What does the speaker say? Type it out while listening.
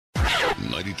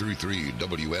93.3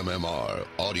 WMMR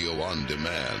Audio on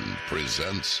Demand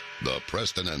presents the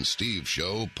Preston and Steve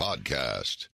Show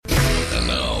podcast. And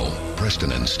now,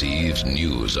 Preston and Steve's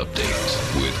News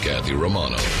Update with Kathy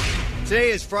Romano.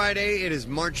 Today is Friday. It is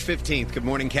March 15th. Good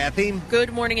morning, Kathy.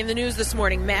 Good morning. In the news this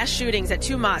morning, mass shootings at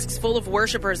two mosques full of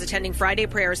worshippers attending Friday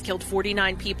prayers killed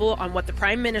 49 people on what the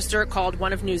Prime Minister called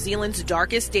one of New Zealand's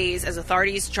darkest days, as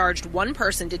authorities charged one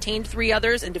person, detained three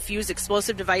others, and defused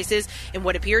explosive devices in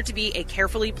what appeared to be a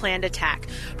carefully planned attack.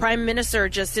 Prime Minister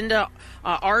Jacinda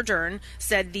Ardern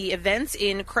said the events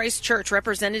in Christchurch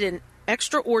represented an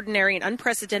extraordinary and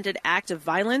unprecedented act of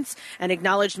violence and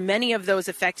acknowledged many of those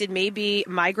affected may be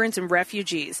migrants and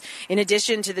refugees. In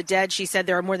addition to the dead, she said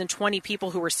there are more than 20 people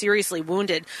who were seriously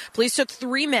wounded. Police took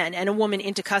 3 men and a woman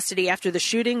into custody after the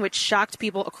shooting, which shocked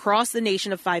people across the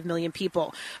nation of 5 million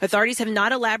people. Authorities have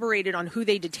not elaborated on who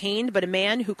they detained, but a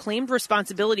man who claimed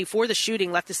responsibility for the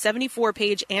shooting left a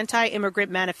 74-page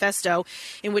anti-immigrant manifesto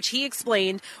in which he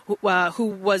explained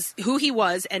who he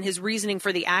was and his reasoning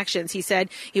for the actions. He said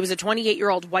he was a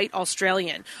 28-year-old white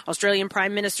Australian. Australian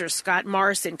Prime Minister Scott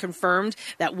Morrison confirmed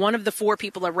that one of the 4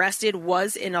 people arrested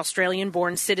was an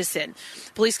Australian-born citizen.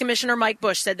 Police Commissioner Mike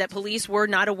Bush said that police were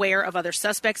not aware of other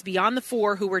suspects beyond the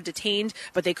 4 who were detained,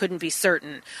 but they couldn't be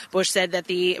certain. Bush said that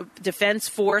the Defense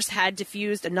Force had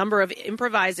defused a number of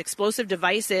improvised explosive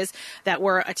devices that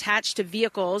were attached to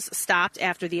vehicles stopped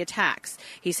after the attacks.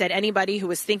 He said anybody who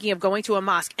was thinking of going to a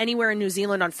mosque anywhere in New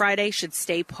Zealand on Friday should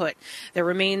stay put. There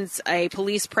remains a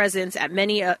police presence at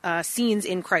many scenes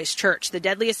in Christchurch. The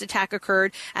deadliest attack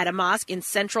occurred at a mosque in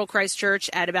central Christchurch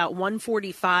at about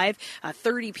 1:45.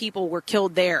 30 people were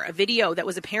killed there. A video that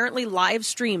was apparently live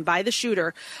streamed by the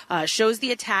shooter shows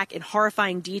the attack in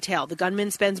horrifying detail. The gunman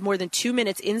spends more than 2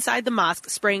 minutes inside the mosque,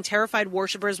 spraying terrified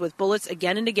worshippers with bullets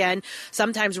again and again,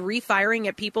 sometimes refiring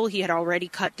at people he had already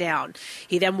cut down.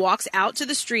 He then walks out to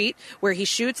the street where he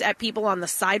shoots at people on the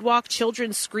sidewalk.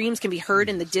 Children's screams can be heard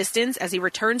in the distance as he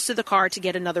returns to the car to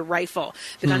get another rifle.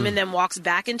 The gunman then walks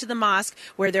back into the mosque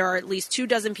where there are at least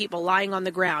 24 people lying on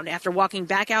the ground. After walking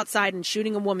back outside and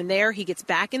shooting a woman there, he gets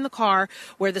back in the car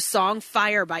where the song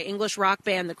Fire by English rock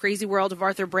band The Crazy World of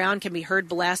Arthur Brown can be heard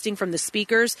blasting from the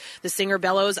speakers. The singer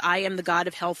bellows, "I am the God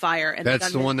of Hellfire." And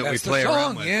that's the one that we play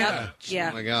around with. Yeah.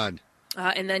 Oh, my God.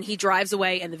 And then he drives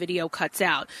away and the video cuts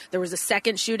out. There was a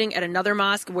second shooting at another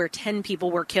mosque where 10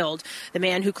 people were killed. The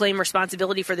man who claimed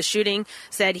responsibility for the shooting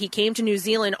said he came to New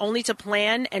Zealand only to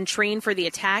plan and train for the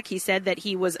attack. He said that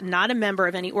he was not a member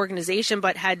of any organization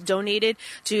but had donated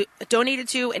to and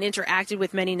interacted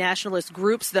with many nationalist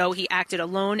groups, though he acted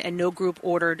alone and no group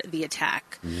ordered the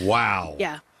attack. Wow.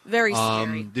 Yeah. Very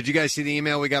scary. Did you guys see the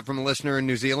email we got from a listener in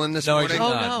New Zealand this morning?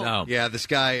 No. Yeah, this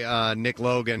guy, Nick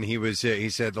Logan, he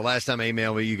said the last time I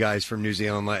emailed with you guys from New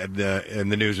Zealand in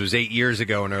the news was 8 years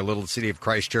ago, and our little city of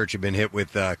Christchurch had been hit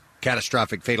with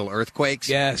catastrophic fatal earthquakes.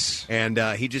 Yes. And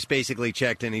he just basically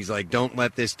checked in. He's like, don't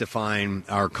let this define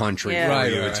our country for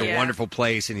Right, you. right, It's right. a wonderful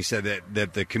place. And he said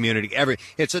that the community,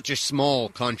 it's such a small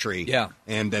country. Yeah.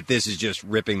 And that this is just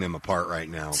ripping them apart right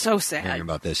now. So sad. Hearing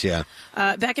about this, yeah.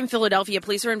 Back in Philadelphia,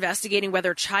 police are investigating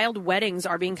whether child weddings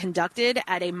are being conducted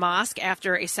at a mosque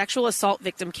after a sexual assault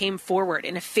victim came forward.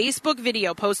 In a Facebook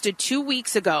video posted 2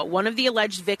 weeks ago, one of the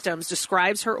alleged victims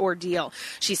describes her ordeal.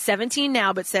 She's 17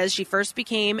 now, but says she first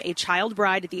became a child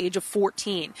bride at the age of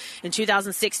 14. In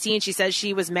 2016, she says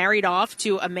she was married off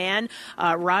to a man,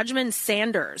 Rajman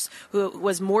Sanders, who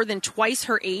was more than twice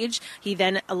her age. He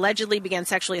then allegedly began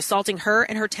sexually assaulting her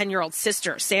and her 10-year-old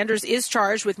sister. Sanders is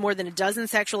charged with more than a dozen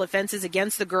sexual offenses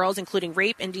against the girls, including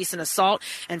rape, indecent assault,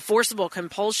 and forcible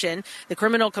compulsion. The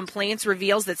criminal complaints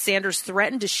reveals that Sanders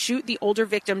threatened to shoot the older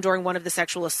victim during one of the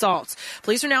sexual assaults.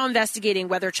 Police are now investigating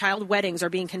whether child weddings are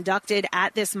being conducted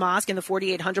at this mosque in the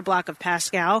 4800 block of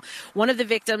Pascal. One of the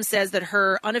victims says that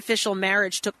her unofficial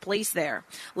marriage took place there.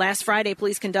 Last Friday,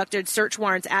 police conducted search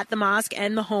warrants at the mosque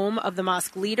and the home of the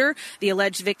mosque leader. The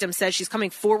alleged victim says she's coming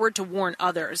forward to warn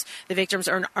others. The victims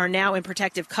are now in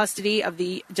protective custody of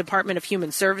the Department of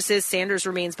Human Services. Sanders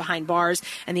remains behind bars,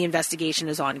 and the investigation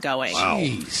is ongoing. Wow.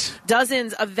 Jeez.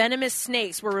 Dozens of venomous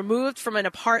snakes were removed from an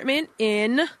apartment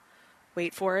in,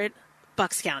 wait for it,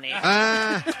 Bucks County.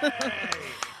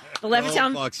 The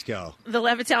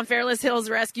Levittown Fairless Hills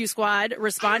Rescue Squad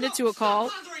responded to a call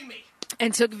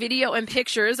and took video and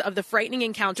pictures of the frightening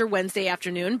encounter Wednesday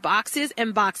afternoon. Boxes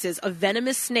and boxes of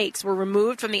venomous snakes were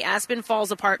removed from the Aspen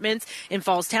Falls apartments in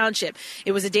Falls Township.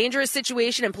 It was a dangerous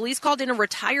situation, and police called in a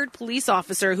retired police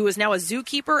officer who is now a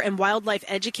zookeeper and wildlife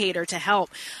educator to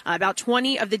help. About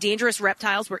 20 of the dangerous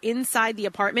reptiles were inside the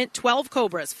apartment, 12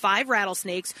 cobras, 5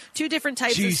 rattlesnakes, 2 different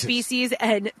types of species,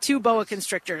 and 2 boa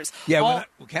constrictors. Yeah,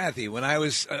 Kathy, when I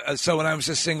was a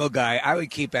single guy, I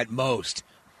would keep at most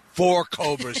 4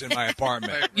 cobras in my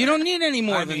apartment. You don't need any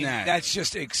more than that. That's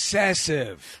just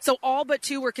excessive. So all but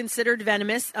 2 were considered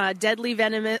venomous, deadly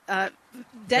venomous,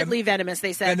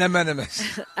 they said.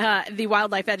 Venomous. The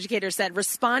wildlife educator said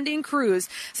responding crews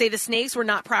say the snakes were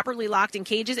not properly locked in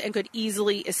cages and could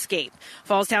easily escape.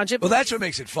 Falls Township. Well, that's what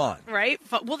makes it fun. Right?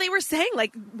 Well, they were saying,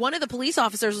 like, one of the police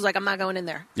officers was like, I'm not going in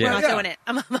there. Yeah. I'm not doing it.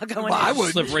 I'm not going in. I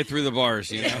would slip right through the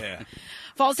bars, you know? Yeah.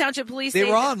 Falls Township Police they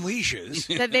were on leashes.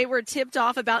 That they were tipped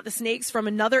off about the snakes from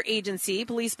another agency.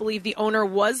 Police believe the owner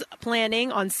was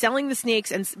planning on selling the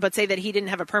snakes, but say that he didn't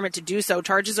have a permit to do so.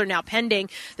 Charges are now pending.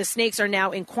 The snakes are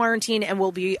now in quarantine and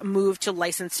will be moved to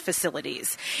licensed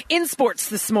facilities. In sports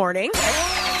this morning. Ball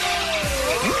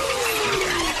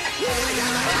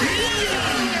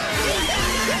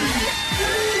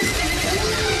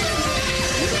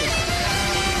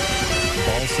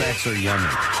sacks are yummy.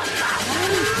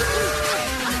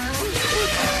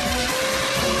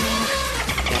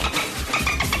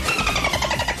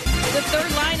 The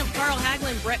third line of Carl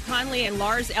Hagelin, Brett Conley, and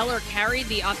Lars Eller carried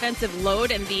the offensive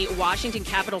load, and the Washington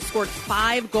Capitals scored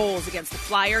 5 goals against the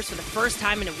Flyers for the first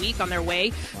time in a week on their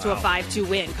way to a 5-2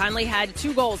 win. Conley had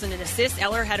 2 goals and an assist.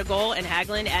 Eller had a goal, and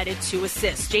Hagelin added 2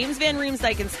 assists. James Van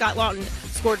Riemsdyk and Scott Laughton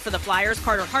scored for the Flyers.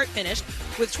 Carter Hart finished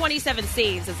with 27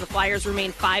 saves as the Flyers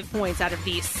remain 5 points out of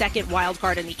the second wild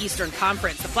card in the Eastern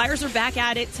Conference. The Flyers are back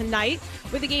at it tonight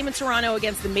with a game in Toronto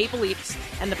against the Maple Leafs,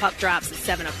 and the puck drops at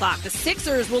 7 o'clock. The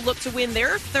Sixers will look to win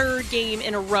their 3rd game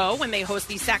in a row when they host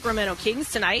the Sacramento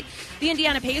Kings tonight. The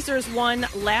Indiana Pacers won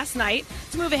last night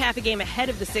to move a half a game ahead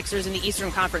of the Sixers in the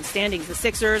Eastern Conference standings. The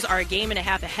Sixers are a game and a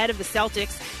half ahead of the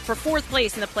Celtics for 4th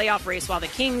place in the playoff race, while the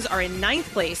Kings are in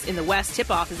 9th place in the West.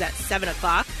 Tip-off is at 7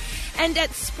 o'clock. And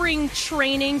at spring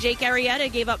training, Jake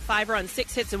Arrieta gave up 5 runs,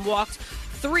 6 hits, and walked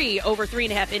 3 over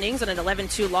 3.5 innings on an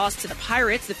 11-2 loss to the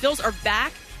Pirates. The Phils are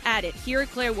back at it here at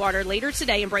Clearwater later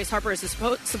today, and Bryce Harper is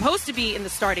supposed to be in the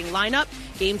starting lineup.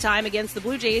 Game time against the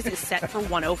Blue Jays is set for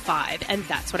 1:05, and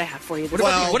that's what I have for you.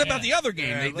 What about the other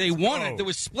game? They won it. There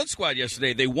was split squad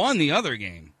yesterday. They won the other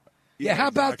game. Yeah, how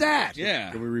about that? Yeah.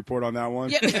 Can we report on that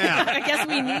one? Yeah. I guess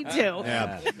we need to.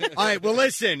 Yeah. All right. Well,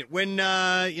 listen. When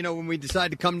when we decide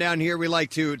to come down here, we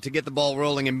like to get the ball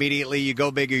rolling immediately. You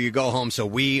go big or you go home. So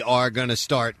we are going to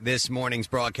start this morning's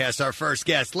broadcast. Our first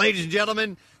guest, ladies and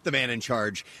gentlemen, the man in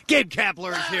charge, Gabe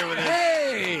Kapler, is here with us.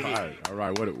 Hey! All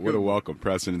right. What a welcome,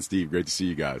 Preston and Steve. Great to see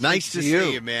you guys. Nice to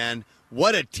see you, man.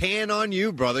 What a tan on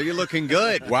you, brother. You're looking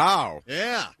good. Wow.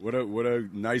 Yeah. What a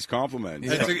nice compliment.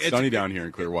 It's sunny down here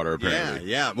in Clearwater,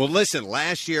 apparently. Yeah. Well, listen,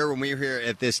 last year when we were here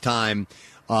at this time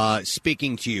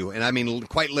speaking to you, and I mean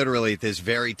quite literally at this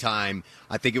very time,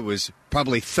 I think it was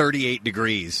probably 38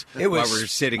 degrees while we were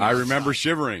sitting outside. I remember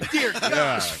shivering. Dear God. It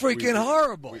was freaking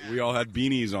horrible. We all had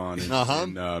beanies on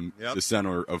in the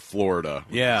center of Florida.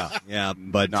 Yeah,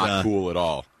 but not cool at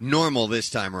all. Normal this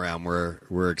time around.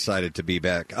 We're excited to be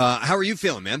back. How are you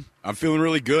feeling, man? I'm feeling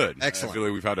really good. Excellent. I feel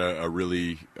like we've had a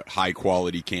really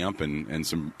high-quality camp and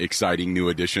some exciting new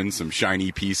additions, some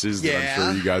shiny pieces that I'm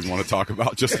sure you guys want to talk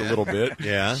about just a little bit.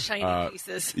 Yeah. Shiny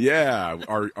pieces. Yeah.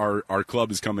 Our club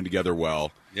is coming together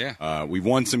well. Yeah. We've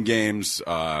won some games.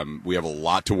 We have a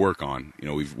lot to work on. You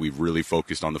know, we've really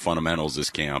focused on the fundamentals this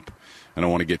camp. I don't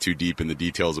want to get too deep in the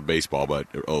details of baseball, but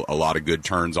a lot of good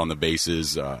turns on the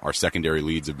bases. Our secondary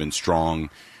leads have been strong.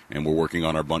 And we're working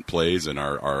on our bunt plays and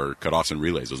our cutoffs and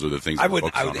relays. Those are the things I we're would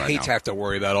focused on right hate now. to have to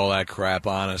worry about all that crap,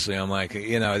 honestly. I'm like,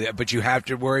 but you have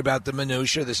to worry about the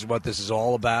minutia. This is what this is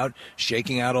all about,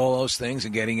 shaking out all those things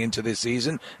and getting into the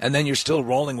season. And then you're still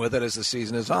rolling with it as the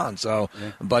season is on. So,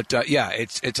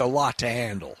 it's a lot to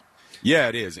handle. Yeah,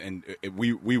 it is, and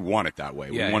we want it that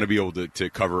way. We want to be able to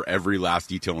cover every last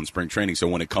detail in spring training, so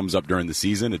when it comes up during the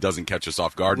season, it doesn't catch us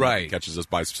off guard. Right. It catches us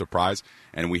by surprise,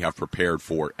 and we have prepared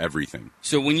for everything.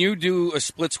 So when you do a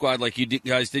split squad like you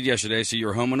guys did yesterday, so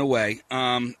you're home and away,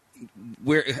 how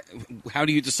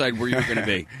do you decide where you're going to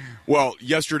be? Well,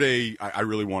 yesterday, I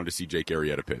really wanted to see Jake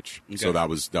Arrieta pitch, so that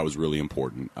was really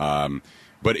important.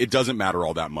 But it doesn't matter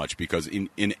all that much because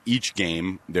in each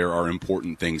game, there are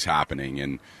important things happening,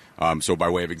 and so by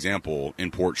way of example,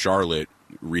 in Port Charlotte,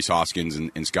 Reese Hoskins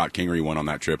and Scott Kingery went on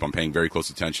that trip. I'm paying very close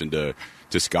attention to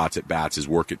Scott's at-bats, his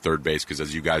work at third base, because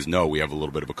as you guys know, we have a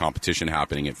little bit of a competition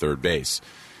happening at third base.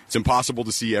 It's impossible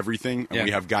to see everything, and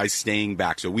we have guys staying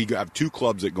back. So we have 2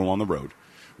 clubs that go on the road.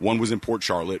 One was in Port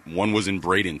Charlotte, one was in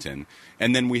Bradenton,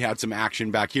 and then we had some action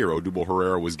back here. Odubel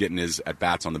Herrera was getting his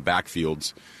at-bats on the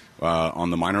backfields on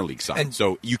the minor league side. And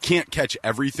so you can't catch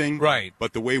everything, right?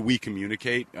 But the way we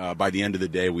communicate, by the end of the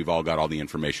day, we've all got all the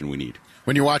information we need.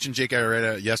 When you're watching Jake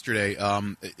Arrieta yesterday,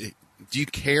 do you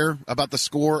care about the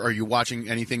score? Are you watching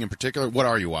anything in particular? What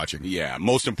are you watching? Yeah,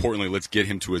 most importantly, let's get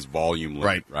him to his volume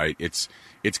limit, right? It's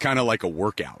kind of like a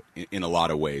workout in a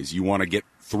lot of ways. You want to get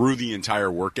through the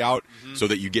entire workout so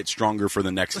that you get stronger for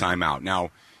the next time out. Now,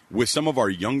 with some of our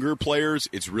younger players,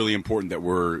 it's really important that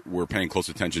we're paying close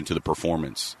attention to the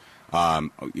performance.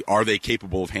 Are they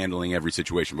capable of handling every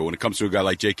situation? But when it comes to a guy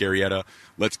like Jake Arrieta,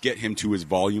 let's get him to his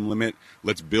volume limit.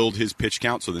 Let's build his pitch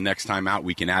count so the next time out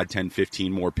we can add 10,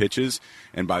 15 more pitches.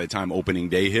 And by the time opening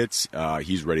day hits,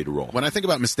 he's ready to roll. When I think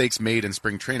about mistakes made in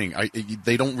spring training,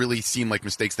 they don't really seem like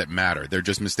mistakes that matter. They're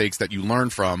just mistakes that you learn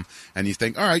from, and you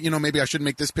think, all right, maybe I shouldn't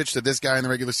make this pitch to this guy in the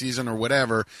regular season or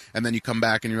whatever. And then you come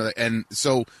back and you're like, and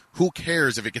so who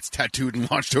cares if it gets tattooed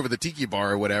and launched over the tiki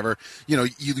bar or whatever? You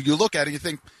look at it and you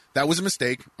think, that was a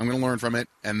mistake. I'm going to learn from it.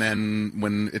 And then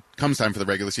when it comes time for the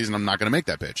regular season, I'm not going to make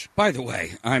that pitch. By the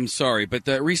way, I'm sorry, but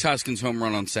the Reese Hoskins home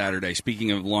run on Saturday,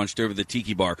 speaking of launched over the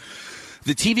tiki bar,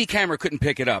 the TV camera couldn't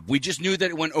pick it up. We just knew that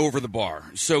it went over the bar.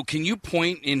 So can you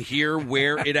point in here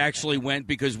where it actually went?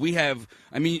 Because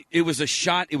it was a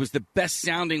shot. It was the best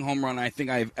sounding home run I think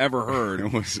I've ever heard.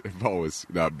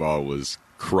 That ball was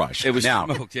crushed. It was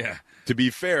smoked, yeah. To be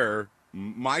fair,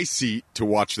 my seat to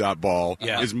watch that ball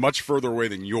is much further away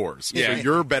than yours. Yeah. So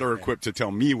you're better equipped to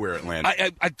tell me where it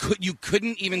landed. You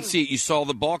couldn't even see it. You saw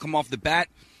the ball come off the bat,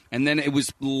 and then it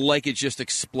was like it just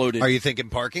exploded. Are you thinking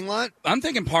parking lot? I'm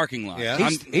thinking parking lot. Yeah.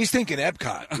 He's thinking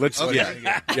Epcot.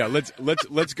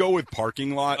 Let's go with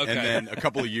parking lot, and then a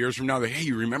couple of years from now, hey,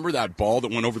 you remember that ball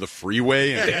that went over the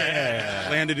freeway and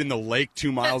landed in the lake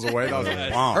 2 miles away? That was a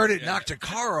bomb. Heard it knocked a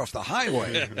car off the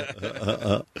highway.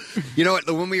 You know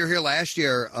what? When we were here last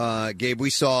year, Gabe, we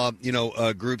saw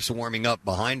groups warming up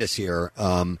behind us here,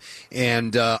 and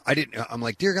I'm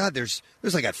like, dear God, there's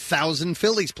like 1,000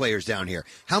 Phillies players down here.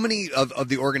 How many of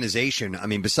the organization? I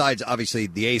mean, besides obviously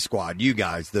the A squad, you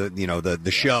guys,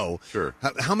 the show. Sure.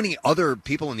 How many other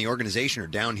people in the organization are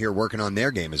down here working on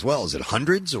their game as well? Is it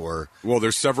hundreds or? Well,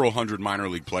 there's several hundred minor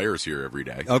league players here every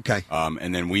day. Okay.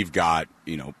 And then we've got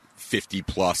 50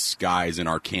 plus guys in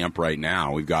our camp right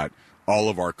now. We've got all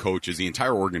of our coaches. The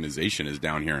entire organization is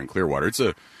down here in Clearwater. It's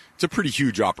a pretty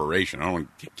huge operation. I don't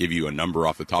want to give you a number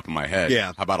off the top of my head.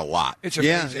 Yeah. How about a lot? It's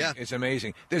amazing. Yeah. It's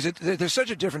amazing. There's such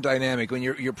a different dynamic when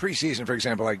you're preseason, for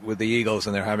example, like with the Eagles,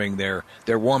 and they're having their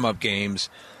warm-up games,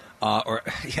 or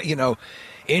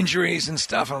injuries and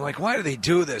stuff. I'm like, why do they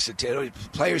do this?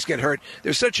 Players get hurt.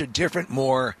 There's such a different,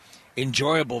 more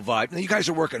enjoyable vibe. Now, you guys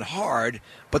are working hard,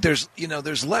 but there's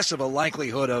less of a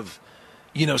likelihood of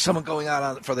someone going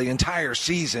out for the entire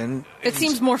season. It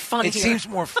seems more fun. It seems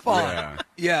more fun.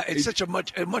 Yeah, it's such a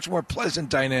much more pleasant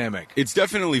dynamic. It's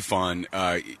definitely fun.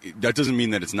 That doesn't mean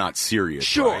that it's not serious.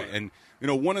 Sure. Right? And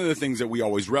one of the things that we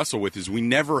always wrestle with is we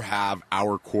never have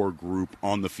our core group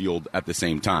on the field at the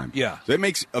same time. Yeah. So that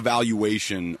makes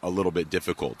evaluation a little bit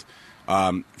difficult.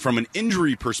 From an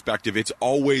injury perspective, it's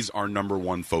always our number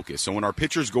one focus. So when our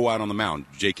pitchers go out on the mound,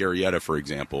 Jake Arrieta, for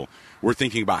example, we're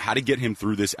thinking about how to get him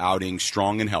through this outing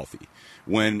strong and healthy.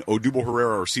 When Odubel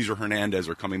Herrera or Cesar Hernandez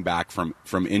are coming back from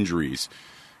injuries,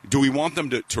 do we want them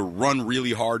to run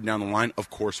really hard down the line? Of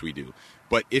course we do.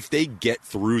 But if they get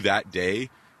through that day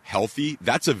healthy,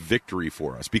 that's a victory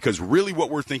for us, because really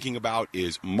what we're thinking about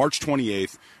is March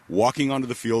 28th, walking onto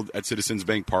the field at Citizens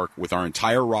Bank Park with our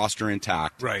entire roster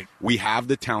intact. Right. We have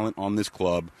the talent on this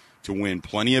club to win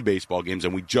plenty of baseball games,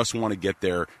 and we just want to get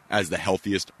there as the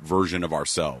healthiest version of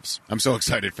ourselves. I'm so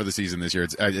excited for the season this year.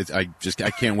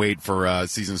 I can't wait for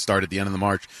season to start at the end of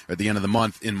the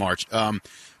month in March.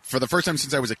 For the first time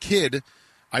since I was a kid,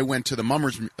 I went to the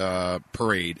Mummers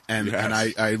parade, and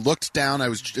I looked down. I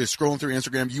was just scrolling through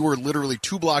Instagram. You were literally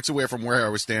 2 blocks away from where I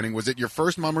was standing. Was it your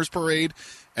first Mummers parade?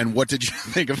 And what did you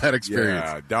think of that experience?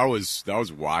 Yeah, that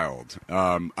was wild.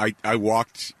 I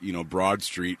walked Broad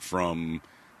Street from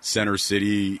Center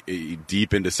City,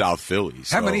 deep into South Philly.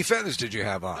 So. How many feathers did you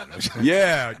have on?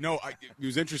 Yeah, no, it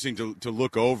was interesting to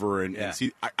look over and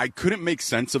see. I couldn't make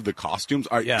sense of the costumes.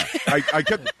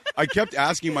 I kept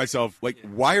asking myself, like,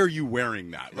 why are you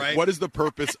wearing that? Like, what is the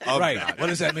purpose of that? What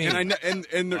does that mean?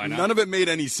 And none of it made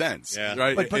any sense. Yeah.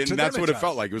 Right? But and that's what it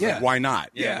felt like. It was like, why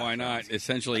not? Yeah, why not?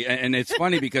 Essentially, and it's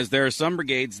funny because there are some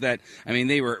brigades that, I mean,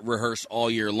 they rehearse all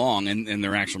year long, and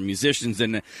they're actual musicians,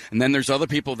 and then there's other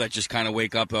people that just kind of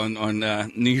wake up on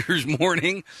New Year's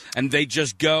morning and they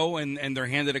just go and they're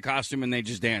handed a costume and they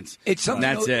just dance. It's something.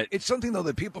 That's it. It's something though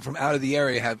that people from out of the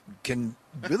area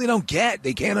really don't get.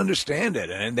 They can't understand it,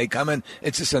 and they come in.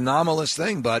 It's this anomalous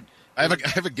thing, but. I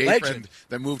have a gay friend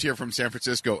that moved here from San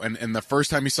Francisco, and the first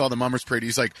time he saw the Mummers Parade,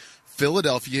 he's like,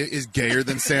 Philadelphia is gayer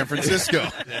than San Francisco.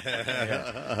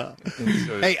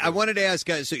 Hey, I wanted to ask,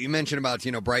 so you mentioned about,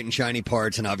 bright and shiny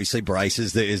parts, and obviously Bryce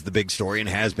is the big story and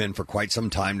has been for quite some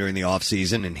time during the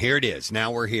offseason, and here it is. Now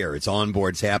we're here. It's on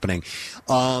board. It's happening.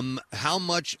 How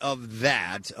much of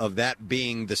that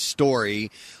being the story,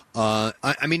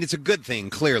 I mean, it's a good thing,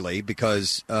 clearly,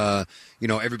 because,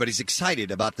 everybody's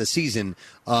excited about the season.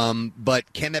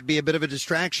 But can that be a bit of a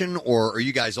distraction, or are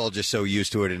you guys all just so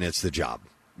used to it and it's the job?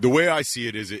 The way I see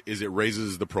it is it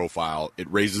raises the profile, it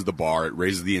raises the bar, it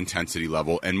raises the intensity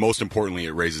level, and most importantly,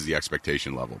 it raises the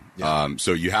expectation level. Yeah.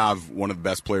 So you have one of the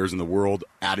best players in the world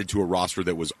added to a roster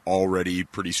that was already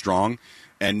pretty strong,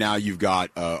 and now you've got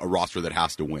a roster that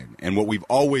has to win. And what we've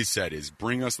always said is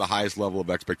bring us the highest level of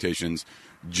expectations,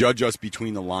 judge us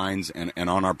between the lines and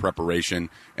on our preparation,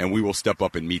 and we will step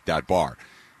up and meet that bar.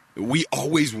 We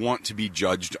always want to be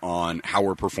judged on how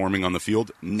we're performing on the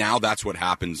field. Now that's what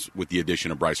happens with the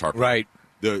addition of Bryce Harper. Right.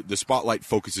 The spotlight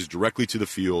focuses directly to the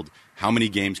field. How many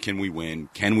games can we win?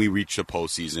 Can we reach the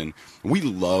postseason? We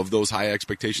love those high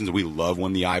expectations. We love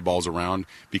when the eyeball's around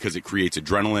because it creates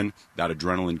adrenaline. That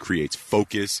adrenaline creates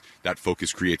focus. That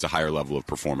focus creates a higher level of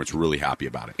performance. We're really happy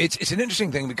about it. It's an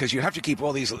interesting thing because you have to keep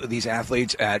all these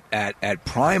athletes at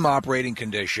prime operating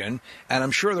condition, and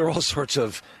I'm sure there are all sorts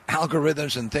of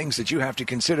algorithms and things that you have to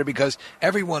consider because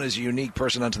everyone is a unique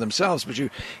person unto themselves, but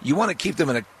you want to keep them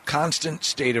in a constant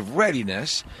state of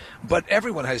readiness, but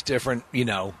everyone has different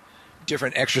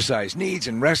exercise needs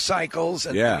and rest cycles.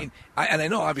 And yeah. I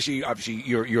know obviously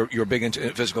you're big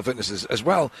into physical fitness as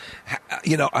well.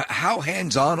 How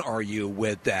hands-on are you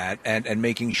with that and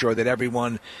making sure that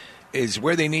everyone is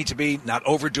where they need to be, not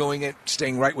overdoing it,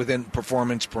 staying right within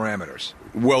performance parameters?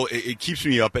 Well, it keeps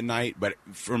me up at night, but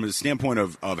from the standpoint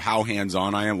of how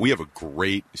hands-on I am, we have a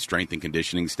great strength and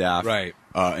conditioning staff. Right.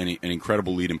 An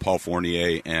incredible lead in Paul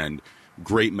Fournier and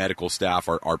great medical staff.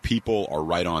 Our people are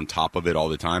right on top of it all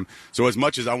the time. So as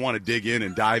much as I want to dig in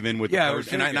and dive in with the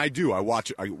players, and I do. I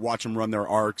watch them run their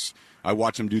arcs. I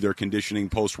watch them do their conditioning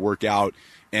post-workout,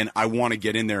 and I want to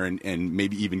get in there and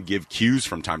maybe even give cues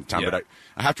from time to time. Yeah. But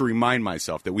I have to remind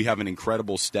myself that we have an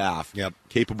incredible staff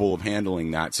capable of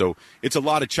handling that. So it's a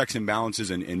lot of checks and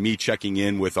balances and me checking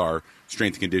in with our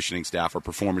strength and conditioning staff, our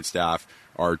performance staff,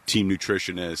 our team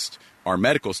nutritionist, our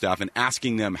medical staff, and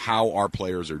asking them how our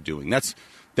players are doing. That's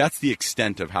the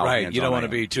extent of how hands-on you don't want to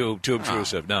I am. be too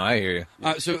obtrusive. No, I hear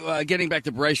you. So getting back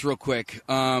to Bryce real quick,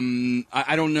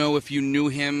 I don't know if you knew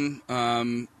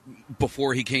him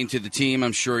before he came to the team.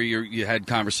 I'm sure you had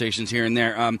conversations here and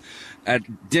there.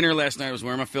 At dinner last night, I was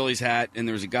wearing my Phillies hat, and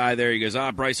there was a guy there. He goes,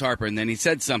 Bryce Harper, and then he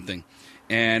said something.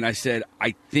 And I said,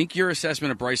 I think your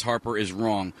assessment of Bryce Harper is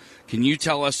wrong. Can you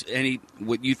tell us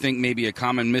what you think maybe a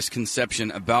common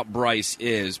misconception about Bryce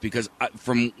is? Because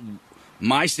from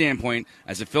my standpoint,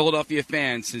 as a Philadelphia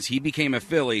fan, since he became a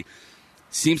Philly,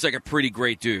 seems like a pretty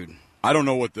great dude. I don't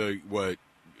know what the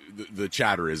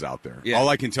chatter is out there. Yeah. All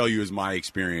I can tell you is my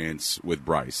experience with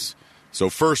Bryce. So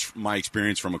first, my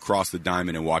experience from across the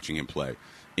diamond and watching him play.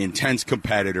 Intense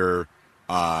competitor,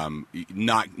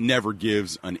 never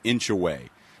gives an inch away.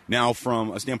 Now,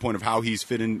 from a standpoint of how he's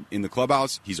fit in the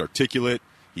clubhouse, he's articulate,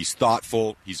 he's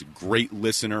thoughtful, he's a great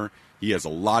listener. He has a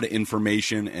lot of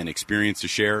information and experience to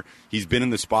share. He's been in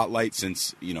the spotlight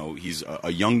since, he's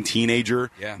a young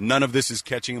teenager. Yeah. None of this is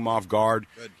catching him off guard.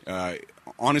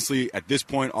 Honestly, at this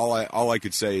point, all I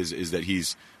could say is that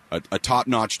he's a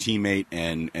top-notch teammate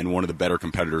and one of the better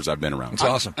competitors I've been around. It's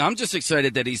awesome. I'm just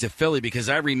excited that he's a Philly because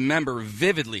I remember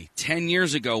vividly 10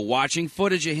 years ago watching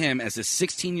footage of him as a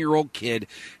 16-year-old kid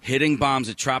hitting bombs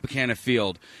at Tropicana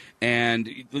Field. And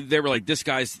they were like,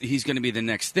 he's going to be the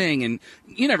next thing. And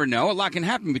you never know. A lot can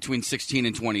happen between 16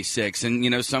 and 26.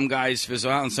 And, some guys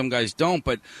fizzle out and some guys don't.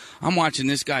 But I'm watching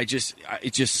this guy just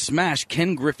smash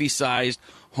Ken Griffey-sized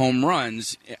home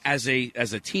runs as a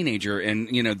teenager. And,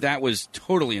 that was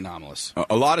totally anomalous.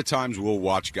 A lot of times we'll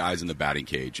watch guys in the batting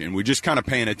cage, and we're just kind of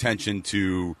paying attention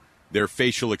to their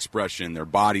facial expression, their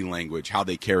body language, how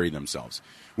they carry themselves.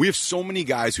 We have so many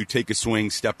guys who take a swing,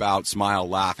 step out, smile,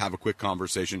 laugh, have a quick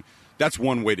conversation. That's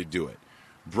one way to do it.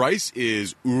 Bryce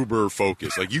is uber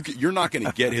focused. Like you're not going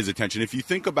to get his attention. If you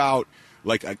think about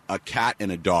like a cat and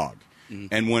a dog,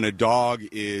 and when a dog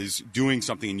is doing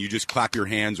something and you just clap your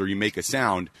hands or you make a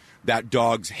sound, that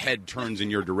dog's head turns in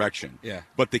your direction. Yeah.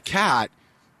 But the cat,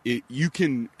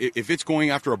 if it's going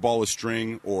after a ball of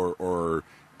string or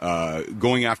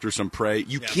going after some prey,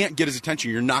 you can't get his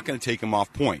attention. You're not going to take him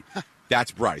off point.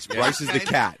 That's Bryce. Bryce is the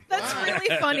cat. That's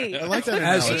really funny. I like that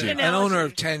As analogy. an owner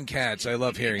of 10 cats, I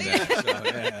love hearing that. So,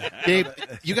 yeah. Gabe,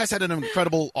 you guys had an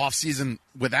incredible offseason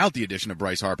without the addition of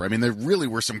Bryce Harper. I mean, there really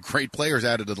were some great players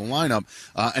added to the lineup,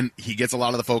 and he gets a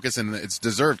lot of the focus, and it's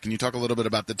deserved. Can you talk a little bit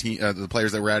about the team, the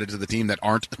players that were added to the team that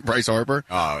aren't Bryce Harper?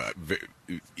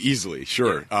 Easily,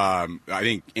 sure. I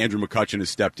think Andrew McCutchen has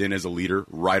stepped in as a leader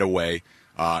right away.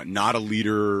 Not a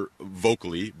leader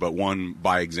vocally, but one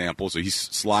by example. So he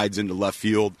slides into left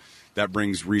field. That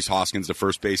brings Rhys Hoskins to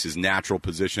first base, his natural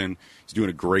position.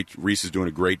 Rhys is doing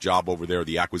a great job over there.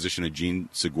 The acquisition of Gene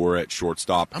Segura at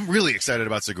shortstop. I'm really excited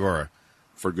about Segura.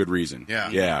 For good reason.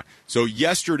 Yeah. So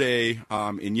yesterday,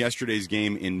 in yesterday's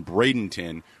game in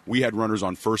Bradenton, we had runners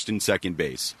on first and second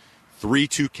base.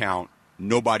 3-2 count,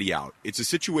 nobody out. It's a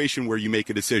situation where you make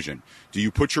a decision. Do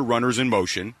you put your runners in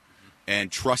motion and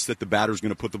trust that the batter's going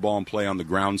to put the ball in play on the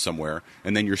ground somewhere,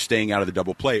 and then you're staying out of the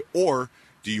double play? Or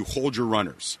do you hold your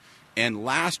runners? And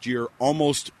last year,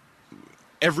 almost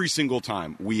every single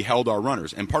time, we held our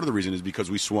runners. And part of the reason is because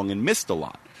we swung and missed a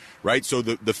lot, right? So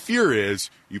the fear is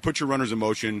you put your runners in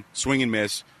motion, swing and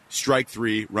miss, strike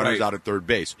three, runners out at third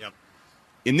base. Yep.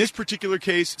 In this particular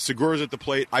case, Segura's at the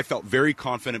plate. I felt very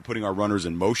confident putting our runners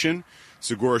in motion.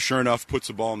 Segura, sure enough, puts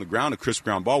the ball on the ground, a crisp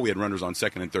ground ball. We had runners on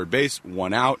second and third base,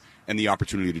 one out, and the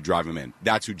opportunity to drive him in.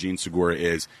 That's who Gene Segura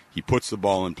is. He puts the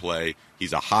ball in play.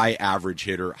 He's a high average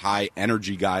hitter, high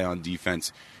energy guy on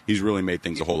defense. He's really made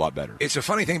things a whole lot better. It's a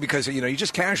funny thing because, you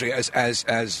just casually, as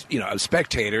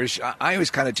spectators, I always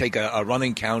kind of take a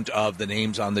running count of the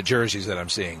names on the jerseys that I'm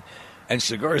seeing. And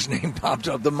Segura's name popped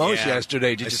up the most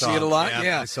yesterday. Did you see it a lot?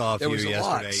 Yeah, I saw a few there was a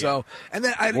yesterday. lot. So, and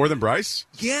then More than Bryce?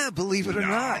 Yeah, believe it or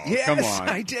not. Yes, come on.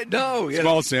 I did. No,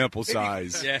 Small sample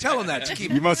size. Tell him that to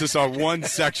keep. You must have saw one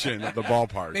section of the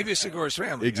ballpark. Maybe a Segura's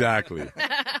family. Exactly.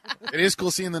 It is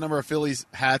cool seeing the number of Phillies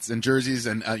hats and jerseys,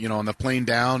 and on the plane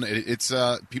down. It's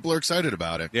people are excited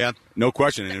about it. Yeah. No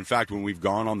question. And in fact, when we've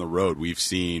gone on the road, we've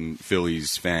seen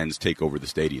Phillies fans take over the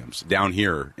stadiums down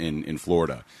here in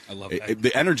Florida. I love that.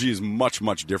 The energy is much,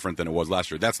 much different than it was last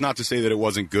year. That's not to say that it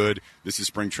wasn't good. This is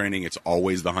spring training. It's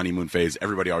always the honeymoon phase.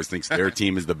 Everybody always thinks their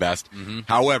team is the best.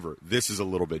 However, this is a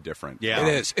little bit different. Yeah.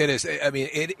 It is. I mean,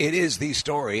 it is the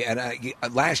story. And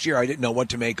last year, I didn't know what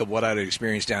to make of what I'd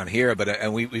experienced down here. But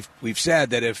and we've said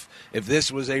that if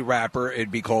this was a rapper,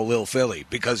 it'd be called Lil Philly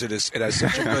because it has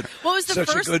such a good a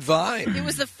good vibe. It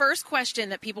was the first question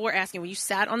that people were asking when you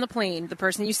sat on the plane. The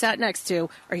person you sat next to,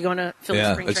 are you going to Philly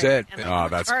spring that's training? it.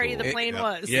 And That's sorry, cool. the plane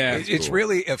was. Yeah. It's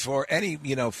really for any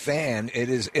fan. It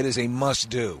is a must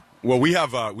do. Well, we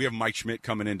have Mike Schmidt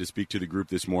coming in to speak to the group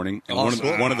this morning. And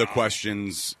Awesome. one of the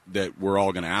questions that we're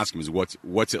all going to ask him is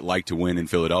what's it like to win in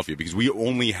Philadelphia? Because we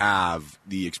only have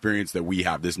the experience that we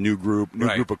have. This new group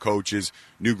of coaches,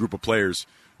 new group of players.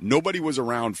 Nobody was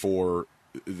around for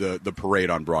the parade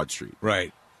on Broad Street.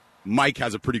 Right. Mike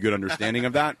has a pretty good understanding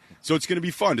of that, so it's going to be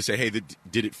fun to say, "Hey,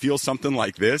 did it feel something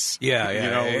like this?" Yeah.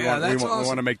 We That's awesome.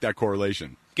 want to make that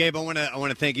correlation. Gabe, I want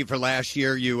to thank you for last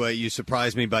year. You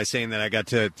surprised me by saying that I got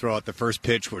to throw out the first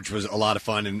pitch, which was a lot of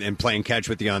fun, and playing catch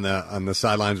with you on the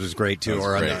sidelines was great too,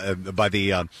 by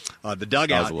the dugout.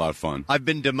 That was a lot of fun. I've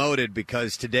been demoted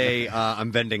because today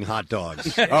I'm vending hot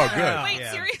dogs. Oh, good. Wait,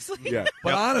 seriously? Yeah.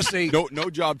 But honestly, No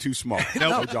job too small.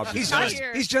 No job too small.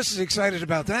 he's just as excited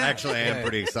about that. Actually, I am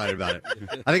pretty excited about it. I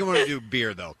think I'm going to do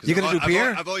beer though. You're going to do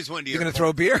beer? I've always wanted to. You're going to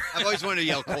throw beer? I've always wanted to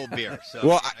yell cold beer, so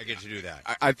Well, I get to do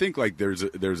that. I think like there's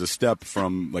a step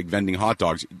from like vending hot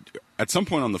dogs. At some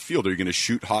point on the field, are you going to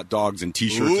shoot hot dogs and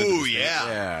T-shirts? Ooh, into the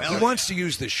yeah. He wants to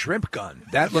use the shrimp gun.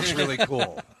 That looks really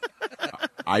cool.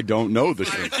 I don't know the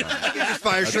shrimp guy. You just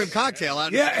fire shrimp cocktail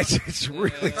out. Yeah, it's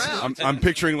really. I'm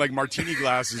picturing like martini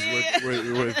glasses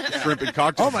with shrimp and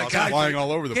cocktail Oh my sauce God, flying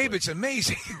all over the Gabe, place. it's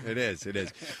amazing. It is.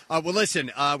 Well,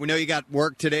 listen, we know you got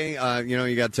work today.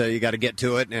 You got to get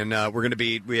to it, and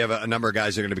we have a number of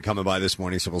guys that are going to be coming by this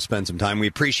morning, so we'll spend some time. We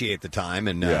appreciate the time,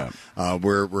 and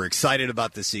we're excited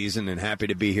about the season and happy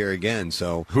to be here again.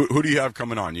 So, Who do you have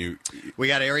coming on? we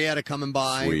got Arietta coming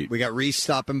by. Sweet. We got Reese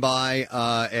stopping by,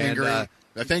 and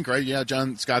I think, right? Yeah,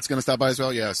 John Scott's going to stop by as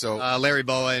well. Yeah, so Larry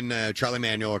Boa and Charlie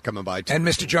Manuel are coming by too. And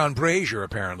Mr. John Brazier,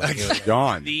 apparently.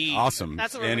 John, awesome,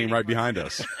 That's what we're standing waiting right for. behind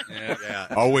us. Yeah.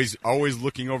 Always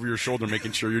looking over your shoulder,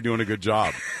 making sure you're doing a good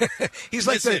job. He's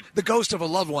like Listen. the ghost of a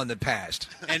loved one that passed.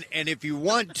 And if you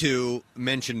want to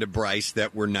mention to Bryce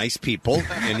that we're nice people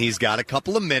and he's got a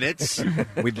couple of minutes,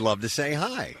 we'd love to say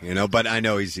hi. But I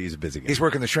know he's a busy guy. He's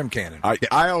working the shrimp cannon.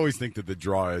 I always think that the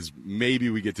draw is maybe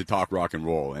we get to talk rock and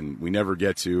roll, and we never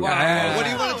get to. What do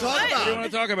you want to talk What do you about?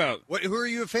 want to talk about? Who are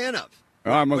you a fan of?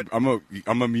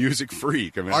 I'm a music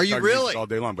freak. I mean, Are I you talk really? music all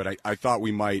day long? But I thought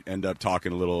we might end up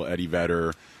talking a little Eddie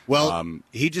Vedder. Well,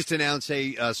 he just announced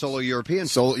a solo European.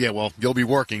 solo. Yeah, well, you'll be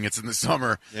working. It's in the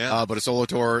summer, but a solo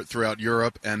tour throughout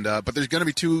Europe, and but there's going to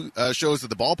be 2 shows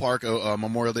at the ballpark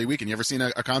Memorial Day weekend. You ever seen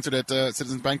a concert at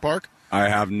Citizens Bank Park? I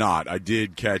have not. I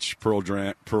did catch Pearl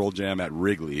Jam at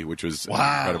Wrigley, which was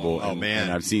incredible. Oh, man.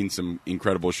 And I've seen some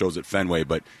incredible shows at Fenway,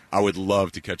 but I would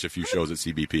love to catch a few shows at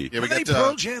CBP. Yeah, How many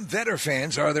Pearl Jam Vedder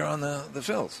fans are there on the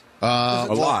Phils? A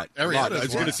lot. Arietta I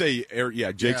was going to say,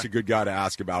 Jake's a good guy to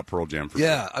ask about Pearl Jam. For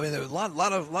Yeah, I mean, there was a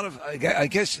lot of. I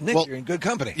guess Nick, you're in good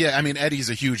company. Yeah, I mean, Eddie's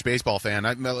a huge baseball fan.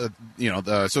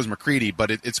 So is McCready, but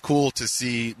it's cool to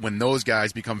see when those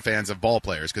guys become fans of ball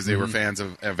players because they were fans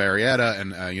of Arietta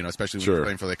and especially when they're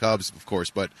playing for the Cubs, of course.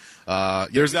 But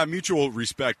there's that mutual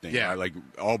respect thing. Yeah. Right? Like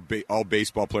all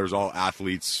baseball players, all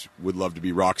athletes would love to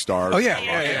be rock stars. Oh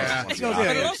yeah. But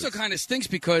it also kind of stinks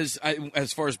because,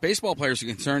 as far as baseball players are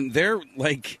concerned, they're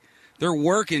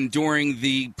working during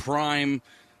the prime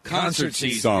concert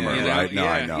season. Summer, right? No,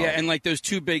 yeah, I know. Yeah, and like those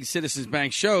 2 big Citizens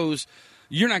Bank shows,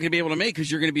 you're not going to be able to make because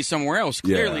you're going to be somewhere else.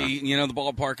 Clearly, the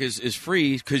ballpark is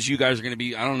free because you guys are going to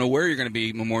be. I don't know where you're going to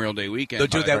be Memorial Day weekend.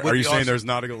 They'll do that. Are you saying there's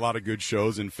not a lot of good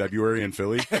shows in February in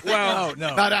Philly? Well,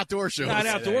 no, not outdoor shows. not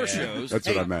outdoor shows. That's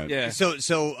what I meant. Yeah.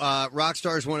 So rock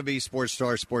stars want to be sports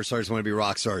stars want to be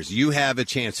rock stars. You have a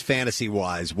chance fantasy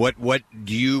wise. What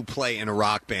do you play in a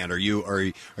rock band? Are you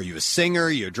a singer? Are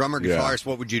you a drummer, guitarist?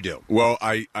 What would you do? Well,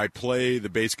 I play the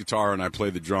bass guitar and I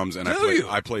play the drums, and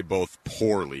I play both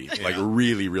poorly, like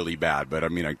really, really bad. But I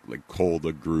mean, I like hold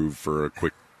a groove for a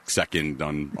quick second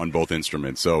on both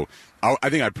instruments. So I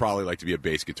think I'd probably like to be a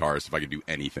bass guitarist if I could do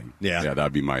anything. Yeah,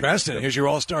 that'd be my Preston. Here's your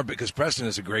all-star because Preston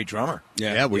is a great drummer.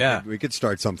 We could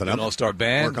start something up. An all-star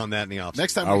band. Work on that in the office.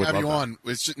 Next time we have you on,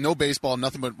 it's just no baseball,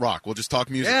 nothing but rock. We'll just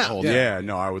talk music the whole day. Yeah,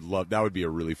 no, I would love that. Would be a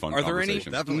really fun. Are there any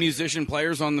conversation. musician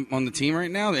players on the team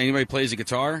right now? Anybody plays a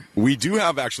guitar? We do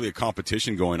have actually a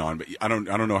competition going on, but I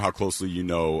don't know how closely you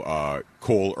know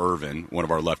Cole Irvin, one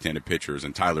of our left-handed pitchers,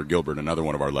 and Tyler Gilbert, another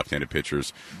one of our left-handed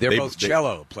pitchers. They're both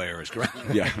cello players, correct?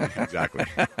 Yeah, exactly.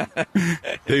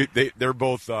 They're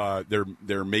both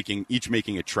they're making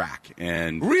a track,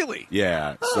 and Really?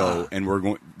 yeah. So and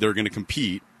they're going to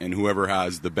compete, and whoever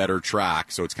has the better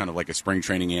track, so it's kind of like a spring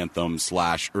training anthem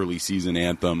 / early season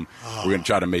anthem. We're going to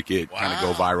try to make it kind of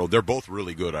go viral. They're both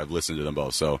really good. I've listened to them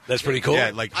both, so That's pretty cool.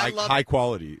 yeah, like high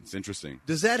quality. It's interesting.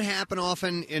 Does that happen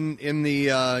often in the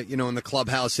in the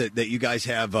clubhouse that you guys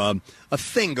have a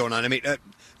thing going on? I mean,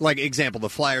 like example, the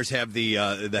Flyers have the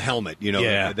helmet,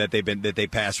 that they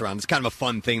pass around. It's kind of a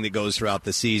fun thing that goes throughout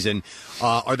the season.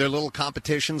 Are there little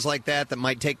competitions like that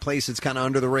might take place? It's kind of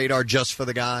under the radar just for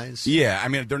the guys. Yeah, I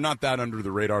mean they're not that under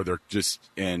the radar. They're just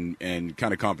and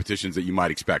kind of competitions that you might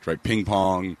expect, right? Ping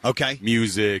pong,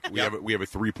 music. We have a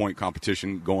 3-point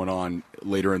competition going on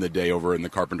later in the day over in the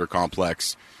Carpenter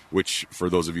Complex, which for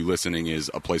those of you listening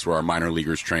is a place where our minor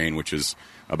leaguers train, which is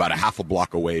about a half a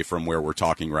block away from where we're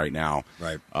talking right now.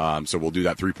 Right. So we'll do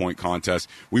that 3-point contest.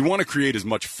 We want to create as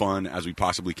much fun as we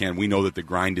possibly can. We know that the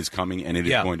grind is coming and it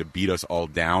is going to beat us all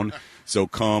down. So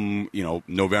come,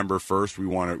 November 1st, we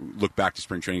want to look back to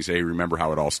spring training and say, hey, remember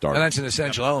how it all started. And that's an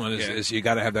essential element is you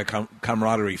got to have that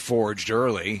camaraderie forged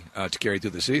early to carry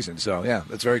through the season. So, yeah,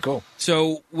 that's very cool.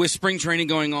 So with spring training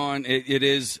going on,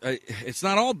 it's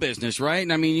not all business, right?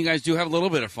 And I mean, you guys do have a little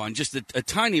bit of fun, just a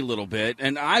tiny little bit.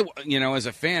 And I, as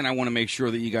a fan, I want to make sure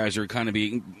that you guys are kind of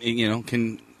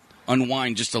can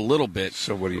unwind just a little bit.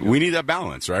 So what do you do? We need that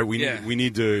balance, right? We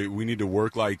need to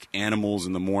work like animals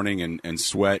in the morning and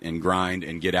sweat and grind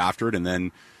and get after it, and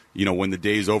then when the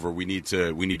day's over, we need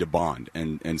to bond,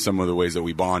 and some of the ways that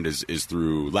we bond is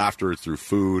through laughter, it's through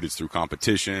food, it's through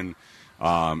competition,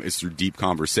 it's through deep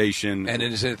conversation, and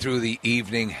is it through the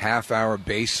evening half-hour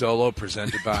bass solo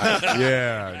presented by?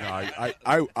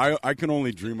 I can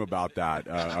only dream about that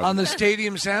on the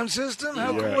stadium sound system.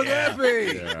 How cool would that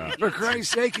be? Yeah. For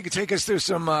Christ's sake, you could take us through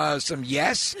some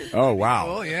Yes. Oh wow!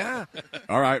 Oh yeah.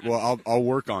 All right. Well, I'll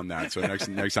work on that. So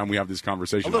next time we have this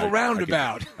conversation, a little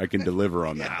roundabout, I can deliver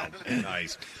on that.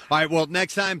 Nice. All right. Well,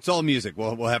 next time it's all music.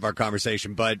 We'll have our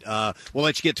conversation, but we'll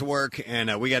let you get to work,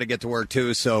 and we got to get to work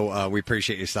too. So we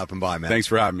appreciate you stopping by, man. Thanks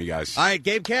for having me, guys. All right,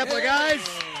 Gabe Kapler, guys.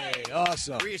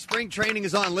 Awesome. Spring training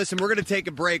is on. Listen, we're going to take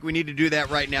a break. We need to do that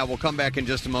right now. We'll come back in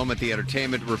just a moment. The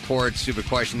entertainment report, stupid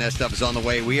question, that stuff is on the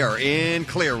way. We are in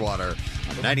Clearwater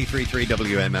on 93.3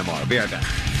 WMMR. Be right back.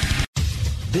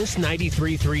 This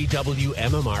 93.3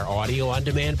 WMMR audio on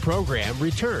demand program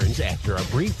returns after a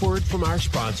brief word from our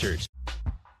sponsors.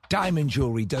 Diamond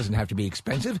jewelry doesn't have to be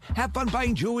expensive. Have fun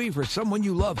buying jewelry for someone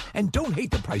you love and don't hate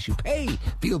the price you pay.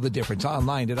 Feel the difference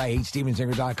online at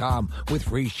IHateStevenSinger.com with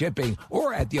free shipping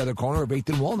or at the other corner of 8th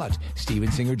and Walnut.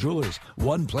 Steven Singer Jewelers.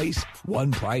 One place,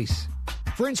 one price.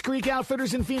 French Creek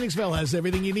Outfitters in Phoenixville has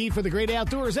everything you need for the great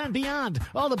outdoors and beyond.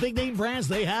 All the big name brands,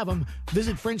 they have them.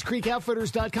 Visit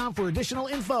FrenchCreekOutfitters.com for additional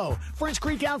info. French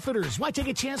Creek Outfitters. Why take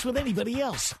a chance with anybody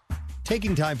else?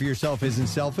 Taking time for yourself isn't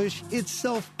selfish, it's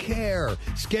self-care.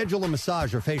 Schedule a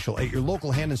massage or facial at your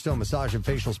local Hand & Stone Massage and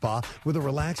Facial Spa with a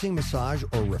relaxing massage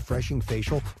or refreshing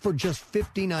facial for just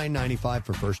 $59.95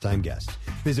 for first-time guests.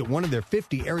 Visit one of their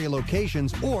 50 area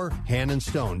locations or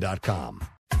handandstone.com.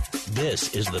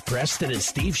 This is the Preston and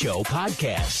Steve Show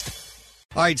podcast.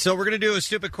 All right, so we're going to do a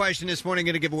stupid question this morning.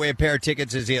 Going to give away a pair of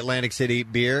tickets as the Atlantic City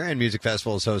Beer and Music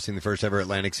Festival is hosting the first ever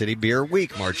Atlantic City Beer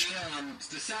Week, March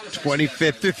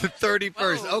 25th through the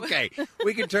 31st. Okay,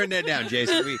 we can turn that down,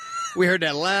 Jason. We heard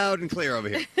that loud and clear over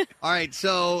here. All right,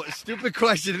 so stupid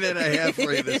question that I have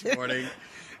for you this morning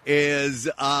is,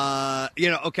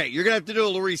 okay, you're going to have to do a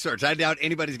little research. I doubt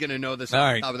anybody's going to know this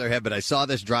off the top of their head, but I saw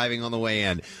this driving on the way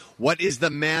in. What is the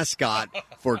mascot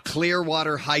for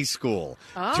Clearwater High School?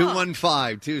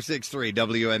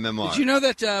 215-263-WMMR. Did you know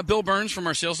that Bill Burns from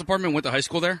our sales department went to high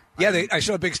school there? Yeah, I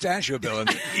saw a big statue of Bill.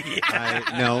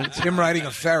 No. It's him riding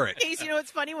a ferret. Case,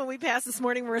 it's funny, when we passed this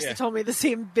morning, Marissa told me the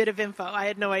same bit of info. I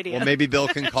had no idea. Well, maybe Bill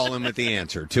can call in with the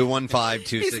answer.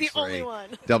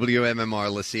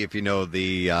 215-263-WMMR. Let's see if you know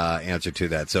the answer to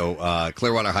that. So,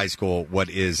 Clearwater High School, what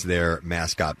is their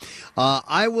mascot?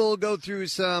 I will go through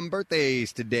some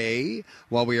birthdays today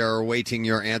while we are awaiting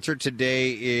your answer.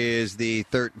 Today is the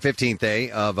 15th day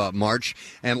of March,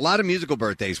 and a lot of musical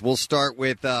birthdays. We'll start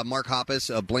with Mark Hoppus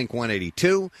of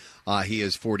Blink-182. He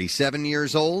is 47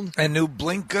 years old. And new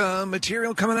Blink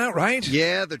material coming out, right?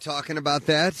 Yeah, they're talking about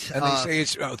that. And they say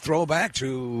it's a throwback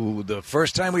to the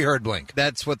first time we heard Blink.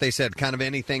 That's what they said. Kind of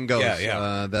anything goes.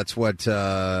 Yeah. That's what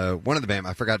one of the band,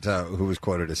 I forgot who was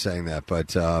quoted as saying that,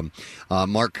 but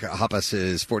Mark Hoppus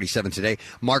is 47 today.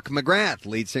 Mark McGrath,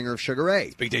 lead singer of Sugar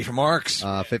Ray. Big day for Marks.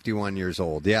 51 years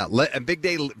old. Yeah, a big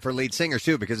day for lead singers,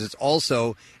 too, because it's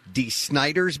also Dee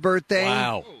Snider's birthday.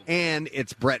 Wow. And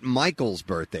it's Bret Michaels'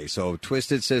 birthday. So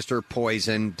Twisted Sister,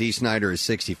 Poison. Dee Snider is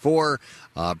 64.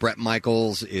 Bret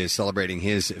Michaels is celebrating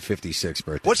his 56th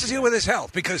birthday. What's the deal with his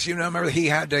health? Because, remember he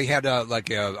had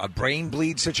a brain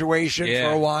bleed situation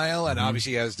for a while, and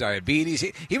obviously he has diabetes.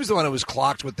 He was the one who was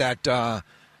clocked with that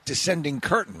descending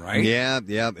curtain, right? Yeah.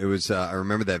 It was. I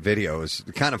remember that video. It was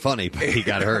kind of funny, but he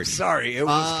got hurt. Sorry, it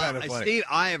was kind of funny. Steve,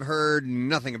 I have heard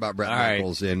nothing about Bret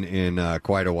Michaels in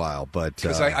quite a while, but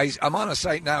because I'm on a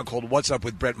site now called "What's Up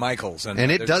with Bret Michaels," and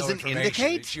it doesn't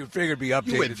indicate. You figured be updated.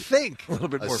 You would think a little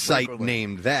bit more site frequently.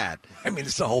 named that. I mean,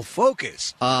 it's the whole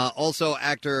focus. Also,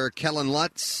 actor Kellen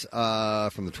Lutz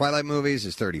from the Twilight movies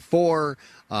is 34.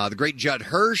 The great Judd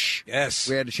Hirsch. Yes.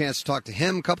 We had a chance to talk to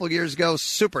him a couple of years ago.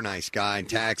 Super nice guy in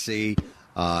Taxi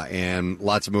and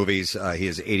lots of movies. He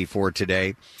is 84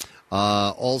 today.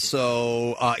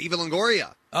 Also, Eva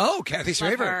Longoria. Oh, Kathy's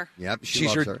favorite. Her. Yep,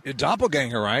 She's your her.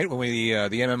 doppelganger, right? When the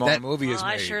MMR movie is made.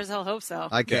 I sure as hell hope so.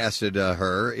 I casted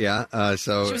her, yeah.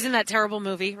 So she was in that terrible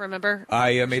movie, remember?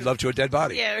 I made love to a dead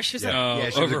body. Yeah, she was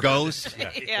she was a ghost.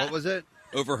 Yeah. What was it?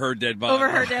 Over her dead body. Over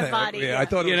her dead body. Yeah, I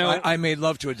thought it was, I made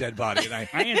love to a dead body. And I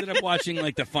ended up watching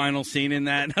the final scene in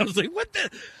that, and I was like, what the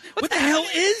hell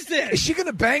is this? Is she going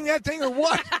to bang that thing or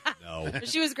what? No.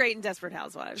 She was great in Desperate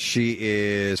Housewives. She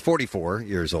is 44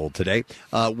 years old today.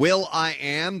 Will I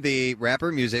Am, the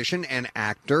rapper, musician, and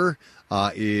actor,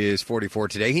 is 44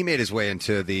 today. He made his way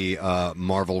into the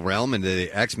Marvel realm, into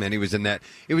the X-Men. He was in that.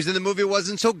 It was in the movie. It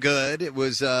wasn't so good. It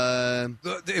was the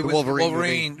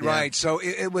Wolverine, movie. right? So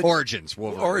it was Origins.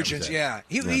 Wolverine, Origins, yeah.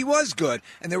 He was good,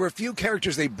 and there were a few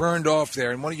characters they burned off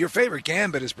there. And one of your favorite,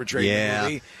 Gambit, is portrayed in the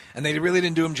movie, and they really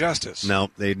didn't do him justice. No,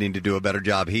 they need to do a better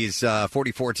job. He's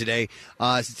 44 today.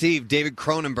 Steve, David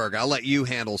Cronenberg. I'll let you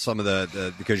handle some of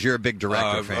the because you're a big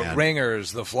director fan.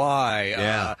 Ringers, The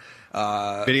Fly.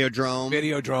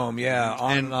 Videodrome, yeah,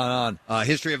 on and on.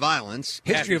 History of Violence.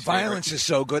 History of Violence is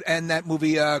so good. And that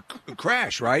movie,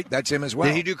 Crash, right? That's him as well.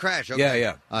 Did he do Crash? Okay.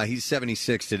 Yeah. He's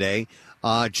 76 today.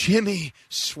 Jimmy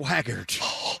Swaggart.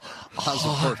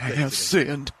 I have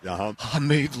sinned. I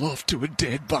made love to a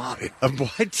dead body.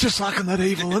 What? Just like in that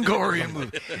Evil Longoria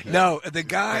movie. No, the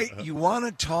guy, you want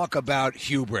to talk about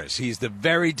hubris. He's the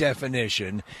very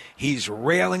definition. He's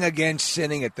railing against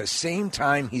sinning at the same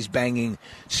time he's banging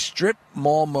strip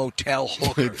mall motel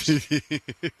hookers.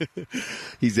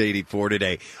 He's 84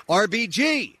 today.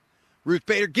 RBG. Ruth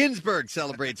Bader Ginsburg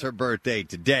celebrates her birthday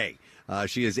today.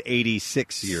 She is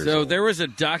 86 years old. So there was a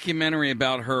documentary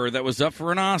about her that was up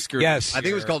for an Oscar. Yes. I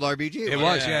think it was called RBG. It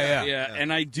was, yeah.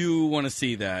 And I do want to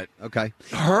see that. Okay.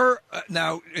 Her,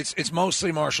 now, it's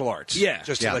mostly martial arts. Yeah.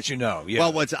 Just to let you know. Yeah.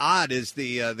 Well, what's odd is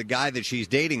the guy that she's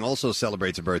dating also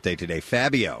celebrates a birthday today,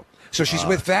 Fabio. So she's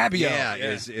with Fabio. Yeah,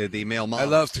 is the male model. I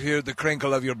love to hear the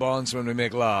crinkle of your bones when we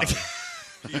make love.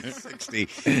 He's 60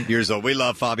 years old. We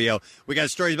love Fabio. We got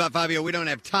stories about Fabio. We don't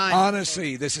have time.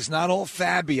 Honestly, this is not all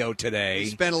Fabio today. We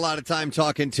spent a lot of time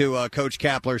talking to Coach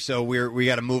Kapler, so we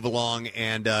got to move along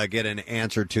and get an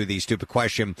answer to the stupid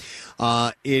question.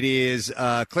 It is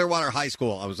Clearwater High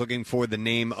School. I was looking for the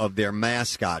name of their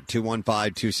mascot.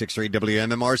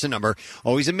 215-263-WMMR is the number.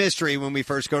 Always a mystery when we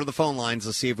first go to the phone lines.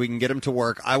 Let's see if we can get them to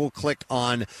work. I will click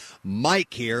on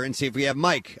Mike here and see if we have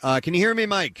Mike. Can you hear me,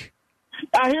 Mike?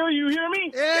 I hear you. Hear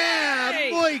me? Yeah,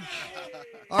 Mike.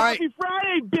 All right. Happy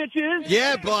Friday, bitches.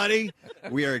 Yeah, buddy.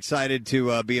 We are excited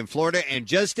to be in Florida, and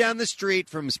just down the street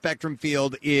from Spectrum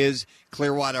Field is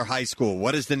Clearwater High School.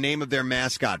 What is the name of their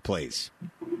mascot, please?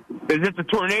 Is it the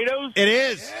Tornadoes? It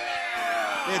is.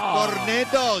 It's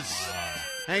Tornadoes.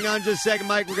 Hang on just a second,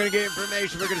 Mike. We're going to get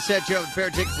information. We're going to set you up with fair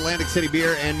tickets to Atlantic City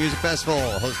Beer and Music Festival,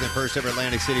 hosting the first ever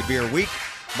Atlantic City Beer Week,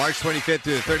 March 25th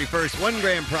through the 31st. One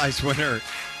grand prize winner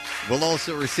will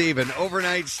also receive an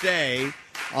overnight stay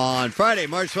on Friday,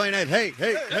 March 29th. Hey.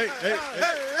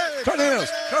 Tornadoes.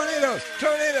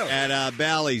 At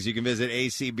Bally's, you can visit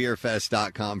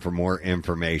acbeerfest.com for more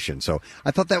information. So I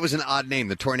thought that was an odd name,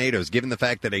 the Tornadoes, given the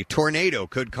fact that a tornado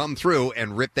could come through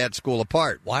and rip that school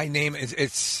apart. Why name it?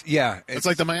 It's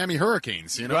like the Miami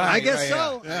Hurricanes, you know? I guess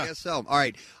so. All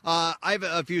right. I have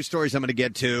a few stories I'm going to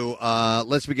get to.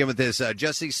 Let's begin with this.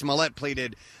 Jussie Smollett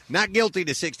pleaded not guilty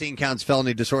to 16 counts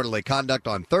felony disorderly conduct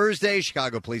on Thursday.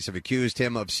 Chicago police have accused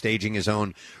him of staging his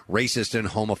own racist and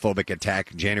homophobic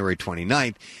attack January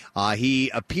 29th. He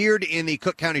appeared in the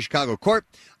Cook County, Chicago court.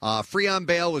 Free on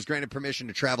bail, was granted permission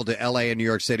to travel to L.A. and New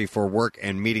York City for work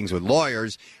and meetings with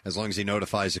lawyers, as long as he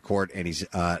notifies the court, and he's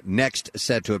next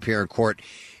set to appear in court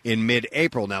in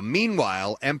mid-April. Now,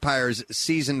 meanwhile, Empire's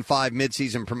Season 5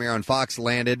 mid-season premiere on Fox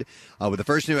landed with the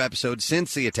first new episode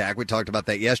since the attack. We talked about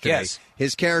that yesterday. Yes.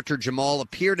 His character, Jamal,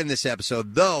 appeared in this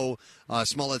episode, though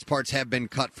Smollett's parts have been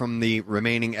cut from the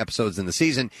remaining episodes in the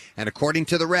season. And according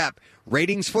to the Wrap,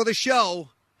 ratings for the show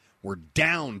were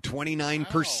down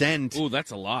 29%. Ooh, that's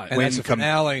a lot. And that's a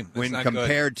finale. When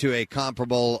compared to a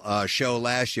comparable show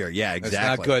last year. Yeah, exactly.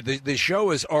 That's not good. The show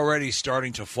is already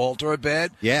starting to falter a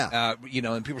bit. Yeah.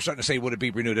 And people are starting to say, would it be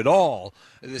renewed at all?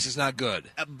 This is not good.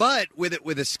 But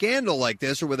with a scandal like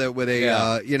this, or with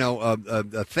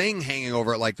a thing hanging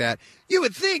over it like that, you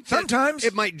would think sometimes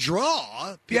it might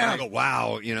draw. People go,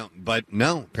 wow, but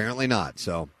no, apparently not.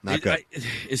 So not good.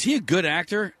 Is he a good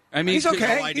actor? I mean, he's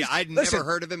okay. No idea. I'd never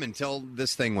heard of him until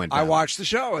this thing went down. I watched the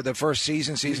show, the first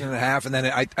season and a half, and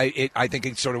then I think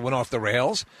it sort of went off the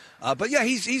rails. But yeah,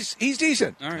 he's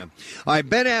decent. All right.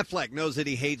 Ben Affleck knows that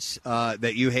he hates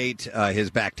that you hate his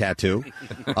back tattoo,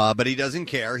 but he doesn't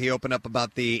care. He opened up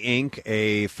about the ink,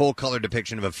 a full color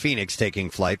depiction of a phoenix taking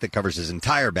flight that covers his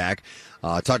entire back.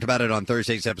 Talked about it on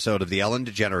Thursday's episode of The Ellen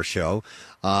DeGeneres Show.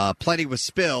 Plenty was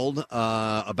spilled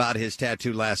about his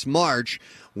tattoo last March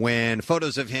when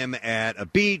photos of him at a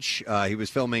beach, he was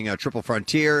filming Triple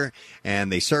Frontier,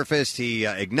 and they surfaced. He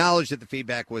acknowledged that the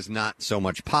feedback was not so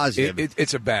much positive.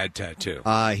 It's a bad tattoo.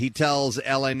 He tells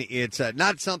Ellen, it's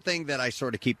not something that I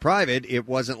sort of keep private. It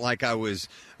wasn't like I was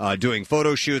doing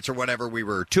photo shoots or whatever. We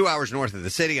were 2 hours north of the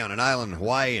city on an island in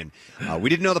Hawaii, and we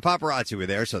didn't know the paparazzi were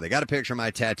there, so they got a picture of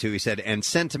my tattoo. He said, and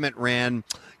sentiment ran,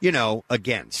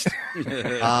 against.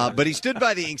 But he stood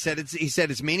by the ink. He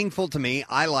said, it's meaningful to me.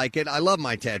 I like it. I love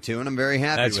my tattoo, and I'm very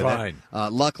happy with it.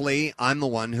 Luckily, I'm the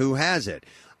one who has it.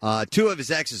 Two of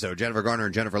his exes, though, Jennifer Garner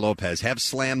and Jennifer Lopez, have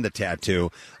slammed the tattoo.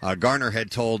 Garner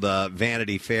had told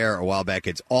Vanity Fair a while back,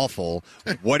 it's awful.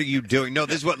 What are you doing? No,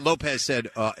 this is what Lopez said.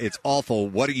 It's awful.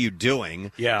 What are you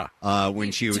doing? Yeah.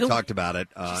 When she talked about it.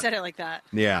 She said it like that.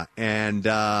 Yeah. And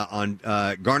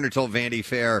Garner told Vanity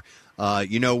Fair,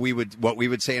 what we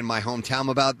would say in my hometown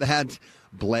about that?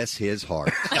 Bless his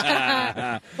heart.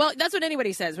 Well, that's what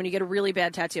anybody says when you get a really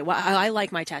bad tattoo. Well, I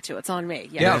like my tattoo. It's on me.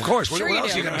 Yeah, of course. Sure what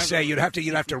else are you going to say? You'd have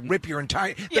to rip your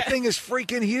entire. The thing is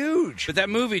freaking huge. But that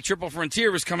movie Triple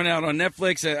Frontier was coming out on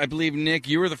Netflix. I believe, Nick,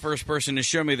 you were the first person to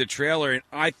show me the trailer, and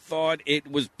I thought it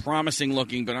was promising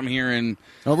looking. But I'm hearing.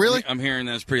 Oh, really? I'm hearing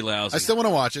that's pretty lousy. I still want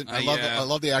to watch it. I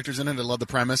love the actors in it. I love the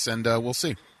premise, and we'll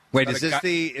see. Wait, is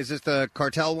this the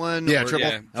cartel one? Yeah, Triple.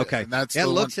 Yeah. Okay, it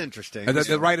looks interesting. And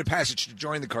the rite of passage to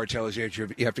join the cartel is you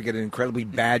have to get an incredibly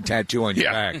bad tattoo on your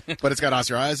back. But it's got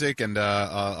Oscar Isaac and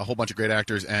a whole bunch of great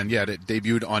actors, and it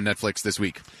debuted on Netflix this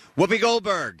week. Whoopi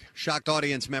Goldberg shocked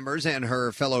audience members and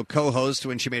her fellow co-host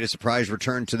when she made a surprise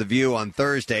return to The View on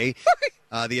Thursday.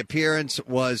 The appearance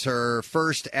was her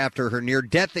first after her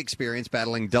near-death experience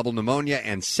battling double pneumonia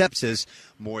and sepsis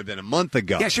more than a month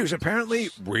ago. Yeah, she was apparently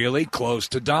really close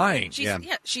to dying.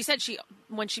 She said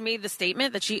when she made the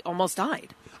statement that she almost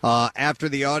died. After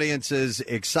the audience's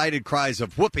excited cries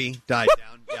of "Whoopi" died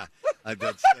down,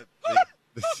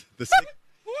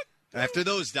 after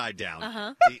those died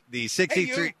down, the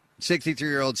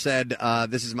 63-year-old said,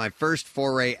 this is my first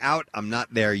foray out. I'm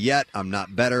not there yet. I'm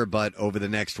not better, but over the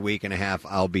next week and a half,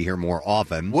 I'll be here more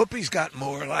often. Whoopi's got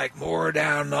more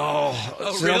down.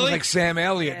 Really? Like Sam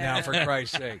Elliott now, for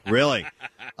Christ's sake. Really?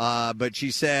 But she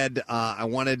said, I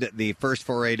wanted the first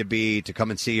foray to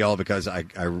come and see y'all because I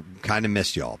kind of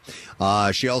missed y'all.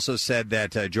 She also said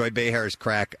that Joy Behar's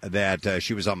crack that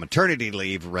she was on maternity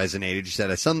leave resonated. She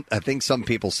said, I think some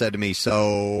people said to me,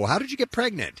 so how did you get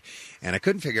pregnant? And I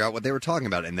couldn't figure out what they were talking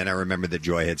about. And then I remembered that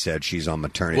Joy had said she's on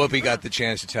maternity. Whoopi got the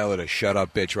chance to tell her to shut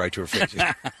up, bitch, right to her face.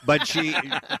 But she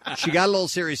got a little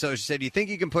serious, though. She said, you think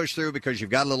you can push through because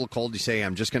you've got a little cold? You say,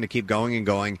 I'm just going to keep going and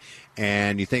going.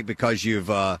 And you think because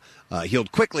you've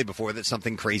healed quickly before that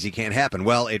something crazy can't happen.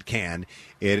 Well, it can.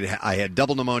 I had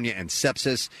double pneumonia and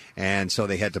sepsis, and so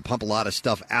they had to pump a lot of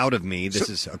stuff out of me. This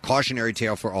is a cautionary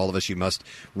tale for all of us. You must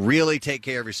really take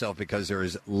care of yourself because there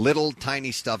is little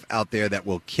tiny stuff out there that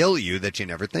will kill you that you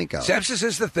never think of. Sepsis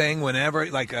is the thing whenever,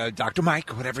 like Dr.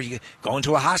 Mike, whenever you go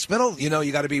into a hospital, you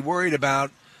got to be worried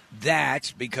about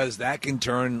that because that can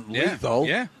turn lethal.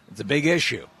 Yeah. It's a big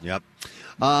issue. Yep.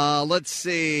 Let's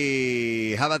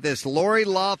see. How about this? Lori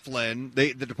Loughlin,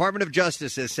 the Department of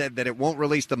Justice has said that it won't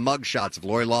release the mugshots of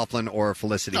Lori Loughlin or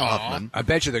Felicity Huffman. I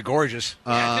bet you they're gorgeous.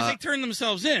 Because they turned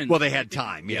themselves in. Well, they had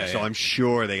time, so I'm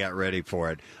sure they got ready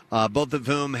for it. Both of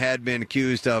whom had been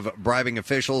accused of bribing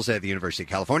officials at the University of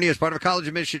California as part of a college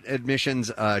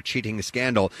admissions cheating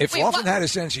scandal. If Loughlin had a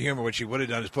sense of humor, what she would have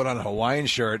done is put on a Hawaiian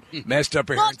shirt, messed up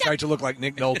her hair, and tried to look like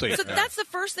Nick Nolte. So that's the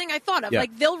first thing I thought of. Yeah.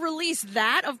 Like, they'll release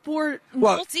that of poor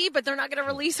Nolte, but they're not going to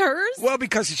release hers? Well,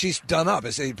 because she's done up.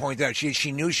 As they point out,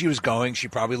 she knew she was going. She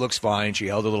probably looks fine. She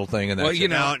held a little thing. And that's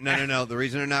No. The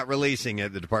reason they're not releasing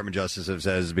it, the Department of Justice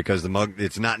says, is because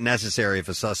it's not necessary if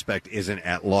a suspect isn't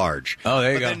at large. Oh,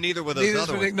 there you go. Then neither were those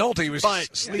other ones. Nick Nolte was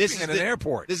sleeping in an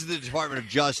airport. This is the Department of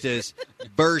Justice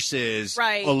versus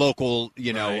a local,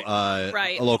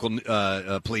 a local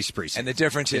police precinct. And the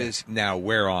difference is now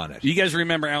we're on it. You guys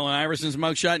remember Allen Iverson's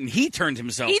mugshot, and he turned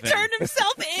himself in. He turned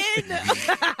himself in.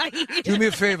 Do me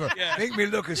a favor. Make me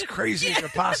look as crazy as I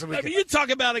possibly can. I mean, you talk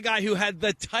about a guy who had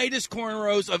the tightest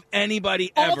cornrows of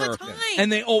anybody all ever. The time.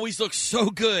 And they always look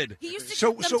so good. He used to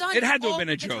so it had to have been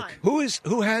a joke.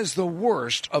 Who has the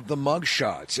worst of the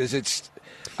mugshots? It's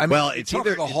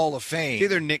either the Hall of Fame. It's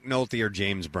either Nick Nolte or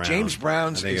James Brown. James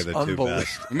Brown's is unbelievable.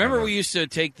 Remember, we used to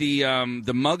take the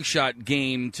mugshot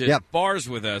game to bars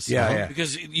with us. Yeah.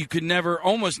 Because you could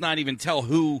almost not even tell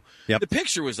who the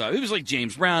picture was of. It was like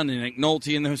James Brown and Nick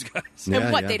Nolte and those guys.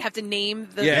 And they'd have to name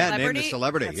the celebrity? Name the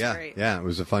celebrity. That's great. Yeah, it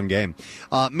was a fun game.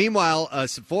 Meanwhile,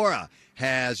 Sephora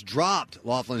has dropped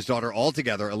Laughlin's daughter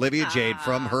altogether, Olivia Jade,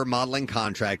 from her modeling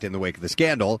contract in the wake of the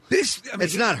scandal.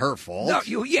 It's not her fault.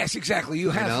 No, yes, exactly. You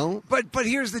have, but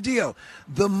here's the deal: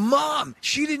 the mom,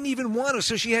 she didn't even want to,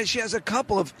 so she has a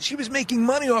couple of. She was making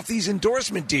money off these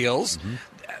endorsement deals. Mm-hmm.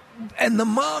 And the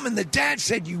mom and the dad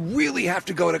said, you really have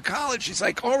to go to college. She's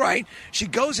like, all right. She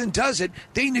goes and does it.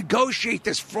 They negotiate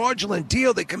this fraudulent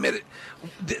deal. They committed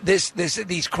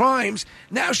these crimes.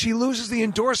 Now she loses the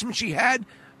endorsement she had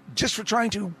just for trying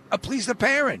to please the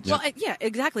parents. Well, yeah,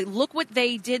 exactly. Look what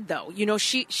they did, though. You know,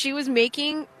 she was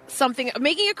making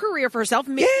a career for herself,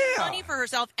 making money for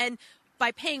herself, and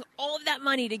by paying all of that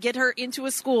money to get her into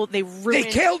a school, they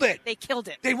killed it. They killed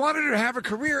it. They wanted her to have a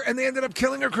career, and they ended up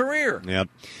killing her career.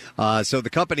 Yep. So the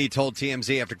company told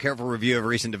TMZ, after careful review of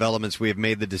recent developments, we have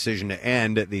made the decision to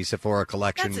end the Sephora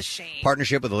collection That's a shame.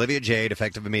 partnership with Olivia Jade,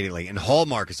 effective immediately. And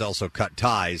Hallmark has also cut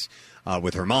ties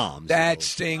with her mom. That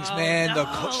stings, man.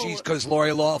 no. Because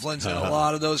Lori Laughlin's in a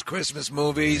lot of those Christmas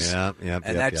movies. Yep.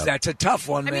 That's a tough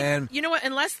one, man. You know what?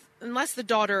 Unless the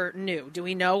daughter knew, do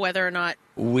we know whether or not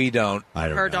We don't. I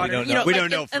don't her know. daughter? We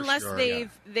don't know for unless sure,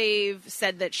 they've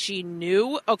said that she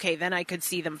knew. Okay, then I could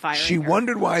see them firing. She her.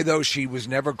 wondered why, though, she was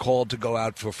never called to go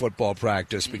out for football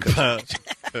practice because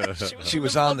she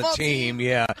was on the team.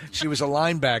 Yeah, she was a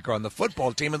linebacker on the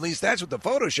football team. At least that's what the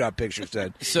Photoshop picture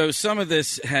said. So some of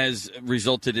this has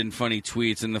resulted in funny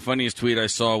tweets, and the funniest tweet I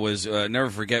saw was, never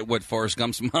forget what Forrest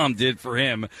Gump's mom did for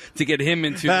him to get him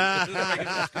into...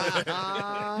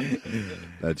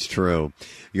 That's true.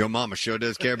 Your mama sure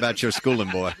does care about your schooling,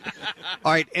 boy.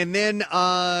 All right, and then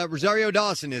Rosario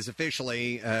Dawson is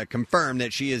officially confirmed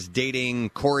that she is dating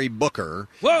Cory Booker.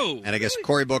 Whoa! And I guess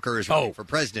Cory Booker is running for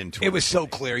president. It was so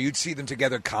clear. You'd see them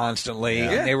together constantly.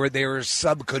 Yeah. And they were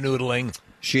sub-canoodling.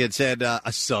 She had said a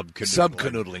sub-canoodling.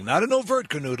 Sub-canoodling. Not an overt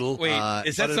canoodle. Wait,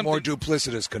 is that but a something more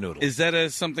duplicitous canoodle. Is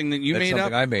that something that you That's made up?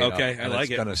 something I made up. Okay, I like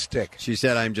it's it. going to stick. She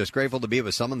said, I'm just grateful to be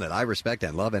with someone that I respect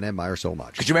and love and admire so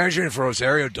much. Could you imagine if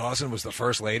Rosario Dawson was the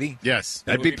first lady? Yes.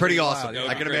 That'd be pretty awesome. That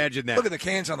would I be can great. imagine that. Look at the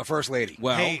cans on the first lady.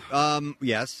 Well, Hey,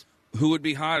 yes. who would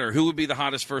be hotter? Who would be the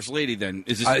hottest first lady then?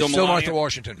 Is it still Still Melania? Martha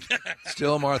Washington.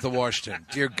 Still Martha Washington.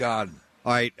 Dear God.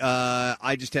 All right,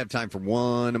 I just have time for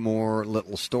one more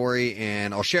little story,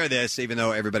 and I'll share this, even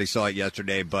though everybody saw it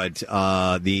yesterday, but the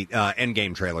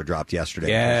Endgame trailer dropped yesterday.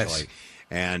 Yes. Actually.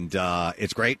 And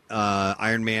it's great.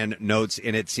 Iron Man notes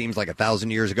in it, seems like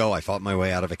 1,000 years ago, I fought my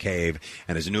way out of a cave.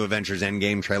 And as a new Avengers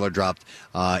Endgame trailer dropped,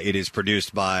 it is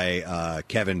produced by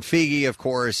Kevin Feige, of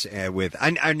course, with,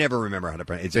 I never remember how to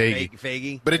pronounce it. It's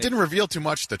Feige? But it didn't reveal too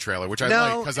much, the trailer, which I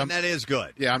like. No, and that is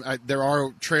good. Yeah, there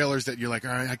are trailers that you're like,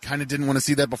 all right, I kind of didn't want to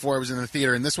see that before I was in the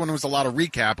theater. And this one was a lot of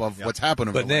recap of what's happened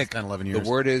over But the Nick, last 10, 11 years. the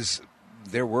word is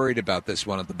they're worried about this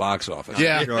one at the box office.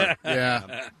 Yeah, Sure.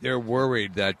 yeah. They're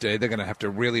worried that they're going to have to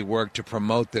really work to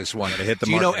promote this one. Gotta hit the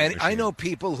Do you know? marketing I machine. know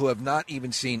people who have not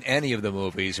even seen any of the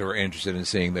movies who are interested in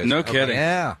seeing this. No kidding.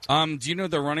 Yeah. Do you know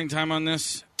the running time on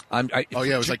this? Oh,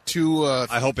 yeah, it was like 2.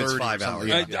 I hope it's 30 or 5 something.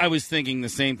 hours. Yeah. I was thinking the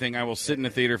same thing. I will sit in the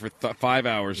theater for 5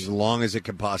 hours. As long as it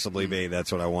can possibly be.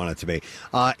 That's what I want it to be.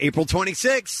 April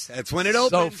 26th. That's when it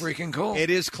opens. So freaking cool. It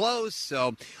is close.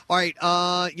 So, all right.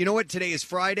 You know what? Today is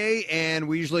Friday, and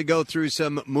we usually go through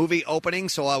some movie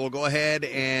openings. So I will go ahead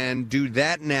and do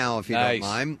that now, if you don't Nice.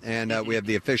 mind. And we have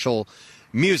the official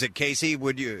music. Casey,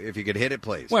 would you, if you could hit it,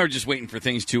 please? Well, we're just waiting for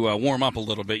things to warm up a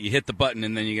little bit. You hit the button,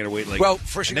 and then you got to wait like... Well,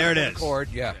 first you There gotta it is. record,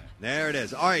 yeah. There it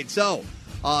is. All right. So,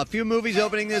 a few movies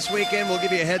opening this weekend. We'll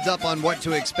give you a heads up on what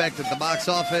to expect at the box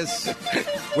office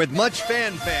with much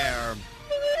fanfare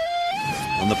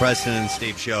on the Preston and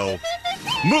Steve Show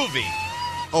movie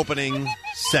opening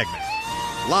segment.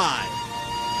 Live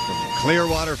from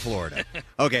Clearwater, Florida.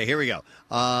 Okay, here we go.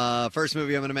 First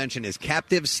movie I'm going to mention is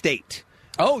Captive State.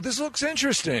 Oh, this looks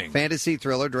interesting. Fantasy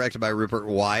thriller directed by Rupert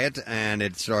Wyatt, and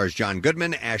it stars John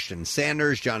Goodman, Ashton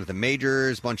Sanders, Jonathan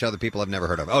Majors, a bunch of other people I've never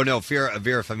heard of. Oh, no, Vera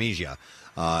Farmiga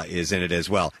is in it as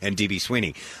well, and D.B.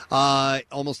 Sweeney.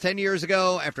 Almost 10 years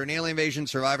ago, after an alien invasion,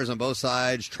 survivors on both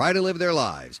sides try to live their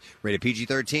lives. Rated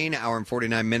PG-13, hour and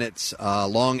 49 minutes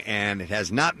long, and it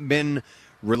has not been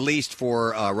released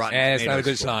for Rotten Tomatoes. It's not a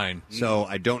good score. sign. So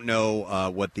I don't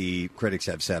know what the critics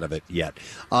have said of it yet.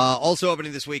 Also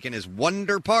opening this weekend is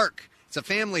Wonder Park. It's a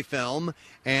family film,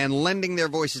 and lending their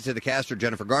voices to the cast are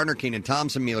Jennifer Garner, Kenan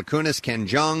Thompson, Mila Kunis, Ken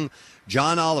Jeong,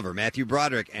 John Oliver, Matthew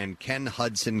Broderick, and Ken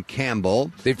Hudson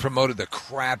Campbell. They've promoted the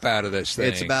crap out of this thing.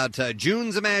 It's about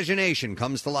June's imagination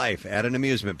comes to life at an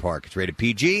amusement park. It's rated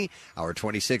PG, hour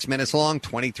 26 minutes long,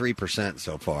 23%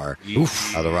 so far.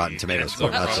 Oof. Of the Rotten Tomatoes score.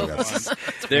 Not so good.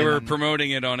 They were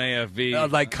promoting it on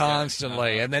AFV. like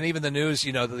constantly. And then even the news,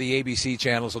 the ABC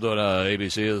channels will do it.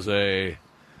 ABC is a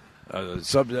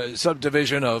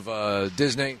subdivision of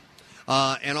Disney.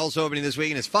 And also opening this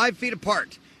weekend is 5 Feet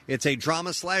Apart. It's a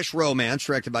drama/romance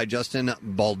directed by Justin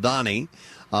Baldoni.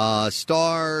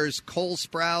 Stars Cole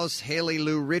Sprouse, Haley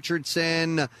Lou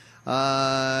Richardson, No,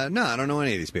 I don't know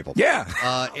any of these people.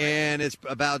 Yeah. And it's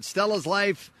about Stella's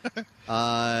life.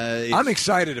 I'm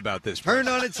excited about this. Turned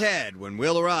on its head when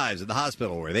Will arrives at the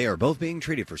hospital where they are both being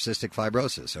treated for cystic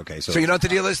fibrosis. Okay, So you know what the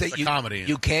deal is? That a comedy.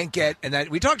 You can't get, and that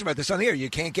we talked about this on the air, you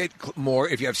can't get more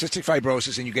if you have cystic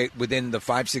fibrosis and you get within the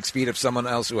 5-6 feet of someone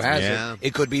else who has it.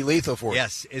 It could be lethal for you.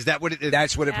 Yes, is that what it?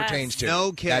 That's what it pertains to.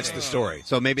 No kidding. That's the story.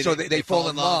 So maybe they fall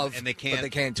in love and they can't, but they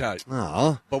can't touch.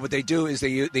 Oh, but what they do is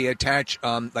they attach,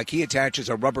 like he attaches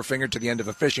a rubber finger to the end of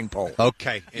a fishing pole.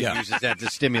 Okay, and uses that to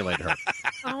stimulate her.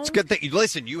 It's a good thing.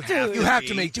 Listen, you have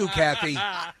to make do, Kathy.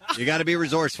 You got to be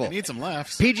resourceful. Need some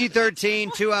laughs.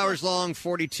 PG-13, 2 hours long,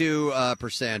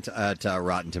 42% at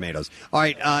Rotten Tomatoes. All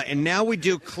right, and now we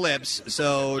do clips.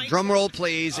 So drum roll,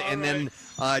 please, and then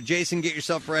Jason, get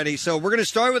yourself ready. So we're going to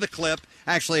start with a clip,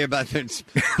 actually, about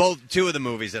two of the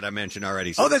movies that I mentioned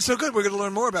already. So, oh, that's so good. We're going to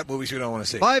learn more about movies we don't want to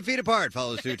see. 5 Feet Apart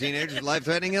follows two teenagers with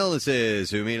life-threatening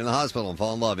illnesses who meet in the hospital and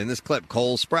fall in love. In this clip,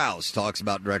 Cole Sprouse talks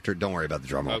about director. Don't worry about the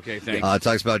drum roll. Okay, thanks.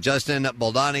 Talks about Justin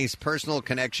Baldani's personal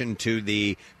connection to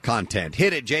the content.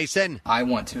 Hit it, Jason. I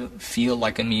want to feel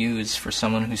like a muse for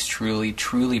someone who's truly,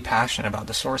 truly passionate about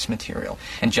the source material.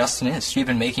 And Justin is. He's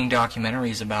been making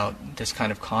documentaries about this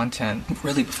kind of content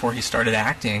really before he started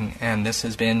acting, and this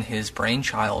has been his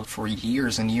brainchild for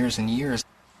years and years and years.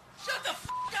 Shut the f***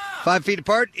 up! 5 Feet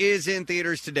Apart is in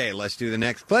theaters today. Let's do the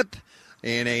next clip.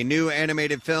 In a new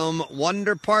animated film,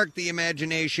 Wonder Park, the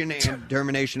imagination and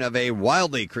determination of a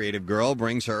wildly creative girl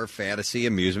brings her fantasy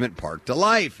amusement park to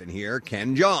life. And here,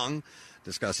 Ken Jeong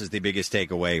discusses the biggest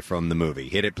takeaway from the movie.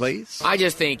 Hit it, please. I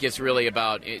just think it's really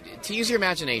about to use your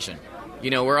imagination. You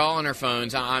know, we're all on our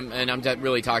phones, I'm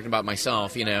really talking about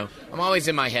myself, you know. I'm always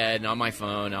in my head and on my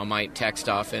phone, on my tech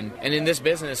stuff. And in this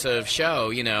business of show,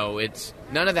 you know, it's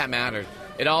none of that matters.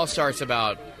 It all starts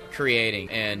about creating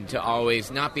and to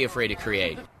always not be afraid to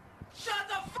create.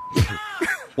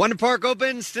 Wonder Park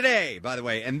opens today, by the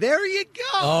way, and there you go.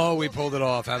 Oh, we pulled it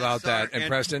off. How about that? And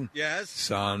Preston? Yes.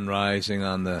 Sun rising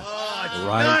on the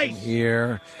right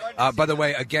here. By the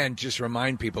way, again, just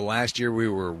remind people, last year we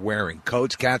were wearing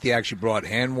coats. Kathy actually brought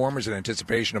hand warmers in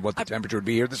anticipation of what the temperature would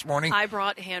be here this morning. I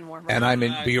brought hand warmers.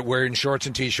 And wearing shorts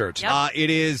and T-shirts. Yep. It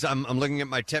is, I'm looking at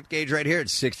my temp gauge right here.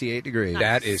 It's 68 degrees. Nice.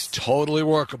 That is totally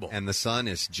workable. And the sun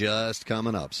is just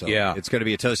coming up. So yeah, it's going to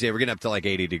be a toasty day. We're getting up to like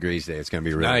 80 degrees today. It's going to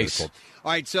be really nice. cold.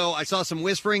 All right, so I saw some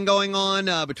whispering going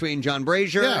on between John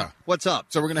Brazier. Yeah. What's up?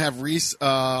 So we're going to have Reese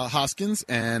Hoskins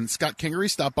and Scott Kingery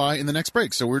stop by in the next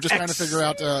break. So we're just trying to figure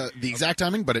out the exact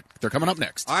timing, but they're coming up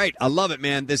next. All right, I love it,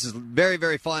 man. This is very,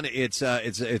 very fun. It's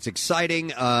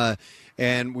exciting.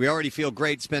 And we already feel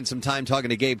great. Spent some time talking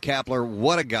to Gabe Kapler.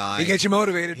 What a guy. He gets you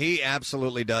motivated. He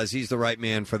absolutely does. He's the right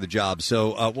man for the job.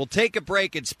 So we'll take a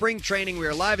break. It's spring training. We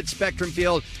are live at Spectrum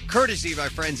Field, courtesy of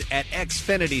our friends at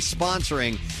Xfinity,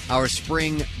 sponsoring our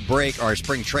spring break, our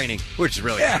spring training, which is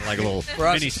really kind of like a little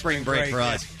mini spring break for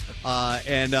us.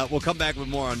 And we'll come back with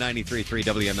more on 93.3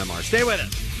 WMMR. Stay with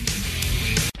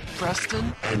us.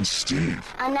 Preston and Steve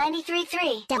on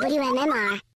 93.3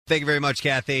 WMMR. Thank you very much,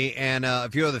 Kathy. And a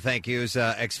few other thank yous.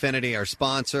 Xfinity, our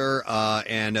sponsor.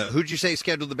 And who'd you say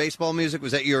scheduled the baseball music?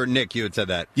 Was that you or Nick? You had said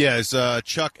that. Yeah, it's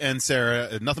Chuck and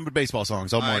Sarah. Nothing but baseball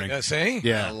songs all morning. See?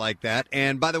 Yeah. I like that.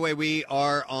 And by the way, we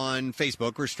are on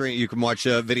Facebook. You can watch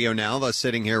a video now of us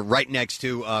sitting here right next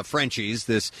to Frenchie's,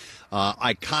 this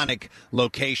iconic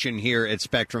location here at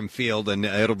Spectrum Field. And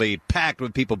it'll be packed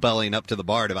with people bellying up to the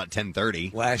bar at about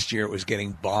 10:30. Last year it was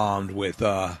getting bombed with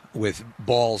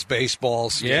balls,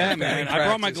 baseballs. Yeah, man. I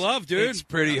brought my glove, dude. It's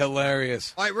pretty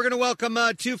hilarious. All right, we're going to welcome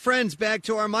two friends back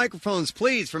to our microphones.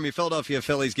 Please, from your Philadelphia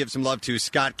Phillies, give some love to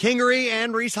Scott Kingery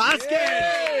and Reese Hoskins.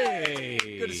 Yay!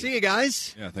 Good to see you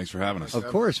guys. Yeah, thanks for having us. Of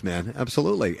course, man.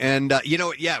 Absolutely. And,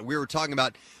 we were talking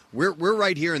about, we're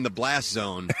right here in the blast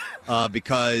zone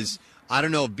because I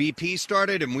don't know if BP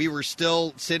started and we were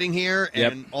still sitting here,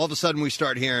 and all of a sudden we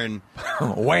start hearing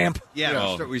whamp.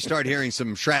 Yeah, we start hearing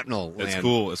some shrapnel. It's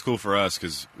cool. It's cool for us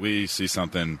because we see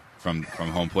something from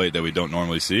home plate that we don't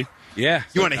normally see. Yeah,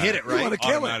 you want to hit it, right? You want to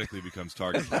kill automatically becomes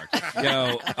target practice.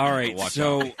 Yo, all right.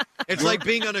 So it's like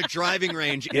being on a driving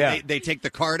range. And they take the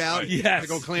card out. Yes. To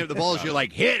go clean up the balls. You're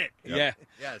like, hit it. Yeah.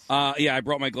 Yes. I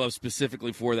brought my glove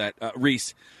specifically for that.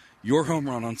 Reese, your home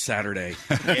run on Saturday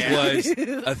was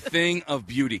a thing of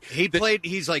beauty.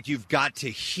 He's like, you've got to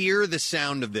hear the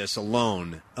sound of this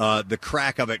alone. The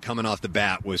crack of it coming off the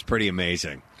bat was pretty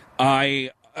amazing.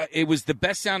 It was the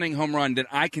best sounding home run that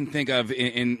I can think of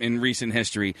in recent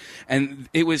history. And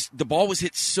the ball was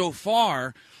hit so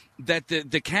far that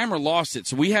the camera lost it.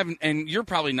 So we haven't, and you're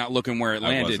probably not looking where it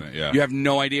landed. wasn't, yeah. You have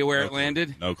no idea where it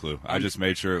landed? No clue. I just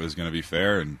made sure it was going to be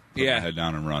fair and put my head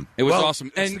down and run. It was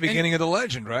awesome. It's the beginning of the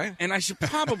legend, right? And I should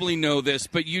probably know this,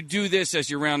 but you do this as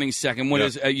your rounding second. What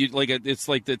is it's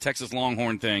like the Texas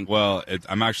Longhorn thing. Well,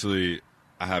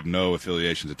 I have no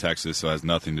affiliation to Texas, so it has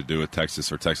nothing to do with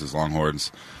Texas or Texas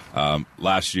Longhorns.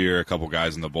 Last year, a couple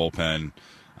guys in the bullpen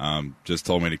just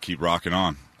told me to keep rocking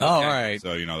on. Oh, all right.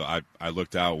 So, I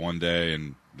looked out one day,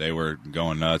 and they were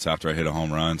going nuts after I hit a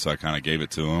home run, so I kind of gave it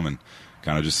to them and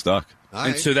kind of just stuck.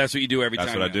 And so that's what you do every time.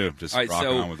 That's what I do. Just rocking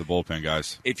on with the bullpen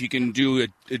guys. If you can do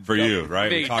it for you,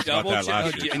 right? We talked about that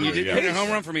last year. And you did hit a home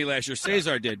run for me last year.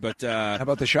 Cesar did, but how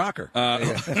about the shocker?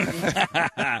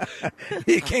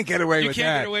 You can't get away with that. You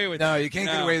can't get away with No, you can't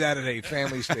get away with that at a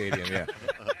family stadium. Yeah.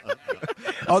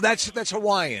 Oh, that's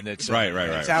Hawaiian. It's right.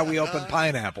 That's how we open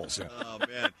pineapples. Oh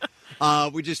man.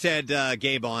 We just had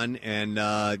Gabe on, and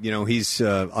he's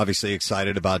obviously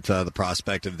excited about the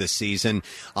prospect of this season.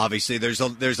 Obviously, there's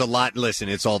a lot. Listen,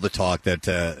 it's all the talk that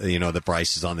that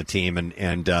Bryce is on the team,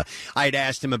 and I'd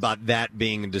asked him about that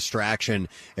being a distraction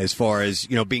as far as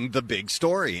being the big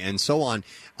story and so on.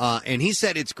 And he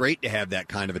said it's great to have that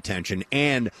kind of attention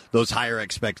and those higher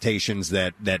expectations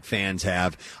that fans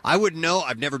have. I wouldn't know.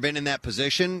 I've never been in that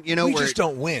position. We just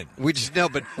don't win. We just know,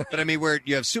 but I mean, where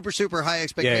you have super high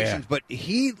expectations. Yeah. But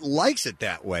he likes it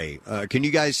that way. Can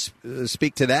you guys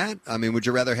speak to that? I mean, would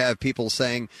you rather have people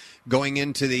saying, going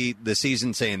into the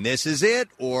season saying this is it,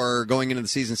 or going into the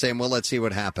season saying, well, let's see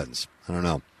what happens? I don't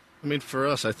know. I mean, for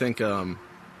us, I think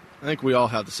we all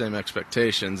have the same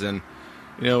expectations, and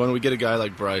when we get a guy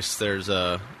like Bryce, there's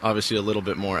obviously a little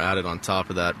bit more added on top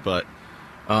of that. But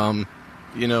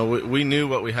we knew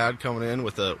what we had coming in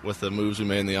with the moves we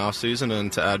made in the offseason,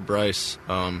 and to add Bryce,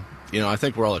 I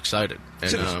think we're all excited.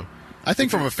 And I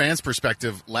think from a fan's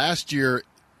perspective, last year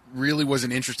really was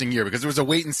an interesting year because it was a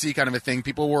wait-and-see kind of a thing.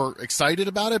 People were excited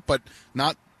about it, but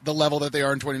not the level that they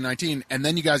are in 2019. And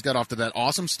then you guys got off to that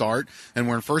awesome start, and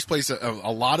we're in first place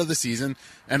a lot of the season.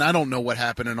 And I don't know what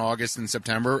happened in August and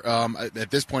September.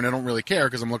 At this point, I don't really care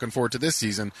because I'm looking forward to this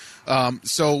season.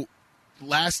 So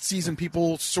last season,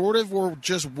 people sort of were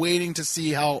just waiting to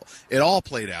see how it all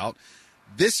played out.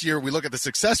 This year, we look at the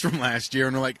success from last year,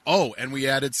 and we're like, oh, and we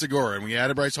added Segura, and we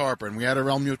added Bryce Harper, and we added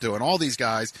Real Muto, and all these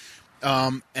guys.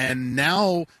 And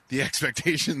now the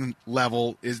expectation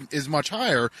level is much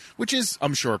higher, which is,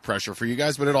 I'm sure, pressure for you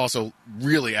guys, but it also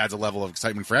really adds a level of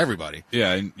excitement for everybody.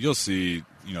 Yeah, and you'll see,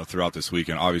 throughout this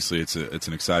weekend, obviously it's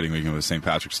an exciting weekend with St.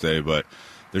 Patrick's Day, but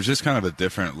there's just kind of a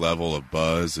different level of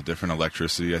buzz, a different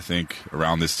electricity, I think,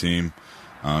 around this team.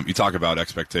 You talk about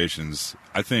expectations.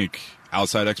 I think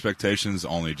outside expectations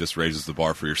only just raises the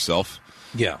bar for yourself.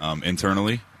 Yeah.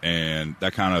 Internally, and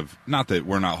that kind of, not that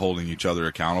we're not holding each other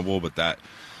accountable, but that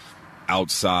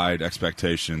outside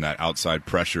expectation, that outside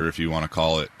pressure, if you want to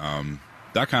call it,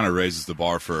 that kind of raises the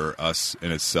bar for us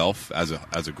in itself as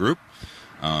a group.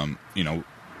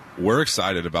 We're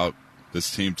excited about this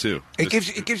team too. It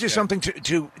gives you something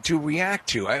to react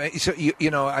to.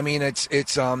 I mean, so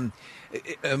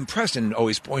it's Preston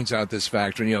always points out this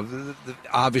factor.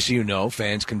 Obviously,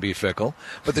 fans can be fickle,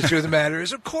 but the truth of the matter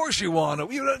is, of course, you want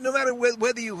to. No matter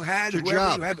whether you had your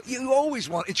job, you always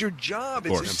want. It's your job.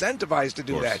 It's incentivized to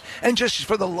do that, and just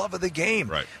for the love of the game.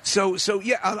 Right. So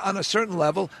yeah, on a certain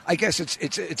level, I guess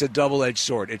it's a double-edged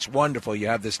sword. It's wonderful. You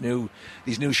have these new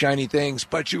shiny things,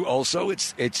 but you also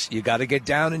you got to get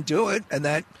down and do it, and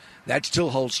that still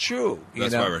holds true.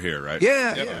 That's why we're here, right?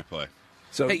 Yeah. We play.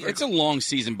 So, hey, it's a long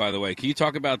season, by the way. Can you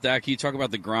talk about that? Can you talk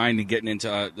about the grind and getting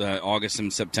into August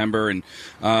and September? And,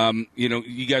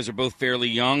 you guys are both fairly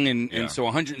young, and so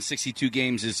 162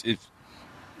 games is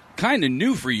kind of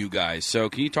new for you guys. So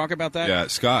can you talk about that? Yeah,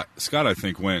 Scott, I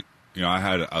think, went, I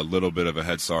had a little bit of a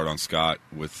head start on Scott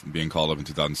with being called up in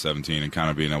 2017 and kind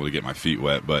of being able to get my feet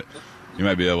wet. But you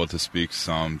might be able to speak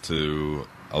some to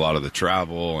a lot of the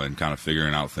travel and kind of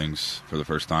figuring out things for the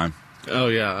first time. Oh,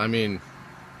 yeah. I mean,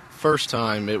 first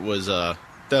time, it was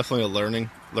definitely a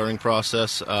learning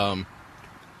process. You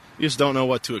just don't know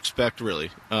what to expect, really.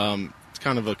 It's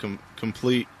kind of a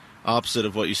complete opposite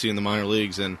of what you see in the minor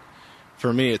leagues, and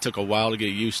for me, it took a while to get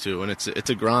used to, and it's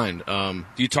a grind. Do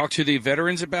you talk to the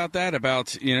veterans about that?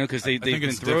 Because they've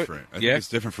been through different. I think it's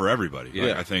different for everybody. Yeah.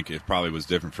 Like, I think it probably was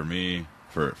different for me,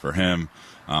 for him,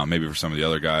 maybe for some of the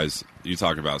other guys. You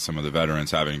talk about some of the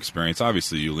veterans having experience.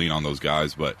 Obviously, you lean on those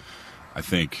guys, but I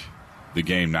think the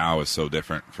game now is so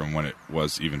different from when it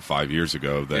was even 5 years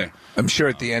ago that I'm sure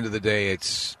at the end of the day,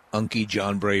 it's Unky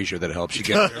John Brazier that helps you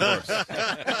get there.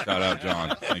 Shout out,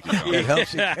 John. Thank you, John. It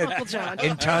helps you Uncle John.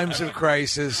 in times of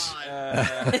crisis.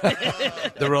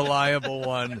 The reliable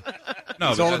one. No,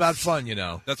 it's but all that's- about fun, you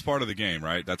know. That's part of the game,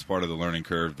 right? That's part of the learning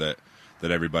curve that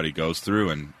everybody goes through,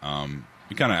 and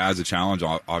it kind of adds a challenge,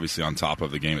 obviously, on top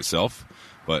of the game itself.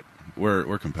 But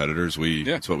we're competitors.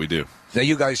 That's what we do. Now,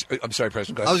 you guys, I'm sorry,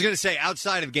 Preston. Go ahead. I was going to say,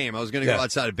 outside of game, I was going to go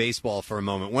outside of baseball for a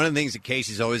moment. One of the things that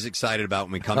Casey's always excited about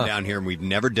when we come down here and we've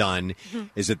never done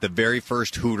is that the very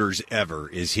first Hooters ever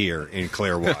is here in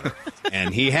Clearwater.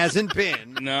 And he hasn't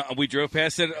been. No, we drove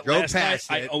past it last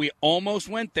night. We almost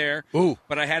went there. Ooh.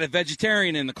 But I had a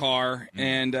vegetarian in the car,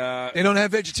 and They don't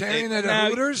have vegetarian at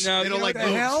Hooters? No, They don't like What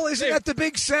the hell? Isn't that the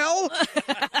big sell?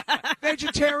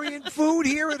 Vegetarian food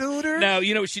here at Hooters? No,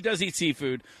 she does eat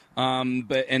seafood.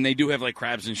 And they do have like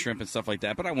crabs and shrimp and stuff like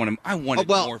that. But I wanted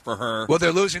more for her. Well,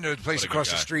 they're losing to a place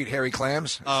across the street, Harry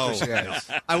Clams. Oh, Yes.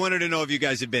 I wanted to know if you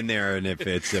guys have been there and if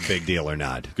it's a big deal or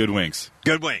not. Good wings.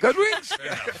 Good wings. Good wings?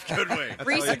 Good wings.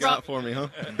 Reese, you got for me, huh?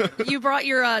 you brought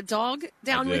your dog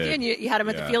down I with you, did. and you had him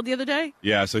at the Yeah. field the other day?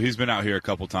 Yeah, so he's been out here a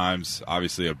couple times.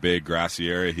 Obviously, a big grassy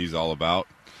area he's all about.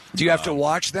 Do you have to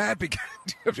watch that? Because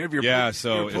do you have your Yeah, poop-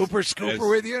 so your pooper scooper it's,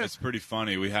 with you? It's pretty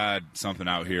funny. We had something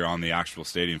out here on the actual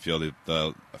stadium field.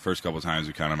 The first couple of times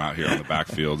we kind of out here on the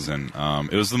backfields, and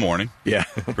it was the morning. Yeah,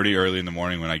 pretty early in the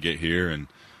morning when I get here, and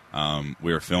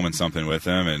we were filming something with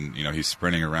him, and he's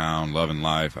sprinting around, loving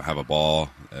life. I have a ball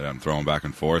that I'm throwing back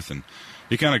and forth, and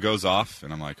he kind of goes off,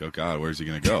 and I'm like, oh God, where's he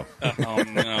going to go? Oh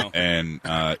no! And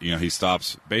he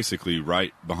stops basically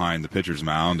right behind the pitcher's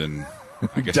mound, and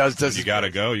I guess Does you got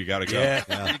to go. You got to go.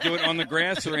 You do it on the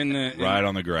grass or in the Right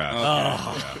on the grass.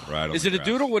 Okay. Yeah, right on Is the it a grass.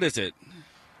 doodle? What is it?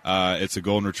 It's a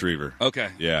golden retriever. Okay.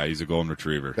 Yeah, he's a golden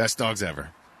retriever. Best dogs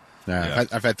ever. Yeah.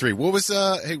 I've had 3. What was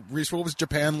hey Reese? What was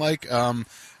Japan like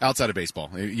outside of baseball?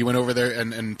 You went over there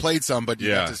and played some, but you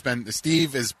got to spend.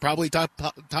 Steve is probably top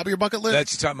of your bucket list.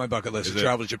 That's top of my bucket list. Is To it?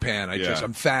 travel to Japan.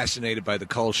 I'm fascinated by the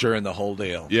culture and the whole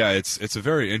deal. Yeah, it's a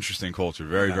very interesting culture.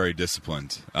 Very very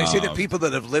disciplined. They say that people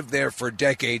that have lived there for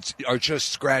decades are just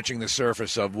scratching the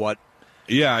surface of what.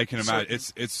 Yeah, I can imagine.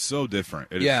 It's so different.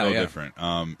 It's so different.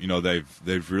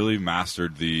 They've really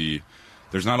mastered the.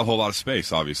 There's not a whole lot of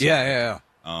space, obviously. Yeah.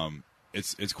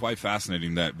 It's quite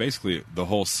fascinating that basically the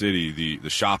whole city, the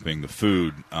shopping, the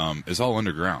food, is all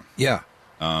underground. Yeah.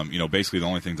 Basically the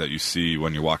only things that you see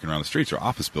when you're walking around the streets are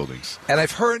office buildings. And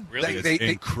I've heard It's they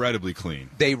incredibly clean.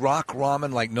 They rock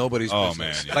ramen like nobody's Oh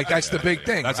business. man, yeah, like that's yeah, the big yeah.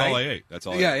 thing. That's right? all I ate. That's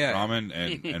all. Yeah, I ate. yeah.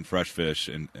 Ramen and fresh fish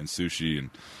and sushi, and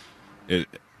it.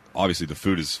 Obviously, the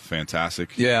food is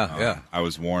fantastic. Yeah. I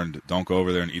was warned, don't go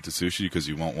over there and eat the sushi because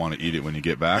you won't want to eat it when you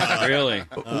get back. Really?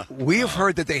 We have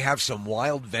heard that they have some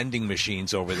wild vending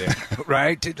machines over there,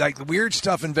 right? Like weird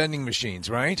stuff in vending machines,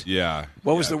 right? Yeah.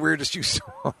 What was the weirdest you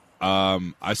saw?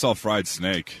 I saw fried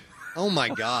snake. Oh my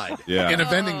God! Yeah. In a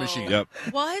vending machine. Yep.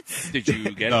 What? Did you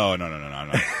get it? No. Oh, you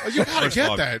gotta First of get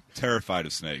all, that. I'm terrified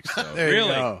of snakes. So There you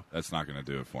Really? go. that's not going to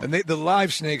do it for me. And the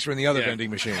live snakes were in the other Yeah. vending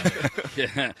machine.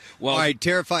 Yeah. Well, All right,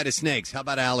 terrified of snakes. How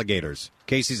about alligators?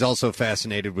 Casey's also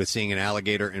fascinated with seeing an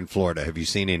alligator in Florida. Have you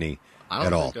seen any I at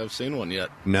don't all? think I've seen one yet.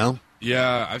 No?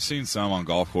 Yeah, I've seen some on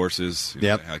golf courses.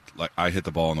 Yep. I hit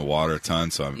the ball in the water a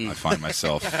ton, so I find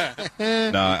myself. I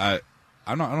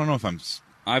don't know if I'm.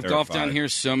 I've golfed terrified. down here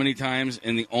so many times,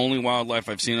 and the only wildlife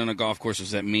I've seen on a golf course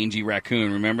was that mangy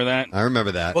raccoon. Remember that? I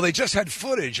remember that. Well, they just had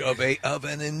footage of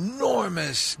an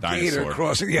enormous gator Dinosaur.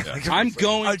 crossing. Yeah, Yeah. like I'm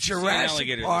going a to see an Jurassic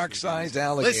alligator this Park-sized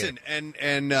alligator. Listen,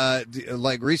 and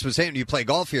like Reese was saying, you play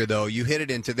golf here, though. You hit it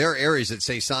into their areas that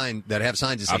say that have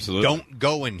signs that say, Absolutely. "Don't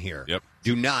go in here." Yep.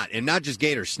 Do not, and not just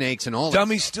gators, snakes, and all.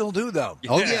 Dummies still do though. That.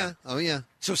 Oh yeah. Oh yeah.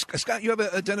 So Scott, you have an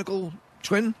identical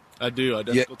twin. I do.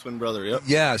 Identical twin brother. Yep.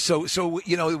 Yeah, so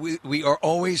we are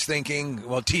always thinking.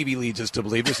 Well, TV leads us to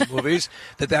believe this in movies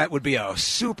that would be a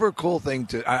super cool thing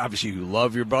to. Obviously, you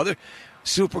love your brother.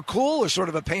 Super cool, or sort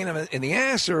of a pain in the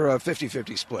ass, or a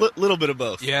 50-50 split. Little bit of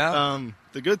both. Yeah.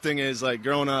 The good thing is, like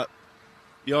growing up,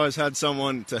 you always had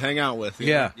someone to hang out with.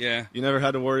 You know? Yeah. You never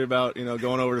had to worry about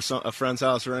going over to a friend's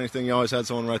house or anything. You always had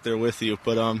someone right there with you.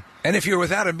 But And if you're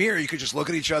without a mirror, you could just look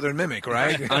at each other and mimic,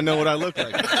 right? I know what I look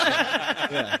like.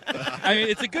 I mean,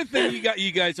 it's a good thing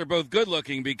you guys are both good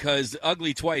looking because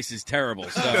ugly twice is terrible.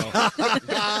 So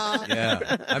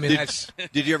Yeah. I mean,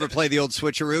 Did you ever play the old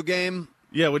switcheroo game?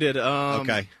 Yeah, we did.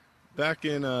 Okay. Back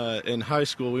in high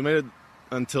school, we made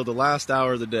until the last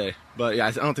hour of the day. But yeah,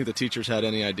 I don't think the teachers had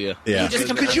any idea. Yeah.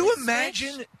 Could you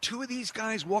imagine two of these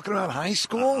guys walking around high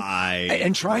school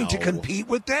and trying to compete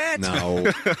with that?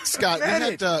 No. Scott,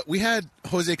 we had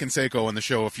Jose Canseco on the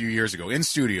show a few years ago in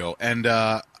studio, and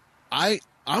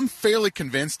I'm fairly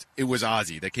convinced it was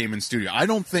Ozzy that came in studio. I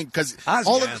don't think because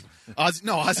Ozzy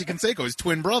Canseco, his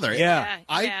twin brother.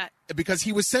 Yeah. Because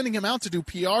he was sending him out to do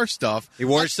PR stuff. He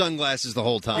wore sunglasses the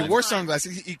whole time. He wore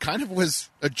sunglasses. He kind of was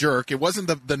a jerk. It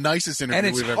wasn't the nicest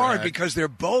interview we've ever had. And it's hard because they're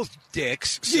both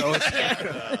dicks, so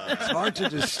it's hard to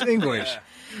distinguish.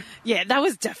 Yeah, that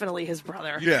was definitely his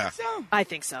brother. Yeah. I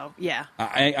think so, yeah.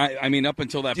 I mean, up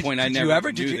until that point, I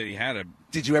never knew that he had a...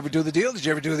 Did you ever do the deal? Did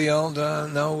you ever do the old,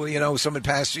 someone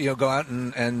passed, go out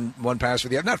and one pass for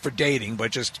the other? Not for dating,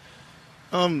 but just...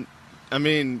 I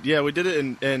mean, yeah, we did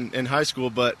it in high school,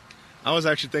 but I was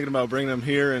actually thinking about bringing him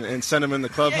here and send him in the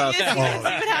clubhouse.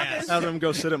 Have him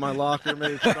go sit at my locker,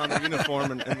 maybe put on the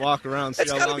uniform and walk around.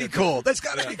 That's got to be cool. That's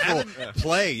got to be cool.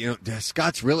 Play.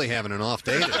 Scott's really having an off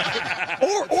day today.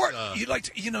 Or you'd like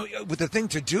to, what the thing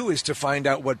to do is to find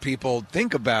out what people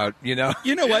think about, You know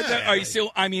what?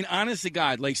 Honest to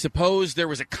God, like, suppose there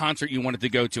was a concert you wanted to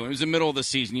go to. It was the middle of the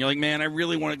season. You're like, man, I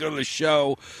really want to go to the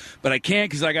show, but I can't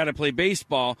because I got to play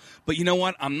baseball. But you know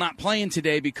what? I'm not playing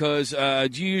today because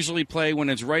do you usually play when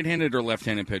it's right-handed or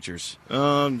left-handed pitchers?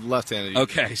 Left-handed.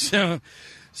 Okay, so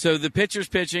the pitcher's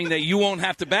pitching that you won't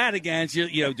have to bat against.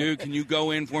 Dude, can you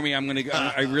go in for me?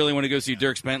 I really want to go see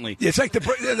Dirk Bentley. It's like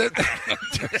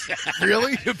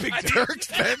really the big Dirk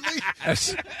Bentley.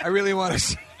 I really want to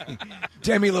see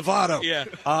Demi Lovato.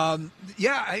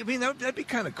 Yeah, I mean that'd be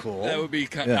kind of cool. That would be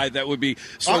that would be.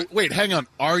 So wait, hang on.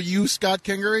 Are you Scott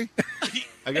Kingery?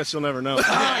 I guess you'll never know.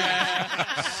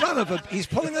 Son of a! He's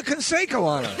pulling a Canseco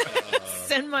on him.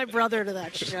 Send my brother to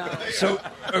that show. So,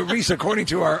 Reese, according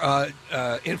to our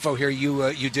info here,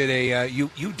 you did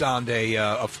you donned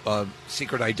a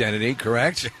secret identity,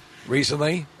 correct?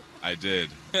 Recently, I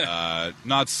did.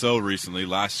 Not so recently.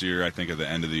 Last year, I think at the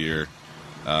end of the year,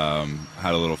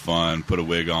 had a little fun. Put a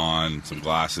wig on, some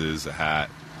glasses, a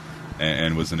hat.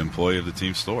 And was an employee of the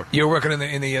team store. You're working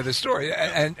in the store,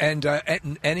 and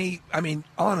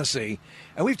honestly,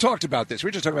 and we've talked about this. We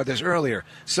were just talking about this earlier.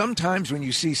 Sometimes when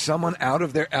you see someone out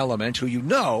of their element, who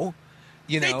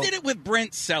they did it with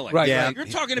Brent Selleck. Right? Yeah, right. You're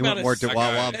talking about a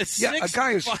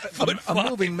guy who's a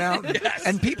moving mountain, yes.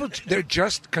 And people they're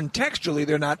just contextually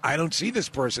they're not. I don't see this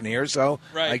person here, so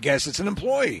right. I guess it's an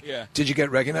employee. Yeah. Did you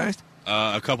get recognized?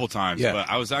 A couple times, Yeah. But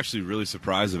I was actually really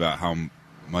surprised about how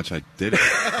much I did it.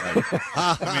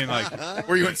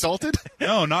 Were you insulted?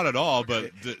 No, not at all.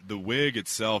 But the wig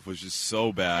itself was just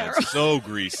so bad, so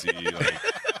greasy.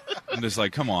 I'm just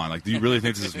like, come on. Do you really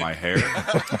think this is my hair?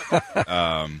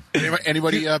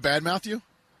 Anybody badmouth you?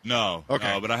 No.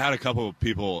 Okay. No, but I had a couple of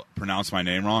people pronounce my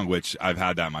name wrong, which I've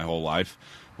had that my whole life.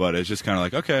 But it's just kind of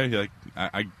like, okay,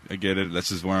 I get it.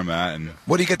 This is where I'm at. And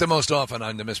what do you get the most often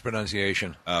on the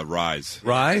mispronunciation? Rise.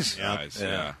 Rise? Rise.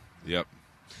 Yeah. Yep.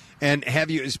 And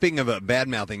speaking of bad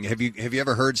mouthing, have you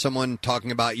ever heard someone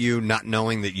talking about you not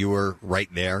knowing that you were right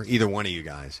there? Either one of you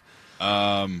guys.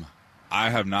 I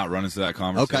have not run into that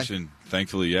conversation,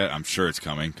 thankfully, yet. I'm sure it's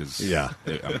coming because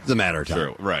it's a matter of time.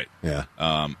 Sure, right? Yeah.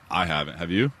 I haven't.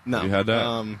 Have you? No. Have you had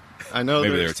that? I know.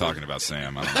 Maybe they were talking about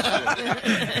Sam. I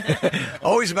don't know.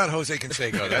 Always about Jose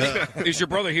Canseco. Is your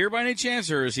brother here by any chance,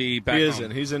 or is he back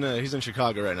home? He's in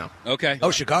Chicago right now. Okay.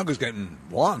 Oh, Chicago's getting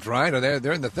warmed, right? Or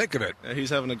they're in the thick of it. He's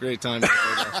having a great time.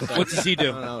 What does he do?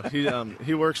 I don't know.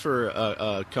 He works for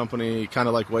a company kind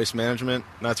of like Waste Management.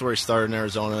 That's where he started in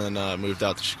Arizona and moved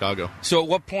out to Chicago. So at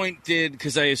what point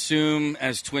because I assume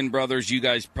as twin brothers, you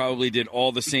guys probably did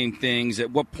all the same things. At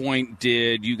what point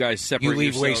did you guys separate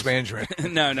yourselves? You leave yourselves? Waste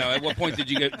Management. No. At what point did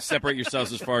you separate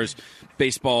yourselves as far as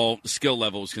baseball skill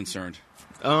level is concerned?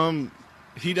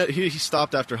 He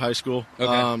stopped after high school.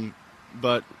 Okay.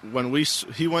 But when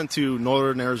he went to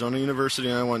Northern Arizona University,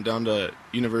 and I went down to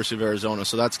University of Arizona.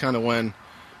 So that's kind of when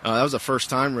that was the first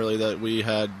time really that we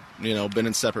had been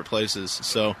in separate places.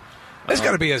 So that's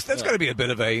got to be a bit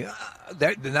of a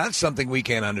that's something we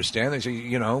can't understand. There's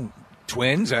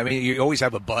twins. I mean, you always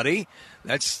have a buddy.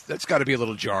 That's got to be a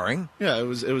little jarring. Yeah, it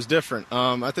was different.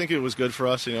 I think it was good for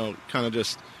us. Kind of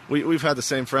just we've had the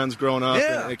same friends growing up.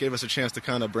 Yeah. And it gave us a chance to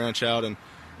kind of branch out and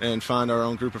find our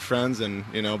own group of friends, and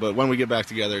but when we get back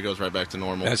together, it goes right back to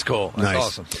normal. That's cool. That's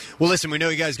awesome. Well, listen, we know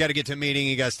you guys got to get to a meeting.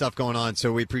 You got stuff going on,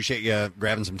 so we appreciate you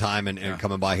grabbing some time and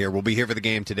coming by here. We'll be here for the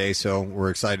game today, so we're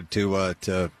excited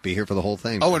to be here for the whole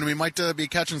thing. Oh, and we might be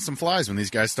catching some flies when these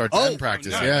guys start tent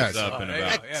practice. Nice. Yeah, It's up in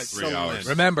about 3 hours.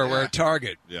 Remember, we're a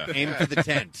target. Yeah. Aim for the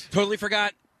tent. Totally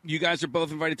forgot. You guys are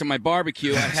both invited to my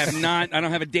barbecue. I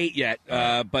don't have a date yet,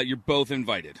 but you're both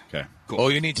invited. Okay. Cool.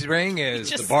 All you need to bring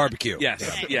is the barbecue.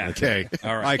 Yes. Yeah. Okay.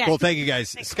 All right. All right, cool. Thank you,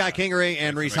 guys. Scott Kingery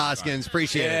and Reese Hoskins.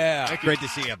 Appreciate it. Great to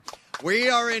see you. We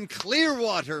are in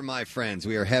Clearwater, my friends.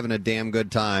 We are having a damn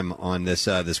good time on this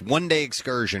this one-day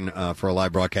excursion for a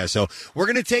live broadcast. So we're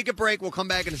going to take a break. We'll come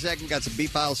back in a second. Got some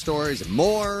B-File stories and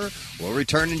more. We'll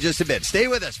return in just a bit. Stay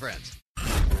with us, friends.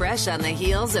 Fresh on the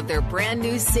heels of their brand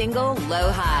new single,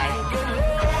 Low High.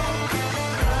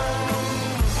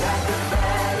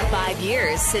 5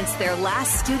 years since their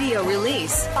last studio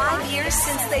release. 5 years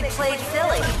since they played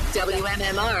Philly.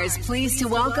 WMMR is pleased to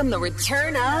welcome the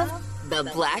return of the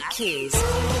Black Keys.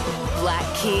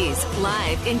 Black Keys,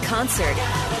 live in concert.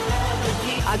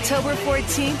 October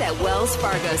 14th at Wells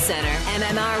Fargo Center.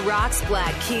 MMR rocks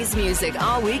Black Keys music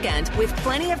all weekend with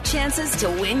plenty of chances to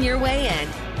win your way in.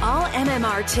 All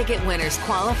MMR ticket winners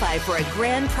qualify for a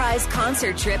grand prize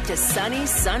concert trip to sunny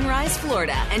Sunrise,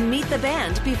 Florida, and meet the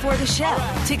band before the show.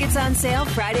 Tickets on sale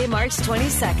Friday, March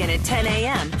 22nd at 10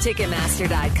 a.m.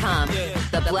 Ticketmaster.com.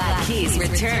 The Black Keys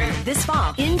return this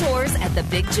fall indoors at the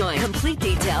Big Joint. Complete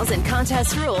details and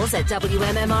contest rules at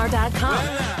WMMR.com.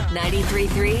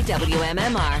 93.3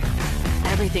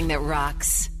 WMMR. Everything that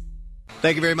rocks.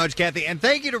 Thank you very much, Kathy. And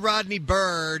thank you to Rodney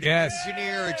Bird, yes,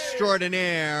 engineer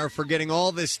extraordinaire, for getting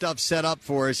all this stuff set up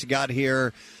for us. He got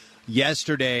here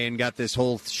yesterday and got this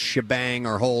whole shebang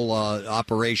or whole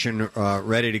operation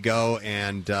ready to go,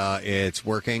 and it's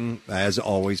working, as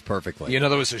always, perfectly. You know,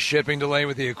 there was a shipping delay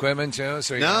with the equipment, too?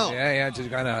 So yeah, to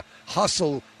kind of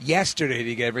hustle yesterday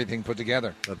to get everything put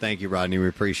together. So thank you, Rodney. We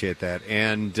appreciate that.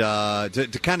 And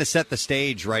to kind of set the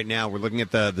stage right now, we're looking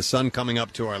at the sun coming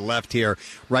up to our left here,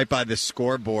 right by the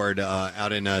scoreboard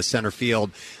out in center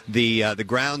field. The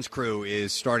grounds crew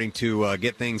is starting to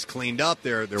get things cleaned up.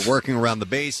 They're working around the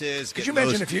bases. Could you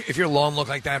imagine if your lawn looked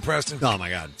like that, Preston? Oh, my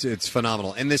God. It's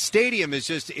phenomenal. And the stadium is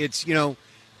just,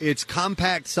 it's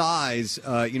compact size.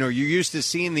 You're used to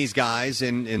seeing these guys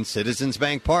in Citizens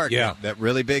Bank Park. Yeah. That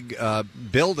really big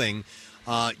building.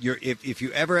 If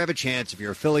you ever have a chance, if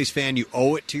you're a Phillies fan, you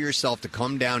owe it to yourself to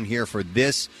come down here for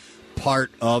this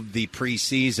part of the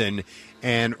preseason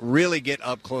and really get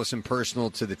up close and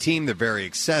personal to the team. They're very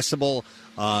accessible.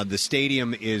 The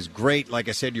stadium is great. Like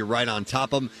I said, you're right on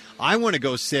top of them. I want to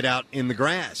go sit out in the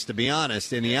grass, to be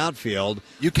honest, in the outfield.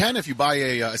 You can if you buy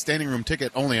a standing room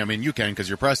ticket only. I mean, you can because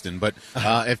you're Preston. But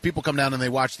if people come down and they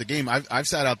watch the game, I've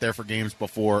sat out there for games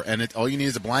before, and all you need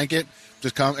is a blanket.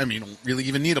 Just come. I mean, you don't really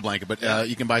even need a blanket, but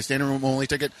you can buy a standing room only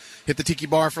ticket, hit the tiki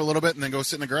bar for a little bit, and then go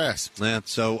sit in the grass. Yeah.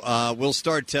 So we'll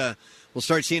start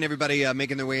seeing everybody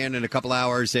making their way in a couple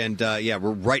hours, and we're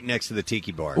right next to the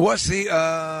tiki bar. What's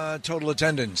the total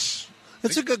attendance?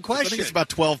 That's a good question. I think it's about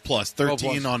 12 plus,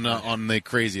 13 on the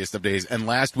craziest of days. And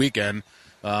last weekend,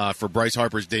 for Bryce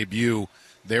Harper's debut,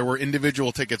 there were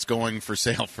individual tickets going for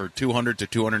sale for $200 to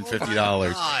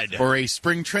 $250 for a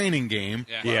spring training game.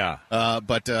 Yeah.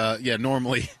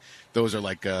 Normally those are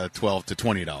like $12 to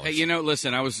 $20. Hey,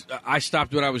 listen, I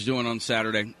stopped what I was doing on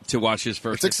Saturday to watch his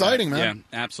first. It's exciting, man.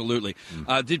 Yeah, absolutely.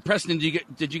 Preston,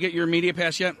 did you get your media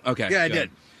pass yet? Okay. Yeah, I did.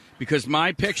 Because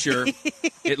my picture,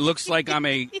 it looks like I'm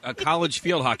a college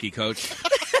field hockey coach.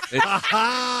 Look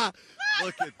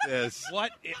at this.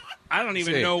 What? I don't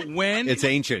even know when. It's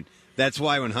ancient. That's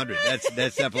Y100.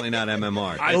 That's definitely not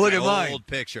MMR. Look at mine. Old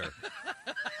picture.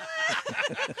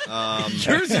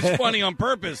 Yours is funny on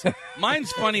purpose.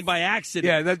 Mine's funny by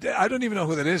accident. Yeah, I don't even know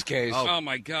who that is, Case. Oh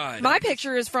my God. My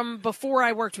picture is from before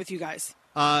I worked with you guys.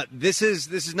 This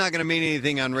is not going to mean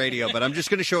anything on radio, but I'm just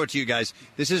going to show it to you guys.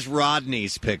 This is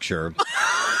Rodney's picture.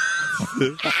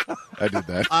 I did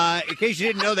that. In case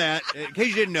you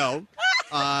didn't know,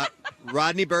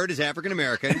 Rodney Bird is African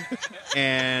American,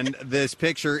 and this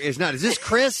picture is not. Is this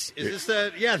Chris? Is this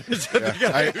the? Yeah, this is the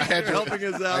guy I had to helping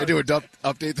us out. I had to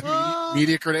update the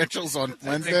media credentials on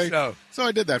Wednesday, so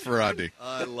I did that for Rodney.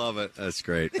 I love it. That's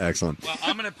great. Excellent. Well,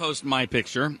 I'm going to post my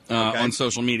picture on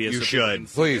social media. You should.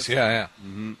 Please. Yeah.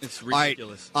 Mm-hmm. It's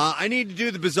ridiculous. All right. I need to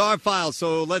do the bizarre file,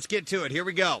 so let's get to it. Here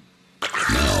we go.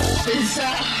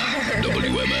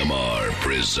 WMMR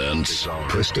presents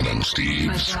Preston and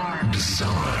Steve's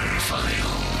Bizarre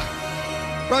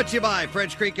File. Brought to you by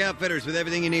French Creek Outfitters. With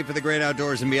everything you need for the great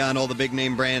outdoors and beyond, all the big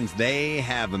name brands, they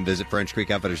have them. Visit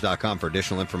FrenchCreekOutfitters.com for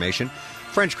additional information.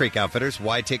 French Creek Outfitters,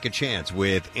 why take a chance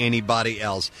with anybody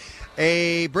else?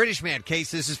 A British man, Case,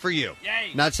 this is for you.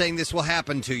 Yay. Not saying this will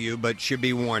happen to you, but should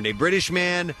be warned. A British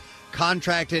man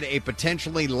contracted a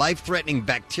potentially life-threatening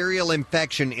bacterial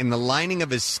infection in the lining of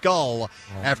his skull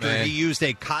after he used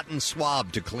a cotton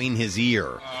swab to clean his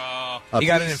ear. He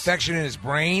got an infection in his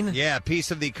brain? Yeah, a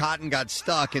piece of the cotton got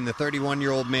stuck in the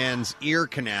 31-year-old man's ear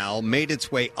canal, made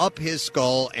its way up his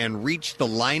skull, and reached the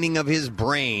lining of his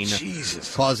brain,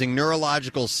 causing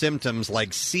neurological symptoms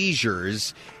like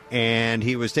seizures, and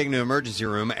he was taken to an emergency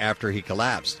room after he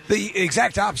collapsed. The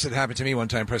exact opposite happened to me one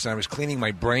time, Preston. I was cleaning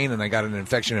my brain, and I got an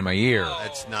infection in my ear.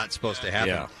 That's not supposed to happen.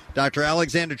 Yeah. Dr.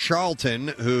 Alexander Charlton,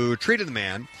 who treated the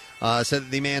man, said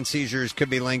that the man's seizures could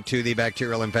be linked to the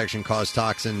bacterial infection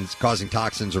causing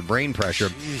toxins or brain pressure.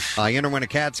 He underwent a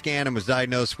CAT scan and was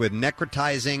diagnosed with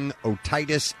necrotizing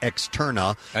otitis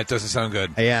externa. That doesn't sound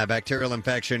good. Yeah, bacterial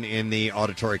infection in the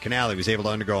auditory canal. He was able to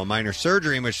undergo a minor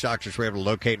surgery in which doctors were able to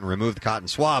locate and remove the cotton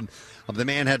swab. The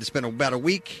man had to spend about a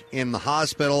week in the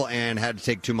hospital and had to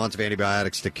take 2 months of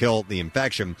antibiotics to kill the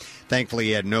infection. Thankfully,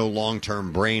 he had no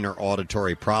long-term brain or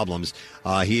auditory problems.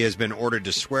 He has been ordered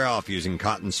to swear off using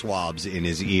cotton swabs in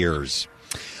his ears.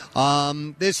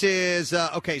 This is,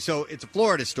 okay, so it's a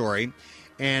Florida story,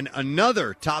 and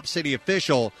another top city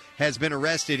official has been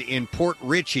arrested in Port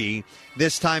Richey.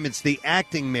 This time it's the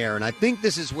acting mayor, and I think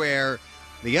this is where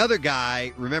the other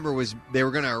guy, remember, they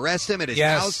were going to arrest him at his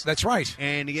house. Yes, that's right.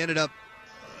 And he ended up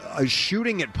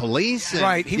shooting at police.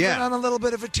 Right, he went on a little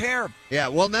bit of a tear. Yeah,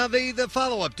 well, now the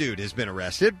follow-up dude has been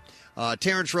arrested.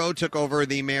 Terrence Rowe took over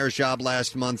the mayor's job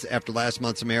after last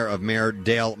month's mayor of Mayor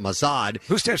Dale Mazad.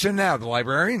 Who steps in now, the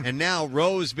librarian? And now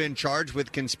Rowe's been charged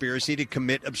with conspiracy to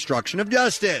commit obstruction of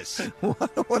justice.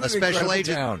 What a special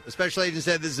agent town. A special agent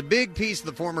said this is a big piece of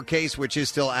the former case, which is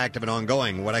still active and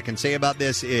ongoing. What I can say about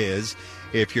this is,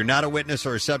 if you're not a witness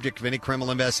or a subject of any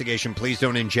criminal investigation, please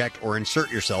don't inject or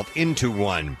insert yourself into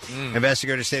one.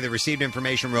 Investigators say they received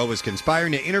information Rowe was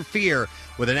conspiring to interfere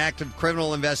with an active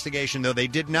criminal investigation, though they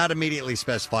did not immediately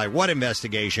specify what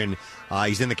investigation.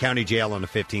 He's in the county jail on a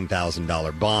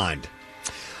 $15,000 bond.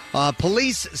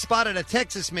 Police spotted a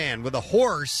Texas man with a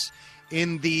horse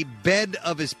in the bed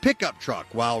of his pickup truck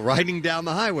while riding down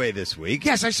the highway this week.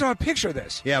 Yes, I saw a picture of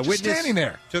this. Yeah, Just witness standing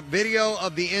there. Took video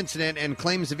of the incident and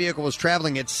claims the vehicle was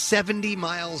traveling at 70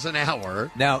 miles an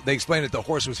hour. Now, they explained that the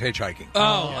horse was hitchhiking.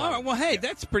 All right. Well, hey,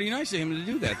 that's pretty nice of him to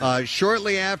do that.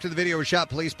 Shortly after the video was shot,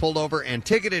 police pulled over and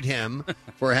ticketed him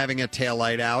for having a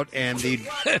taillight out, and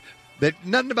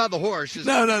nothing about the horse. Just,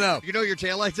 No. You know your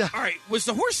taillight's out. All right. Was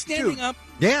the horse standing up?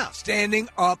 Yeah. Standing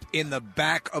up in the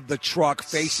back of the truck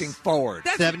facing forward.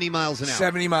 70 miles an hour.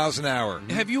 70 miles an hour.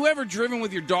 Have you ever driven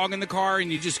with your dog in the car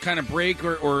and you just kind of brake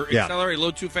or accelerate a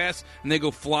little too fast and they go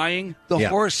flying? The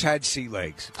horse had sea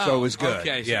legs, so it was good.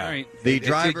 Okay, yeah. all right. The It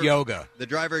driver did yoga. The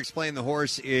driver explained the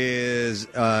horse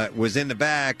was in the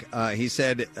back. He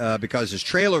said because his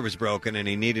trailer was broken and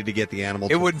he needed to get the animal.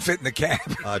 It wouldn't fit in the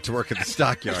cab to work at the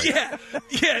stockyard. Yeah.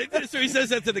 So he says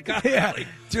that to the cop. Yeah,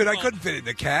 dude, I couldn't fit in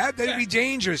the cab. That'd be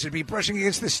dangerous. It'd be brushing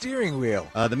against the steering wheel.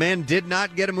 The man did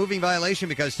not get a moving violation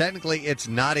because technically it's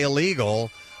not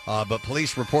illegal, but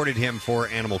police reported him for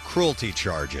animal cruelty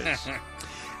charges.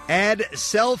 Add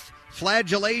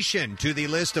self-flagellation to the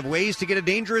list of ways to get a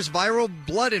dangerous viral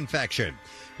blood infection.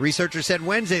 Researchers said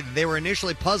Wednesday that they were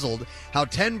initially puzzled how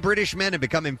 10 British men had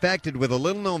become infected with a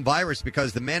little-known virus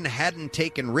because the men hadn't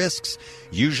taken risks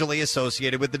usually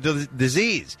associated with the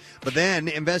disease. But then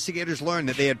investigators learned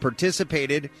that they had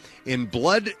participated in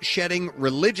blood-shedding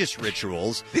religious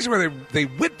rituals. These are where they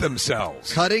whip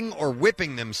themselves. Cutting or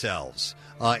whipping themselves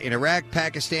in Iraq,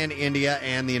 Pakistan, India,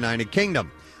 and the United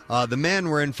Kingdom. The men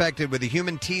were infected with the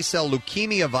human T-cell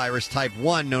leukemia virus type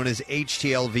 1, known as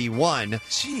HTLV1.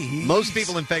 Jeez. Most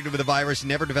people infected with the virus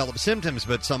never develop symptoms,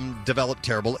 but some develop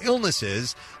terrible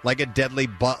illnesses, like a deadly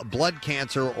blood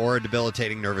cancer or a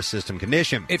debilitating nervous system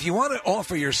condition. If you want to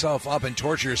offer yourself up and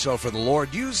torture yourself for the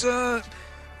Lord, use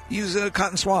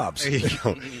cotton swabs. There you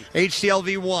go.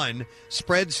 HTLV1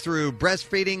 spreads through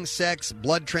breastfeeding, sex,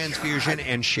 blood transfusion,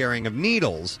 and sharing of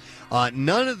needles.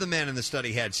 None of the men in the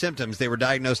study had symptoms. They were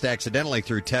diagnosed accidentally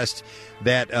through tests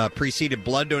that preceded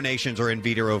blood donations or in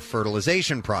vitro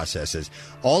fertilization processes.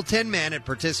 All 10 men had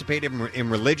participated in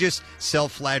religious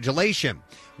self-flagellation.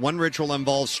 One ritual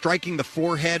involves striking the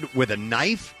forehead with a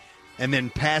knife and then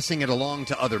passing it along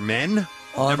to other men.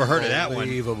 Never heard of that one.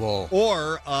 Unbelievable.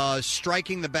 Or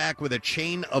striking the back with a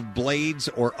chain of blades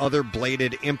or other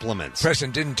bladed implements.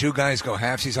 Preston, didn't 2 guys go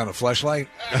halfsies on a fleshlight?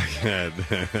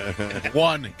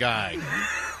 One guy.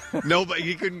 Nobody,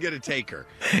 he couldn't get a taker.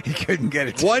 He couldn't get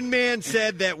it. One man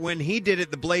said that when he did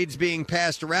it, the blades being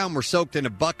passed around were soaked in a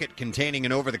bucket containing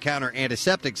an over-the-counter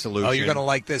antiseptic solution. Oh, you're going to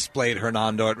like this blade,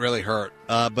 Hernando. It really hurt.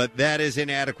 But that is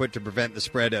inadequate to prevent the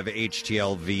spread of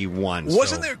HTLV1.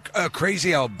 Wasn't there a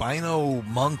crazy albino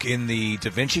monk in the Da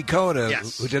Vinci Code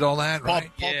who did all that, Paul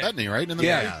right? Paul Bettany, right? In the He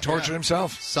movie? tortured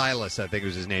himself. Silas, I think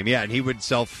was his name. Yeah, and he would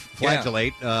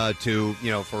self-flagellate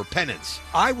for penance.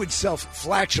 I would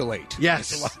self-flatulate.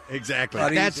 Yes, exactly. How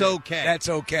do you That's do- okay. That's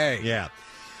okay. Yeah.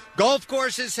 Golf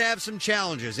courses have some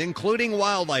challenges, including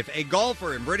wildlife. A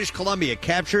golfer in British Columbia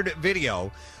captured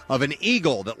video of an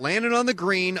eagle that landed on the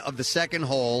green of the second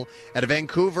hole at a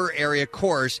Vancouver area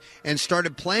course and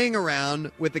started playing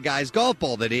around with the guy's golf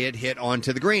ball that he had hit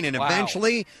onto the green. And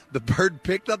eventually, the bird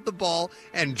picked up the ball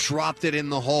and dropped it in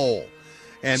the hole.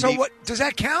 And So what does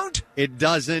that count? It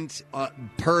doesn't,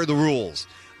 per the rules.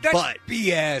 That's but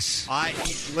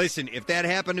BS. Listen, if that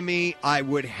happened to me, I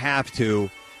would have to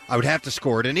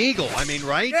score at an eagle. I mean,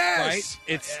 right? Yes.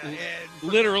 Right? It's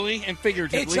literally and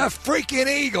figuratively. It's a freaking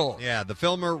eagle. Yeah, the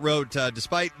filmer wrote,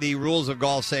 despite the rules of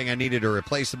golf saying I needed to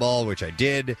replace the ball, which I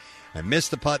did, I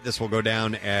missed the putt. This will go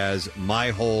down as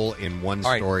my hole in one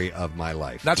story of my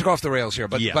life. Not to go off the rails here,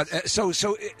 but Yes. so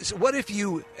what if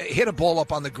you hit a ball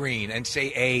up on the green and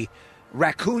say a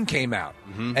raccoon came out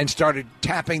and started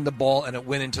tapping the ball and it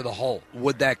went into the hole?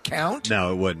 Would that count?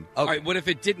 No, it wouldn't. All right, what if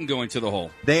it didn't go into the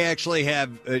hole? They actually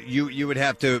have you would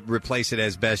have to replace it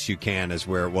as best you can as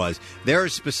where it was. There are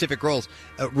specific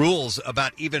rules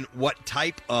about even what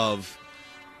type of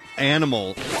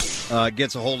animal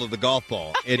gets a hold of the golf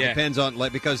ball. It depends on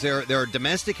because there are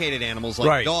domesticated animals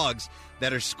like dogs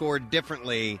that are scored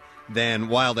differently than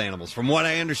wild animals. From what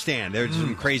I understand, there's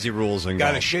some crazy rules in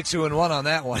Got golf. a Shih Tzu in one on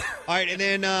that one. All right, and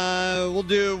then we'll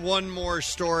do one more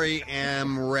story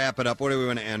and wrap it up. What do we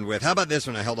want to end with? How about this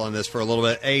one? I held on to this for a little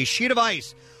bit. A sheet of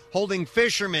ice holding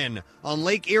fishermen on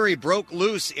Lake Erie broke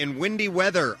loose in windy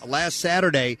weather last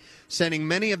Saturday, sending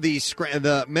many of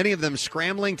them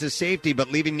scrambling to safety, but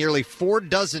leaving nearly 4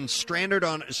 dozen stranded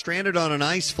on an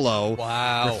ice floe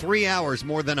for 3 hours,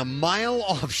 more than a mile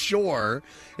offshore,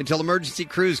 until emergency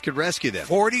crews could rescue them.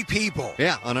 40 people.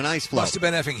 Yeah, on an ice floe. Must have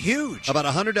been effing huge. About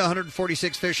 100 to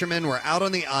 146 fishermen were out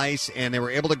on the ice, and they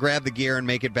were able to grab the gear and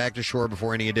make it back to shore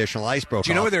before any additional ice broke off.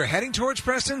 Do you know where they're heading towards,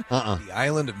 Preston? The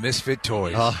island of misfit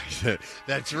toys. Oh,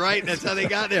 that's right. That's how they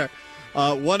got there.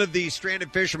 One of the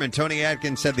stranded fishermen, Tony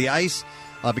Atkins, said the ice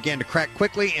began to crack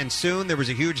quickly, and soon there was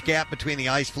a huge gap between the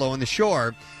ice floe and the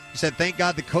shore. He said, thank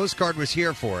God the Coast Guard was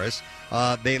here for us.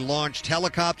 They launched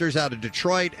helicopters out of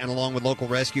Detroit, and along with local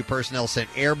rescue personnel, sent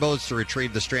airboats to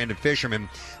retrieve the stranded fishermen.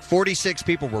 46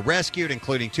 people were rescued,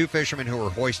 including 2 fishermen who were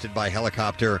hoisted by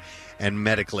helicopter and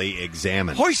medically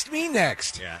examined. Hoist me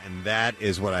next. Yeah, and that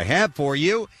is what I have for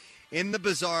you in the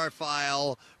bizarre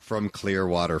file from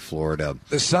Clearwater, Florida.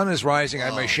 The sun is rising. I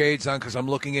have my shades on because I'm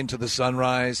looking into the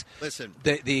sunrise. Listen,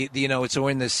 it's in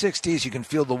the 60s. You can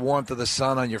feel the warmth of the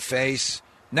sun on your face.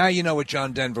 Now you know what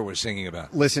John Denver was singing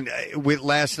about. Listen,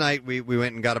 last night we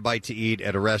went and got a bite to eat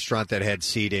at a restaurant that had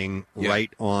seating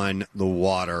right on the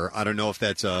water. I don't know if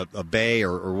that's a bay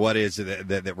or what is it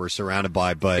that we're surrounded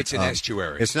by, but it's an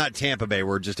estuary. It's not Tampa Bay.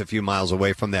 We're just a few miles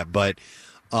away from that. But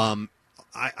I'm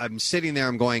sitting there.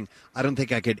 I'm going, I don't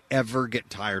think I could ever get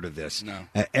tired of this. No.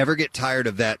 Ever get tired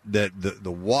of that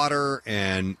the water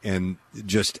and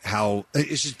just how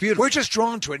it's just beautiful. We're just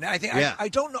drawn to it. Now, I think I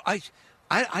don't know.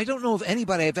 I don't know of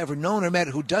anybody I've ever known or met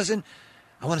who doesn't.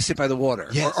 I want to sit by the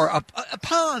water, or a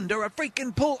pond, or a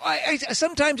freaking pool.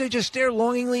 Sometimes I just stare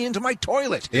longingly into my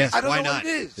toilet. Yes, I don't why know not?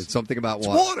 what it is. It's something about It's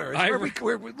water. water.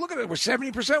 Look at it. We're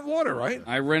 70% water, right?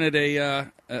 I rented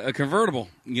a convertible,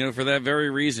 for that very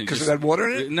reason. Because it had water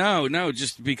in it? No,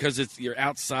 just because you're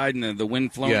outside and the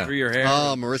wind flowing through your hair.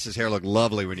 Oh, Marissa's hair looked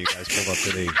lovely when you guys pulled up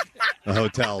to the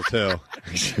hotel too.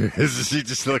 She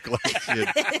just looked like she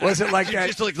had, Was it like she that?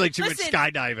 just looked like she went Listen,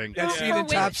 skydiving. That scene in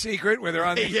Top Secret where they're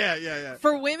on the... Yeah.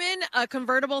 For women, a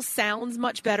convertible sounds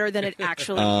much better than it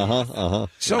actually is.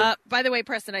 So, by the way,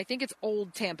 Preston, I think it's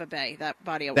Old Tampa Bay, that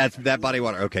body of that's water. that body of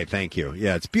water. Okay, thank you.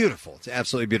 Yeah, it's beautiful. It's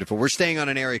absolutely beautiful. We're staying on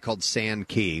an area called Sand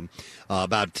Key,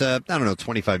 about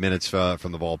 25 minutes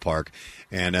from the ballpark,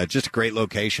 and just a great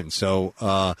location.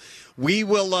 So we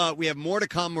will. We have more to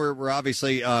come. We're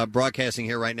obviously broadcasting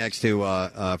here right next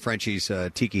to Frenchie's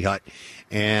Tiki Hut,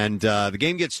 and the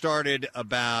game gets started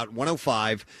about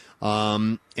 1:05.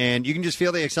 And you can just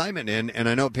feel the excitement, and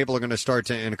I know people are going to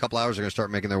start in a couple hours. Are going to start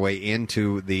making their way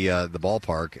into the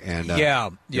ballpark, and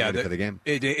get ready for the game.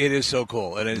 It is so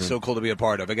cool, and it is so cool to be a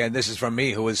part of. Again, this is from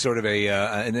me, who was sort of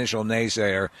a initial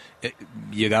naysayer.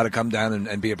 You got to come down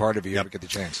and be a part of it. You ever get the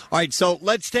chance. All right, so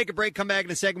let's take a break. Come back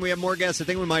in a second. We have more guests. I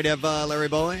think we might have Larry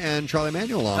Boa and Charlie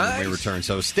Manuel on when we return.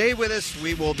 So stay with us.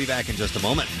 We will be back in just a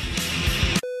moment.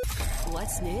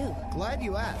 What's new? Glad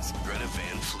you asked. Greta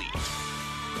Van Fleet.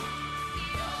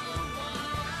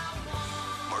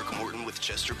 Mark Morton with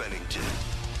Chester Bennington.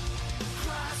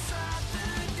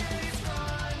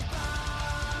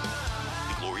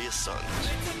 The Glorious Sons.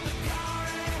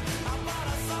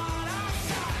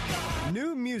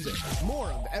 New music.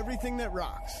 More of everything that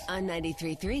rocks. On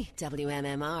 93.3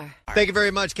 WMMR. Thank you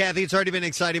very much, Kathy. It's already been an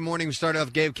exciting morning. We started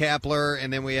off Gabe Kapler,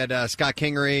 and then we had Scott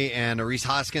Kingery and Reese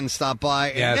Hoskins stop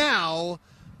by. And now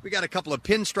we got a couple of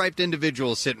pinstriped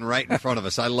individuals sitting right in front of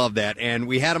us. I love that. And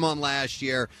we had them on last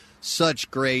year. Such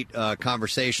great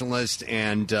conversationalists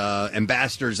and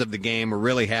ambassadors of the game. We're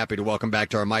really happy to welcome back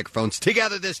to our microphones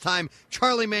together this time,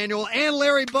 Charlie Manuel and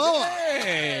Larry Boa.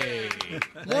 Hey!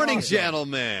 Morning,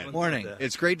 gentlemen. Morning.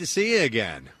 It's great to see you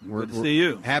again. Good to see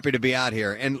you. Happy to be out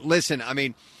here. And listen, I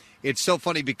mean, it's so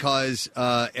funny because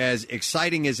as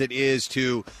exciting as it is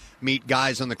to meet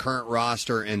guys on the current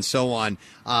roster and so on,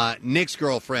 Nick's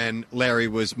girlfriend, Larry,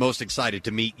 was most excited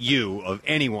to meet you of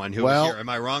anyone who was here. Am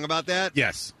I wrong about that?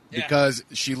 Yes. Because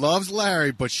she loves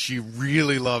Larry, but she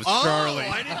really loves Charlie.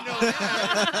 I didn't know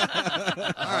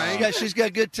that. All right. Yeah, she's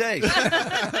got good taste.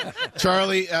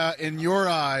 Charlie, in your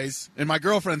eyes, in my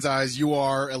girlfriend's eyes, you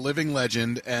are a living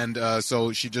legend, and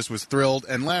so she just was thrilled.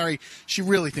 And Larry, she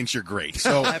really thinks you're great.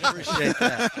 So I appreciate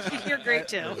that. You're great,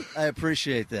 too. I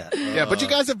appreciate that. Yeah, but you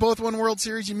guys have both won World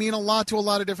Series. You mean a lot to a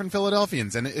lot of different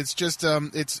Philadelphians, and it's just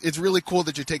it's really cool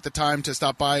that you take the time to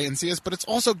stop by and see us. But it's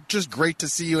also just great to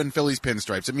see you in Phillies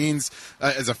pinstripes. It means,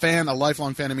 as a fan, a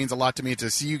lifelong fan, it means a lot to me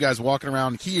to see you guys walking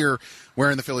around here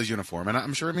wearing the Phillies uniform, and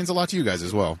I'm sure it means a lot to you guys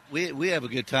as well. We have a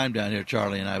good time down here,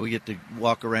 Charlie and I. We get to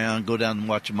walk around, go down and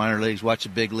watch the minor leagues, watch the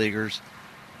big leaguers,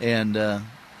 and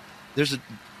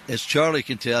as Charlie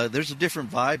can tell, there's a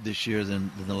different vibe this year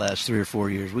than the last 3 or 4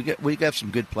 years. We got some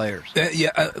good players.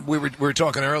 We were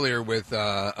talking earlier with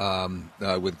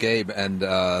Gabe, and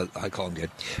I call him Gabe,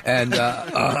 and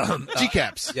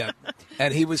G-Caps. Yeah,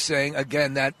 and he was saying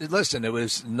again that listen, it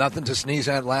was nothing to sneeze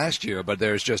at last year, but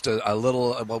there's just a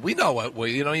little. Well, we know what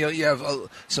you have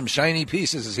some shiny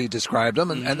pieces as he described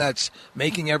them, and that's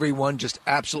making everyone just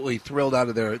absolutely thrilled out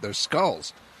of their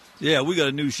skulls. Yeah, we got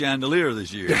a new chandelier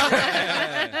this year.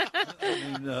 I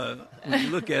mean, when you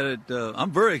look at it,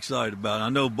 I'm very excited about it. I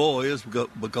know Bo is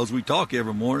because we talk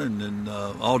every morning and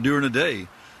all during the day.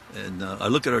 And I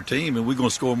look at our team, and we're going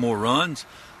to score more runs.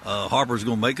 Harper's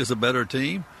going to make us a better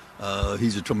team.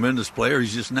 He's a tremendous player.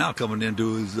 He's just now coming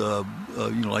into his,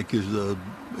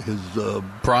 his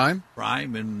prime,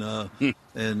 and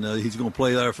he's going to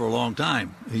play there for a long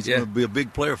time. He's going to be a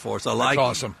big player for us. I like him.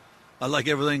 Awesome. I like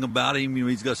everything about him. You know,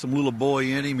 he's got some little boy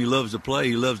in him. He loves to play.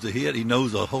 He loves to hit. He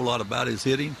knows a whole lot about his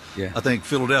hitting. Yeah. I think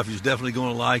Philadelphia's definitely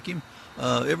going to like him.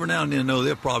 Every now and then, though,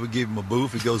 they'll probably give him a boo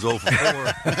if he goes 0 for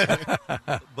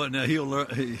 4. But now he'll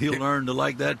learn to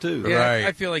like that too. Yeah, Right.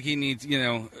 I feel like he needs,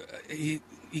 he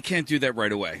can't do that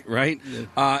right away, right?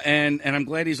 Yeah. And I'm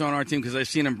glad he's on our team because I've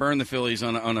seen him burn the Phillies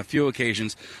on a few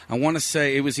occasions. I want to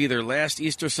say it was either last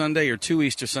Easter Sunday or 2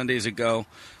 Easter Sundays ago.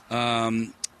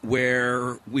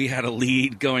 Where we had a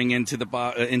lead going into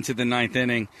the ninth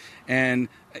inning, and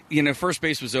first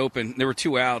base was open. There were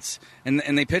 2 outs, and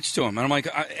they pitched to him, and I'm like,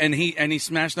 and he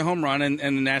smashed the home run, and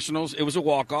the Nationals. It was a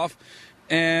walk-off,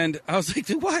 and I was like,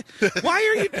 dude, why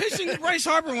are you pitching to Bryce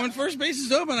Harper when first base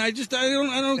is open? I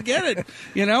don't get it,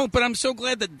 But I'm so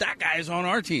glad that guy is on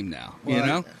our team now.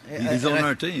 He's on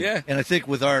our team. Yeah, and I think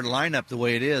with our lineup the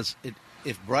way it is,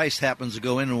 if Bryce happens to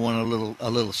go in and want a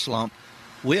little slump.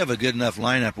 We have a good enough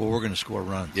lineup where we're going to score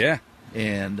runs. Yeah.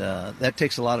 And that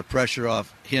takes a lot of pressure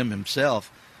off him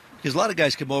himself. Because a lot of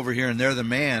guys come over here and they're the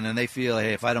man and they feel,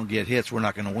 hey, if I don't get hits, we're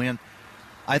not going to win.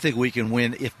 I think we can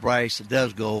win if Bryce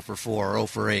does go 0 for 4 or 0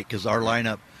 for 8 because our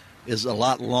lineup is a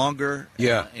lot longer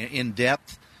in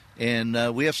depth.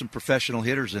 And we have some professional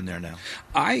hitters in there now.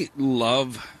 I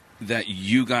love that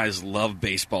you guys love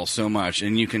baseball so much,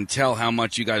 and you can tell how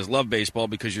much you guys love baseball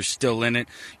because you're still in it,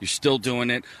 you're still doing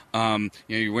it.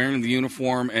 You're wearing the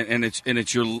uniform, and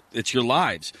it's your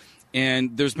lives.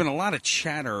 and there's been a lot of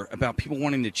chatter about people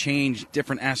wanting to change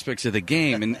different aspects of the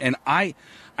game, and I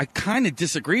kind of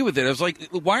disagree with it. I was like,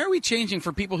 why are we changing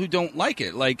for people who don't like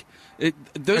it? Like,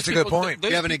 that's a good point. Do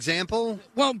you have an example?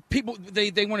 Well, people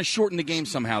they want to shorten the game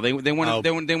somehow. They want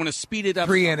to speed it up.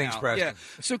 3 innings, somehow. Preston.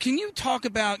 Yeah. So can you talk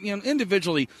about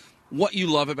individually what you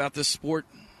love about this sport?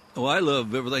 Well, I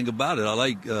love everything about it. I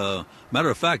like, matter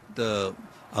of fact,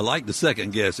 I like the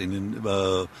second guessing.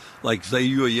 And like, say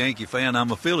you're a Yankee fan,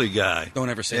 I'm a Philly guy. Don't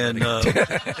ever say and,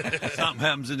 that. Something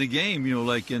happens in the game,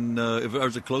 like if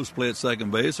there's a close play at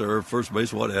second base or first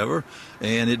base, whatever,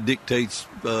 and it dictates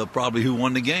probably who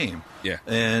won the game. Yeah.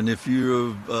 And if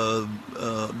you're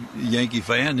a Yankee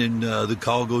fan and the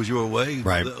call goes your way,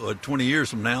 right. 20 years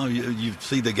from now, you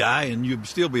see the guy and you'd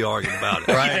still be arguing about it.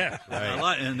 Right.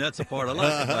 Right. And that's the part I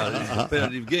like about it. It's a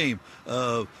competitive game.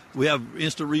 We have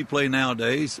instant replay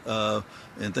nowadays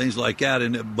and things like that.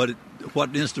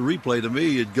 What instant replay to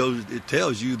me, it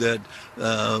tells you that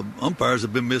umpires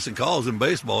have been missing calls in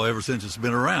baseball ever since it's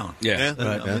been around. Yeah.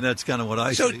 I mean, that's kind of what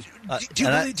I see.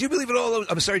 Do you believe it all?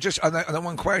 I'm sorry, just on that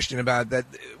one question about that.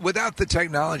 Without the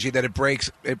technology, that it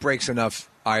breaks enough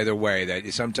either way.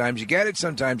 That sometimes you get it,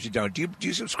 sometimes you don't. Do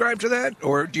you subscribe to that,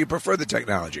 or do you prefer the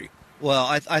technology? Well,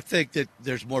 I think that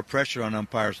there's more pressure on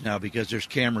umpires now because there's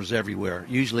cameras everywhere.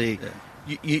 Usually,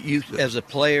 you as a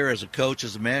player, as a coach,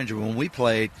 as a manager, when we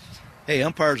played, hey,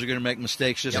 umpires are going to make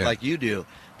mistakes just like you do.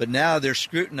 But now they're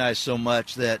scrutinized so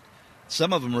much that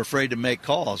some of them are afraid to make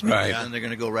calls. Right. And they're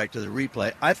going to go right to the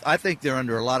replay. I think they're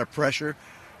under a lot of pressure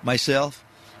myself.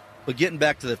 But getting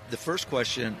back to the first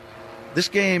question, this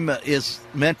game is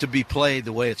meant to be played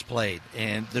the way it's played.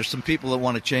 And there's some people that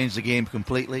want to change the game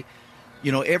completely.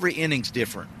 Every inning's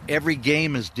different. Every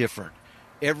game is different.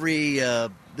 Every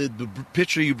the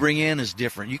pitcher you bring in is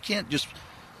different. You can't just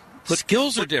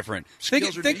skills are different. You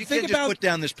can't just put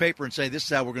down this paper and say this is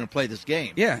how we're going to play this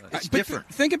game. Yeah, it's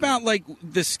different. Think about like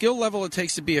the skill level it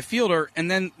takes to be a fielder, and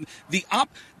then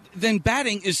then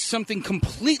batting is something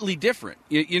completely different.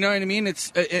 You know what I mean?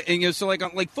 It's so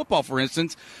like football, for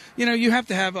instance. You have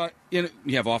to have you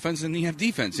have offense and you have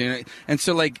defense. And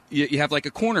so like you have like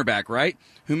a cornerback, right,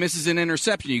 who misses an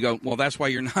interception. You go, well, that's why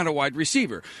you're not a wide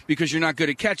receiver, because you're not good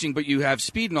at catching, but you have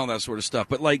speed and all that sort of stuff.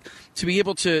 But like to be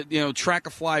able to track a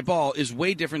fly ball is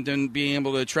way different than being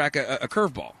able to track a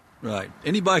curveball. Right.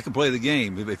 Anybody can play the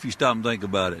game if you stop and think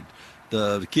about it.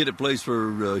 The kid that plays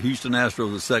for Houston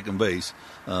Astros at second base,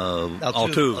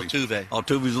 Altuve.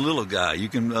 Altuve's a little guy. You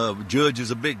can Judge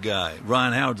is a big guy.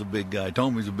 Ryan Howard's a big guy.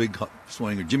 Tomey's a big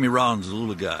swinger. Jimmy Rollins is a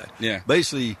little guy. Yeah.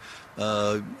 Basically,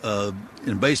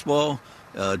 in baseball,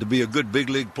 to be a good big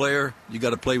league player, you got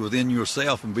to play within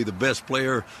yourself and be the best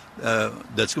player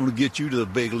that's going to get you to the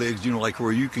big leagues, like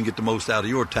where you can get the most out of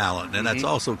your talent. And that's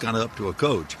also kind of up to a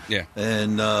coach. Yeah.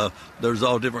 And there's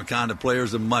all different kind of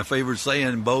players. And my favorite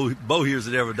saying, Bo hears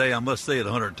it every day, I must say it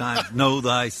 100 times, know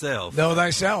thyself. Know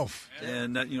thyself.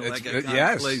 And, that kind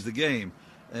of plays the game.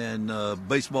 And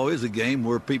baseball is a game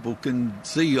where people can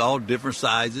see all different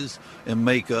sizes and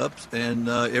makeups, and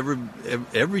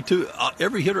every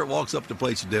hitter that walks up to the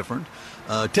plate is different.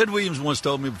 Ted Williams once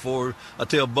told me before. I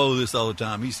tell Bo this all the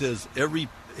time. He says every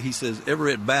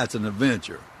at bat's an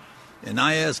adventure, and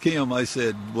I asked him. I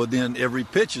said, well, then every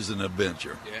pitch is an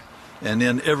adventure, and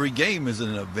then every game is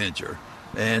an adventure.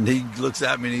 And he looks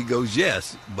at me and he goes,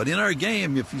 yes. But in our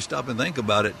game, if you stop and think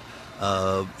about it.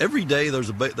 Every day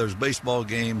there's baseball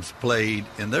games played,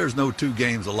 and there's no two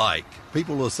games alike.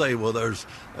 People will say, well, there's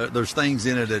things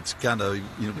in it that's kind of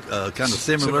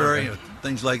similar,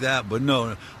 things like that. But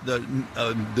no,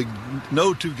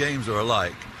 no two games are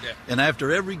alike. Yeah. And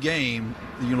after every game,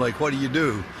 like, what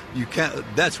do? You count.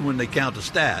 That's when they count the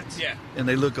stats. Yeah. And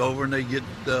they look over and they get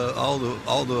all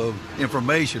the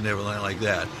information and everything like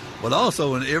that. But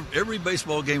also in every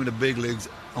baseball game in the big leagues,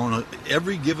 on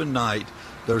every given night,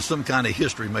 there's some kind of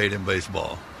history made in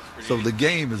baseball. So the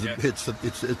game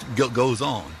it goes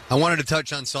on. I wanted to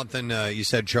touch on something you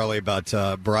said, Charlie, about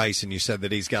Bryce, and you said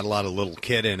that he's got a lot of little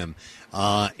kid in him.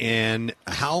 And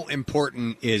how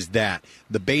important is that?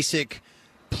 The basic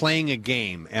playing a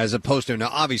game as opposed to, now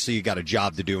obviously you got a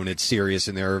job to do and it's serious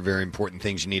and there are very important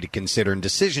things you need to consider and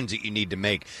decisions that you need to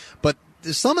make. But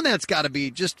some of that's got to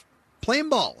be just playing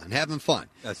ball and having fun.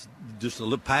 That's just a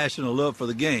little passion, a love for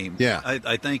the game. Yeah.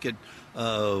 I think it.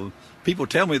 People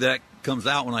tell me that comes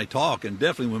out when I talk, and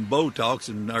definitely when Bo talks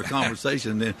in our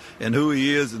conversation and who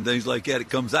he is and things like that, it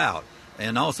comes out.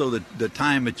 And also the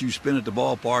time that you spend at the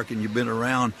ballpark and you've been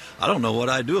around. I don't know what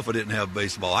I'd do if I didn't have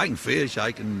baseball. I can fish,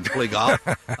 I can play golf,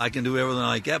 I can do everything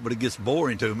like that, but it gets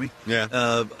boring to me.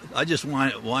 Yeah. I just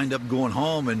wind up going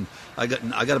home, and I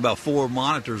got about 4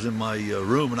 monitors in my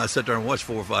room, and I sit there and watch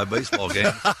 4 or 5 baseball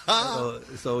games.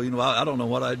 So I don't know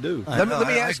what I'd do. Let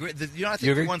me ask. I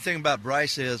think the one thing about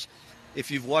Bryce is,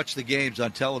 if you've watched the games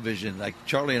on television, like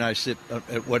Charlie and I sit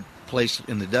at what place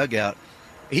in the dugout,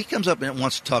 he comes up and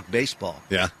wants to talk baseball.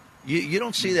 Yeah. You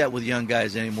don't see that with young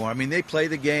guys anymore. I mean, they play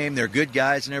the game, they're good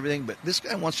guys and everything, but this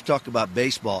guy wants to talk about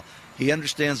baseball. He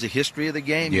understands the history of the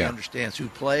game. Yeah. He understands who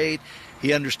played.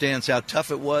 He understands how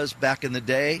tough it was back in the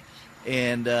day.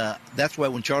 And that's why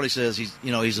when Charlie says he's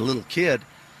a little kid,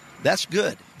 that's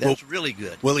good. That's really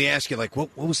good. Will he ask you, like, what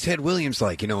was Ted Williams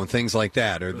like, and things like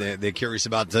that? Or they're curious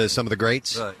about some of the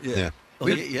greats? Right, yeah.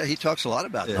 He talks a lot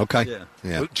about that. Okay.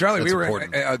 Yeah. Well, Charlie, That's we were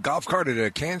important. at a golf cart at a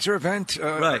cancer event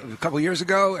Right. a couple of years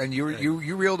ago, and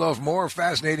you reeled off more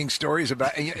fascinating stories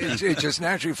about. And it just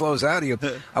naturally flows out of you.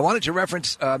 I wanted to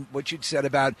reference what you'd said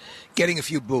about getting a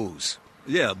few boos.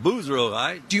 Yeah, boos are all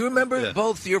right. Do you remember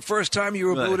both your first time you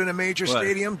were Right. booed in a major Right.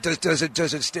 stadium? Does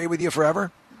it stay with you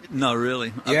forever? Not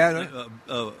really. Yeah.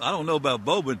 I don't know about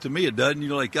Bo, but to me it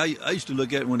doesn't. I used to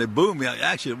look at it when they boo me.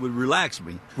 Actually, it would relax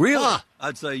me. Really?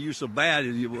 I'd say, you're so bad.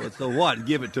 So what?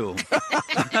 Give it to them.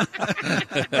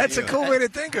 That's a cool way to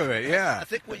think of it. Yeah. I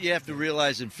think what you have to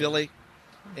realize in Philly,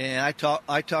 and I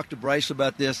talked to Bryce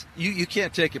about this, you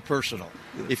can't take it personal.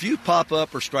 If you pop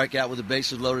up or strike out with the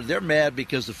bases loaded, they're mad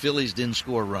because the Phillies didn't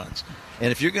score runs.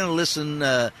 And if you're going to listen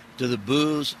to the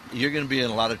boos, you're going to be in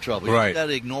a lot of trouble. Right. You got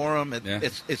to ignore them.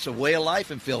 It's a way of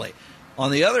life in Philly. On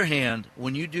the other hand,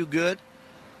 when you do good,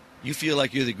 you feel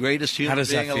like you're the greatest human does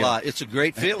that being feel? alive. It's a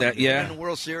great feeling. Yeah. You win the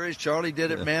World Series. Charlie did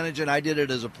it managing. I did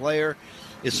it as a player.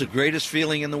 It's the greatest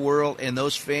feeling in the world. And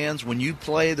those fans, when you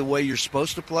play the way you're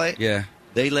supposed to play,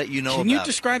 they let you know Can about you it.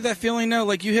 describe that feeling now?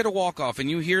 Like, you hit a walk-off and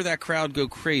you hear that crowd go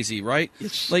crazy, right?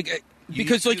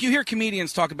 Because you hear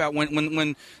comedians talk about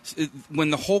when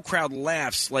the whole crowd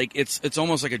laughs, like it's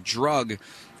almost like a drug.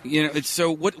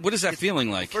 So what is that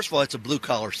feeling like? First of all, it's a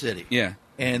blue-collar city. Yeah.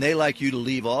 And they like you to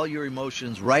leave all your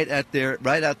emotions right out there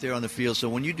on the field. So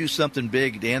when you do something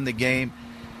big to end the game,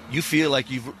 you feel like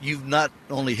you've not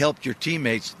only helped your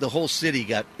teammates, the whole city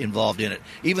got involved in it.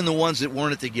 Even the ones that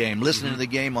weren't at the game, listening to the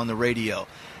game on the radio.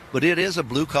 But it is a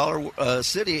blue-collar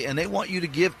city, and they want you to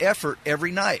give effort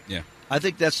every night. Yeah. I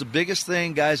think that's the biggest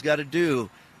thing guys got to do.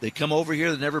 They come over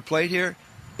here that never played here.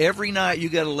 Every night you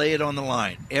got to lay it on the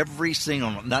line. Every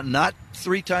single not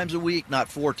 3 times a week, not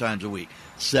 4 times a week.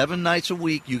 7 nights a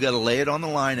week you got to lay it on the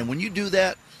line. And when you do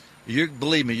that,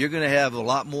 believe me, you're going to have a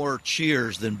lot more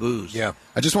cheers than boos. Yeah.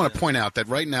 I just want to point out that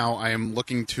right now I am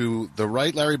looking to the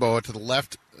right, Larry Boa, to the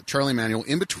left, Charlie Manuel.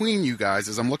 In between you guys,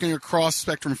 as I'm looking across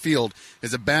Spectrum Field,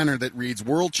 is a banner that reads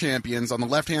World Champions on the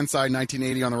left-hand side,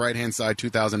 1980, on the right-hand side,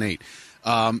 2008.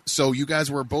 So you guys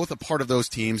were both a part of those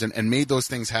teams and made those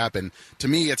things happen. To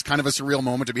me, it's kind of a surreal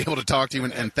moment to be able to talk to you,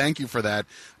 and thank you for that.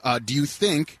 Do you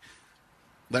think,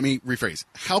 let me rephrase,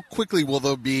 how quickly will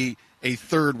there be a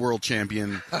third world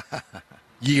champion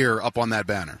year up on that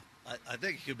banner? I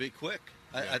think it could be quick.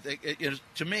 I think,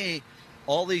 to me,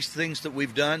 all these things that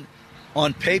we've done,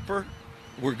 on paper,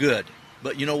 we're good.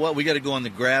 But you know what? We got to go on the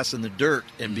grass and the dirt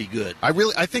and be good.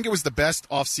 I think it was the best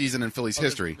offseason in Phillies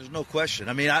history. There's no question.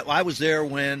 I mean, I was there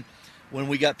when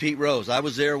we got Pete Rose. I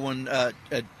was there when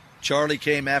Charlie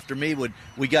came after me when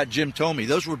we got Jim Thome.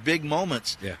 Those were big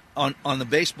moments on the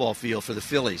baseball field for the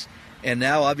Phillies. And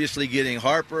now, obviously, getting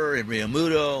Harper and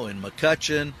Realmuto and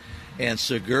McCutchen and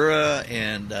Segura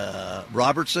and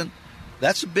Robertson,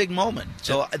 that's a big moment.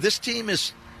 So this team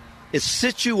is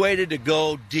situated to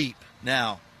go deep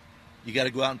now. You got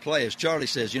to go out and play. As Charlie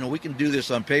says, we can do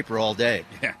this on paper all day.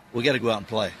 Yeah. We got to go out and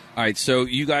play. All right, so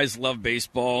you guys love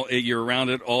baseball. You're around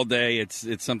it all day. It's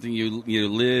something you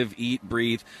live, eat,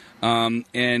 breathe.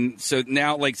 And so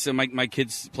now, my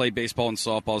kids play baseball and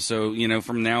softball. So,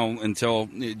 from now until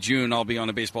June, I'll be on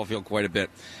a baseball field quite a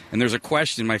bit. And there's a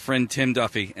question, my friend Tim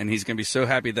Duffy, and he's going to be so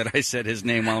happy that I said his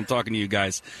name while I'm talking to you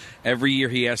guys. Every year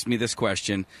he asks me this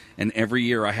question, and every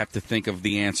year I have to think of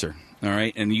the answer. All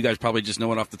right, and you guys probably just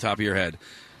know it off the top of your head.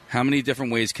 How many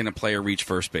different ways can a player reach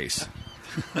first base?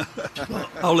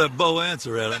 I'll let Bo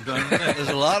answer that. I'm trying to think. There's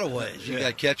a lot of ways. You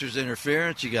got catcher's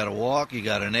interference. You got a walk. You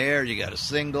got an error. You got a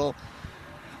single.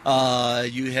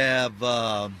 You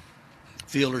have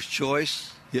fielder's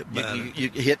choice. Hit batter. You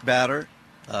hit batter.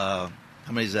 How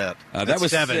many is that? That was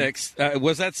 7. 6.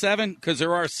 Was that 7? Because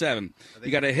there are 7.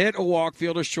 You got to hit, a walk,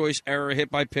 fielder's choice, error,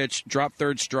 hit by pitch, drop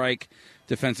third strike,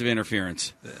 defensive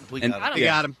interference. We And- got it. You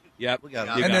got him. Yep. We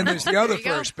got And then there's the other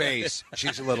first base.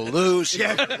 She's a little loose.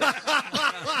 Yeah. Right?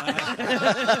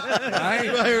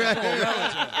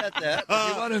 that.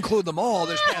 You want to include them all.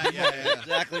 There's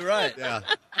Exactly right. Yeah.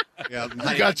 Yeah.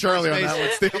 You got Charlie on that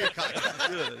one,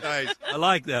 Steve. Nice. I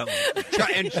like that one.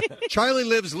 And Charlie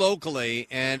lives locally,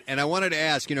 and I wanted to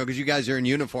ask, because you guys are in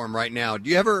uniform right now, do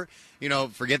you ever,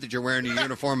 forget that you're wearing your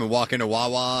uniform and walk into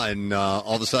Wawa, and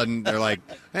all of a sudden they're like,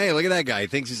 hey, look at that guy. He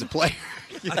thinks he's a player.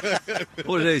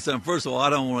 Well, to tell you something, first of all, I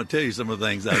don't want to tell you some of the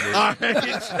things I do. All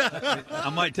right. I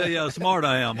might tell you how smart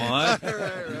I am, all right?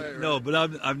 Right. No, but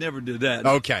I've never did that.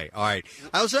 Okay, all right.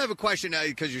 I also have a question,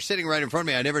 because you're sitting right in front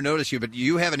of me. I never noticed you, but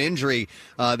you have an injury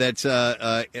that's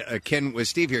akin with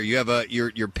Steve here. You have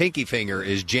your pinky finger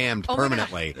is jammed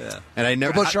permanently. Yeah. And I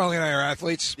never. Both Charlie and I are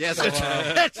athletes. Yes, so,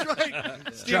 that's right.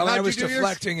 Steve, Charlie, I how'd was you do yours?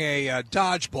 deflecting a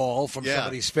dodgeball from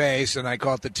somebody's face, and I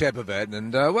caught the tip of it.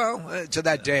 And to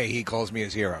that day, he calls me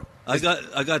his hero. I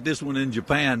got this one in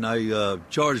Japan. I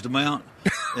charged him out,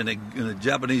 and a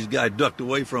Japanese guy ducked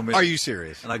away from it. Are you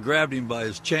serious? And I grabbed him by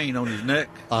his chain on his neck,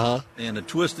 and I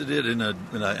twisted it, and I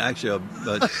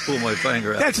pulled my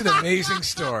finger out. That's an amazing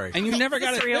story. And you never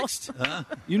got it fixed? Huh?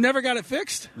 You never got it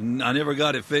fixed? I never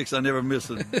got it fixed. I never missed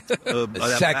a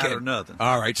second or nothing.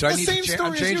 All right, so I need same to story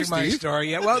I'm as changing yours, my Steve.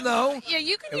 story. Yeah, well, no. Yeah,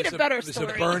 you could It need was a better It was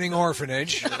story. a burning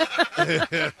orphanage.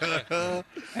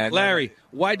 And, Larry,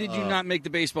 why did you not make the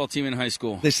baseball team in high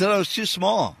school? They said I was too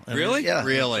small. Really? Yeah.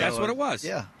 Really? That's what it was?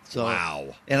 Yeah. So,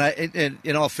 wow. And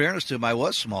in all fairness to him, I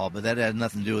was small, but that had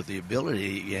nothing to do with the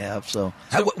ability you have. So,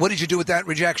 what did you do with that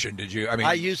rejection? Did you?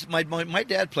 I used my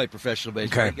dad played professional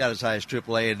baseball. Okay. He got as high as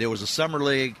AAA, and there was a summer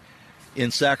league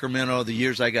in Sacramento the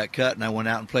years I got cut, and I went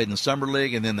out and played in the summer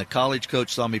league. And then the college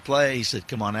coach saw me play. He said,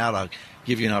 "Come on out, I'll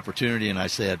give you an opportunity." And I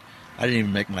said, "I didn't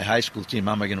even make my high school team.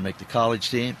 How am I going to make the college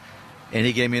team?" And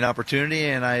he gave me an opportunity,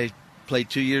 and I played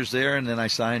 2 years there, and then I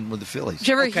signed with the Phillies. Did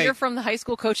you ever hear from the high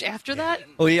school coach after that?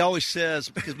 Oh, he always says,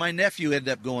 because my nephew ended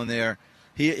up going there,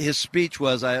 his speech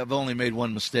was, "I have only made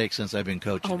one mistake since I've been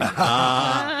coaching." Oh, my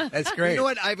God. That's great. You know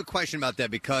what? I have a question about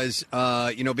that because,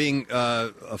 being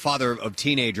a father of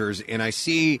teenagers, and I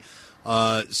see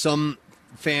some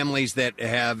families that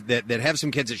have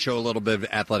some kids that show a little bit of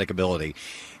athletic ability.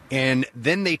 And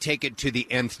then they take it to the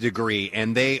nth degree,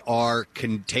 and they are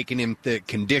taking in the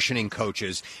conditioning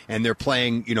coaches, and they're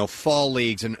playing, fall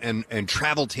leagues and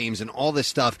travel teams and all this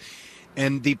stuff.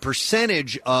 And the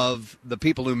percentage of the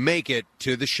people who make it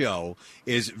to the show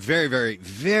is very, very,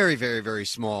 very, very, very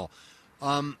small.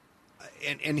 And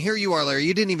here you are, Larry.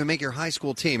 You didn't even make your high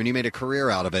school team, and you made a career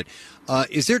out of it.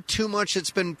 Is there too much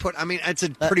that's been put? I mean, it's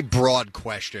a pretty broad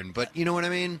question, but you know what I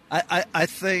mean? I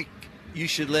think you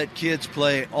should let kids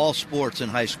play all sports in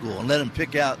high school and let them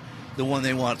pick out the one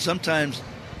they want. Sometimes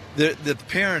the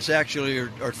parents actually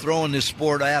are throwing this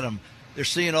sport at them. They're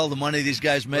seeing all the money these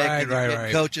guys make. Right, they're getting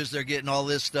right. coaches. They're getting all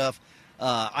this stuff.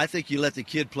 I think you let the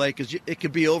kid play because it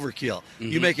could be overkill. Mm-hmm.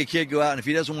 You make a kid go out, and if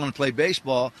he doesn't want to play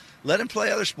baseball, let him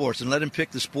play other sports and let him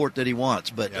pick the sport that he wants.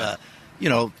 But,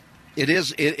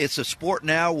 it's a sport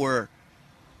now where,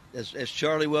 as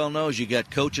Charlie well knows, you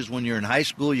got coaches when you're in high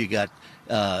school. You got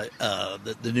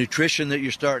the nutrition that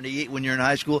you're starting to eat when you're in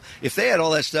high school. If they had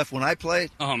all that stuff when I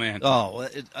played, Oh, man.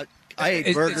 I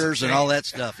ate burgers and all that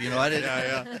stuff. I didn't.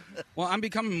 Yeah. Well, I'm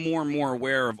becoming more and more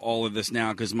aware of all of this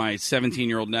now because my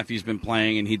 17-year-old nephew's been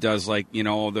playing, and he does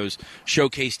all those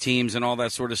showcase teams and all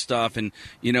that sort of stuff. And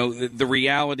the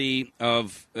reality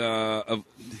of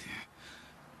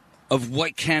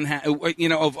what can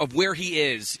of where he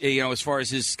is, as far as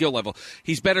his skill level,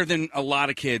 he's better than a lot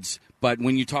of kids. But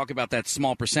when you talk about that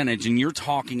small percentage, and you're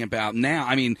talking about now,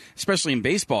 I mean, especially in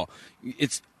baseball,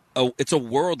 it's a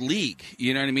world league.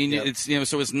 You know what I mean? Yep. It's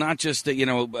so it's not just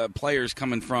players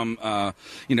coming from the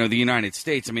United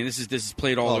States. I mean, this is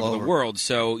played all over the world.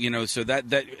 So so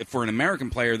that for an American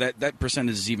player, that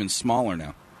percentage is even smaller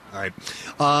now. All right.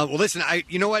 Well, listen,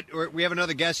 you know what? We have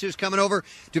another guest who's coming over.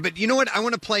 But you know what? I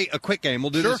want to play a quick game.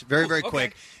 We'll do this very, very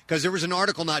quick. Because there was an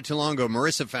article not too long ago,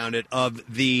 Marissa found it, of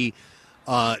the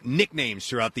nicknames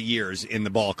throughout the years in the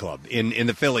ball club, in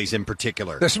the Phillies in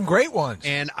particular. There's some great ones.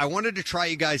 And I wanted to try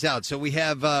you guys out. So we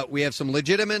have some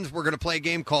legitimate. We're going to play a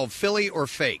game called Philly or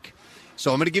Fake.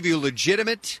 So I'm going to give you a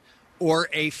legitimate or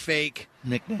a fake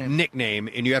nickname,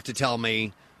 and you have to tell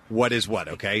me what is what,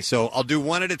 okay? So I'll do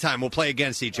one at a time. We'll play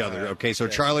against each other, okay? So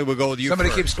Charlie, we'll go with you Somebody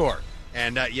first. keep score.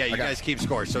 And, you guys keep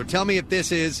score. So tell me if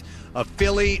this is a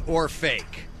Philly or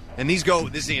fake. And this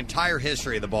is the entire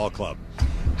history of the ball club.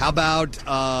 How about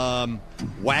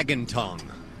Wagon Tongue?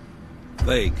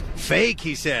 Fake. Fake,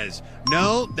 he says.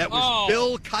 No, that was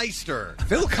Bill Keister.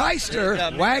 Phil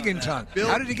Keister, Wagon Tongue.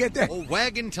 How did he get there? Oh,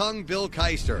 Wagon Tongue Bill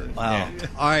Keister. Wow.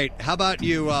 All right, how about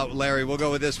you, Larry? We'll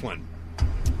go with this one.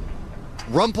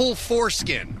 Rumple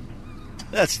Foreskin.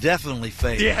 That's definitely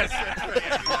fake. Yes.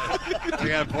 I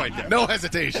got a point there. No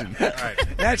hesitation. All right.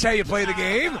 That's how you play the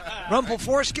game. Rumple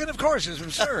foreskin, of course, is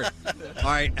absurd. All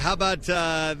right, how about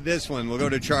this one? We'll go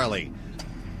to Charlie.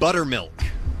 Buttermilk.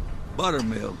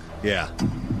 Buttermilk. Yeah.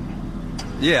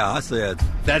 Yeah, I said.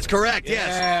 That's correct, yes.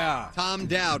 Yeah. Tom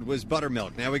Dowd was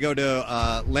Buttermilk. Now we go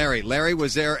to Larry. Larry,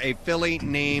 was there a filly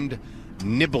named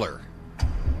Nibbler?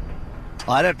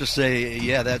 I'd have to say,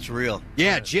 yeah, that's real.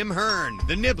 Yeah, Jim Hearn,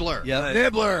 the Nibbler. Yeah.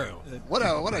 Nibbler.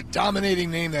 What a dominating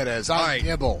name that is. All right,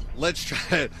 nibble. Let's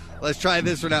try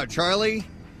this one out. Charlie,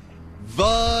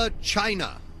 the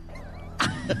China.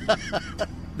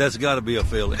 That's got to be a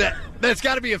filly. That's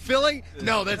got to be a filly?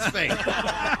 No, that's fake.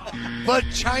 But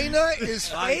China is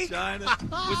fake?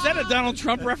 Was that a Donald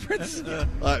Trump reference?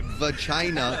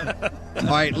 Vagina. All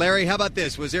right, Larry, how about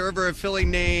this? Was there ever a filly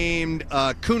named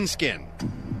Coonskin?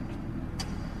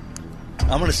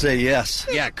 I'm going to say yes.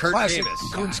 Yeah, Kurt Classic Davis.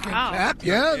 Coonskin Wow. cap. Kurt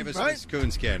Yeah, Davis right. was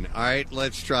Coonskin. All right,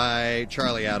 let's try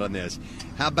Charlie out on this.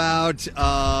 How about,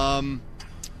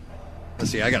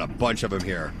 let's see, I got a bunch of them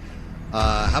here.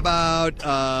 How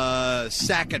about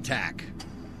Sack Attack?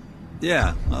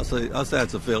 Yeah, I'll say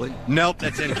that's a filly. Nope,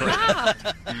 that's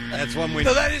incorrect. That's one we No,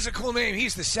 know. that is a cool name.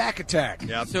 He's the Sack Attack.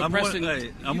 Yep. So,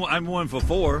 Preston, I'm 1 for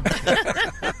 4.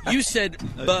 you said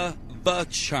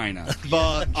China.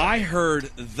 But I heard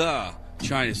the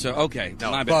China. So, okay.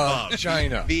 no, my bad.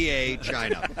 China. VA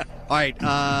China. All right,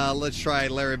 let's try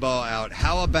Larry Bow out.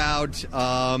 How about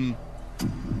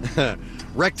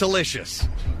Rectalicious?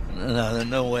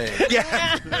 No way.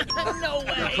 Yeah, No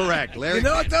way. correct. Larry. You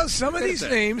know what, though? Some of these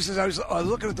names, as I was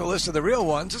looking at the list of the real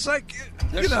ones, it's like,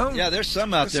 There's, you know. yeah, there's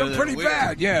some out there some that pretty are weird.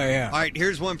 bad. Yeah, yeah. All right,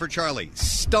 here's one for Charlie.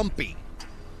 Stumpy.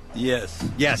 Yes.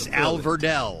 Yes, That's a Al filly.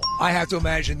 Verdell. I have to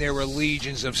imagine there were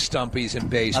legions of Stumpies in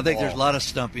baseball. I think there's a lot of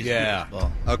stumpies. Yeah. In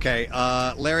baseball. Okay,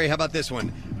 Larry, how about this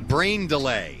one? Brain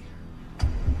delay.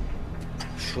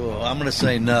 Oh, I'm going to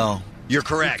say no. You're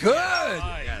correct. Good.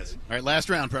 Yes. All right, last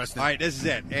round, Preston. All right, this is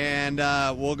it. And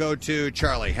we'll go to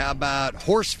Charlie. How about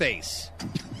Horseface?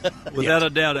 Without a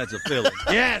doubt, that's a filly.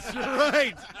 Yes,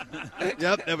 right.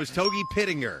 Yep, that was Togi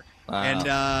Pittinger.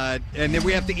 Wow. And then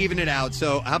we have to even it out.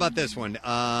 So how about this one?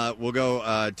 We'll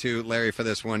go to Larry for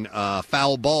this one.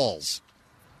 Foul balls.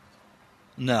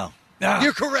 No.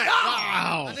 You're correct.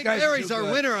 Wow. I think Guys are Larry's too our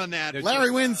good. winner on that. Larry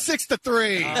wins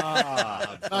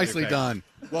 6-3. Nicely done.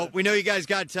 Well, we know you guys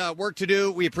got work to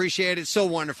do. We appreciate it. So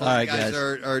wonderful. All You right, guys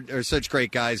guys. are such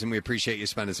great guys, and we appreciate you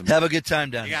spending some time. Have a good time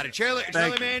down You here. got it. Charlie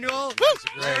Thank you. Manuel,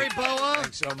 Larry Boa.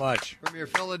 Thanks so much. From your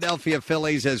Philadelphia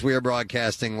Phillies as we are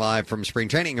broadcasting live from spring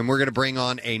training. And we're going to bring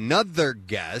on another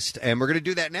guest, and we're going to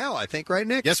do that now, I think, right,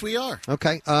 Nick? Yes, we are.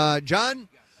 Okay. John,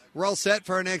 we're all set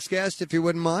for our next guest, if you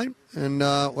wouldn't mind. And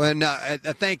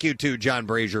thank you to John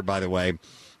Brazier, by the way,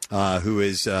 who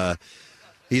is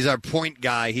he's our point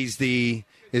guy. He's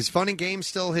is Fun and Games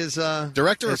still his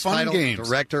Director of his Fun and title? Games.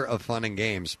 Director of Fun and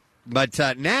Games. But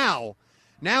now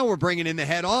we're bringing in the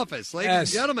head office, ladies and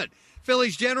gentlemen.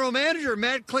 Phillies General Manager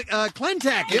Matt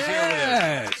Klentak is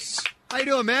here with us. How you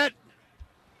doing, Matt?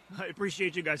 I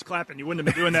appreciate you guys clapping. You wouldn't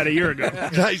have been doing that a year ago.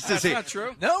 Nice to see. Not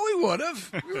true. No, we would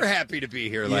have. We were happy to be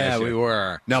here last Yeah, year. we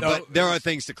were. No, but there are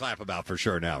things to clap about for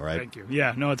sure now, right? Thank you.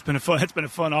 Yeah, no, it's been a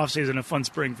fun off season, a fun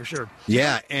spring for sure.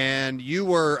 Yeah, and you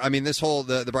were, I mean, this whole,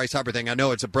 the Bryce Harper thing, I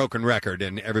know it's a broken record,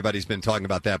 and everybody's been talking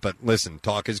about that, but listen,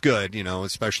 talk is good, you know,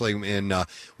 especially in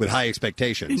with high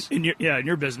expectations. In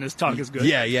your business, talk is good.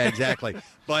 Yeah, exactly.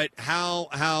 But how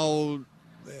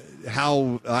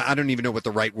I don't even know what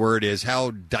the right word is, how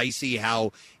dicey,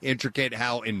 how intricate,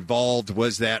 how involved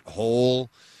was that whole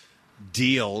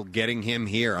deal getting him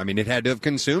here? I mean, it had to have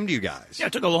consumed you guys. Yeah,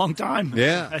 it took a long time.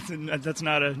 Yeah. That's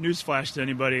not a newsflash to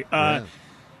anybody. Yeah.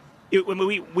 When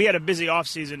we had a busy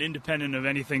offseason independent of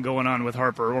anything going on with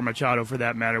Harper or Machado, for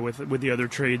that matter, with the other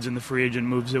trades and the free agent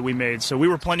moves that we made. So we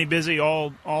were plenty busy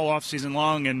all offseason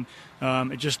long, and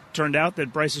it just turned out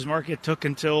that Bryce's market took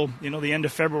until the end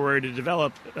of February to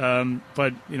develop.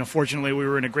 But fortunately, we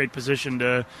were in a great position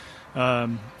to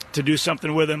do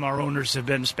something with him. Our owners have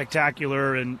been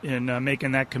spectacular in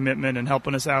making that commitment and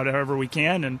helping us out however we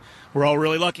can, and we're all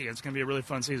really lucky. It's going to be a really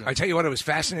fun season. I tell you what, it was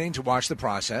fascinating to watch the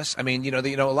process. I mean,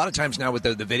 a lot of times now with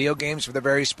the video games for the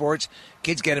various sports,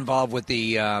 kids get involved with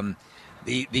the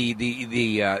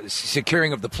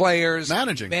securing of the players,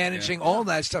 managing all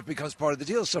that stuff becomes part of the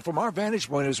deal. So from our vantage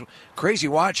point, it was crazy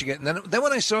watching it. And then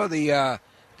when I saw the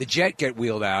the jet get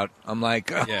wheeled out, I'm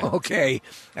like, okay,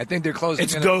 I think they're closing.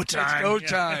 It's go time. It's go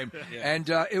time. And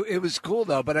it was cool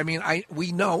though. But I mean,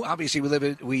 we know obviously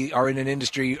we are in an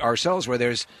industry ourselves where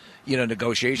there's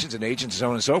negotiations and agents and so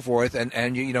on and so forth,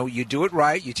 and you do it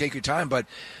right, you take your time. But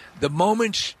the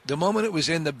moment it was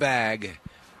in the bag,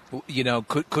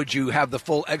 could you have the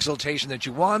full exultation that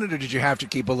you wanted, or did you have to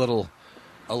keep a little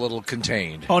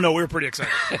contained? Oh no, we were pretty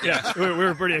excited. Yeah, we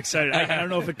were pretty excited. I don't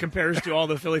know if it compares to all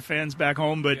the Philly fans back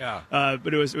home, but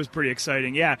it was pretty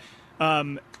exciting. Yeah.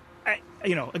 Again,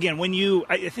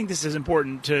 I think this is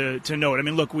important to note. I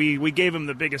mean, look, we gave him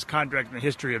the biggest contract in the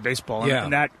history of baseball,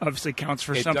 and that obviously counts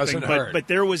for something. Doesn't hurt. But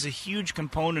there was a huge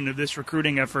component of this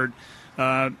recruiting effort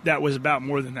that was about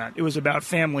more than that. It was about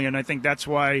family, and I think that's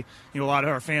why a lot of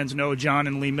our fans know John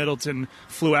and Lee Middleton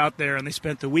flew out there and they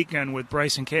spent the weekend with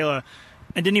Bryce and Kayla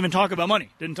and didn't even talk about money,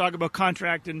 didn't talk about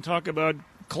contract, didn't talk about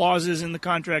clauses in the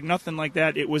contract, nothing like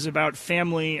that. It was about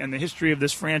family and the history of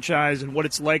this franchise and what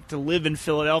it's like to live in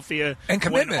Philadelphia. And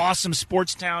commitment. What an awesome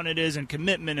sports town it is, and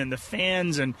commitment, and the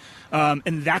fans. And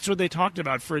that's what they talked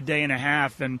about for a day and a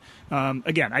half. And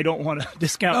again, I don't want to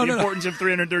discount the importance of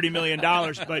 $330 million,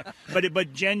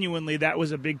 but genuinely that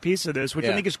was a big piece of this, which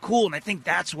I think is cool. And I think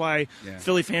that's why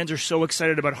Philly fans are so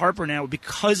excited about Harper now,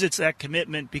 because it's that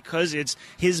commitment, because it's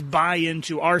his buy-in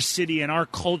to our city and our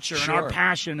culture and our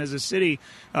passion as a city.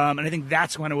 And I think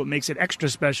that's kind of what makes it extra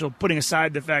special, putting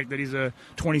aside the fact that he's a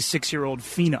 26-year-old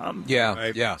phenom. Yeah,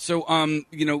 right. Yeah. So,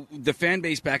 the fan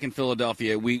base back in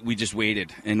Philadelphia, we just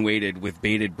waited and waited with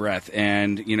bated breath.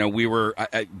 And, we were,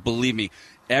 believe me,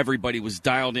 everybody was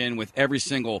dialed in with every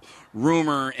single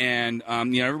rumor, and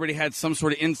everybody had some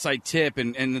sort of inside tip,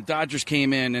 and the Dodgers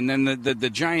came in, and then the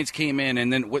Giants came in,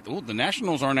 and then the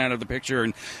Nationals aren't out of the picture,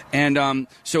 and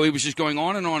so it was just going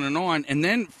on and on and on, and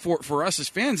then for us as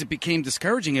fans, it became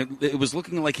discouraging. It was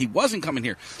looking like he wasn't coming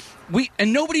here.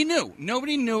 Nobody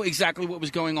knew exactly what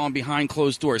was going on behind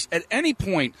closed doors. At any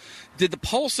point, did the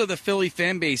pulse of the Philly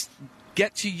fan base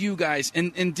get to you guys,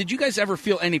 and did you guys ever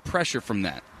feel any pressure from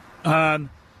that?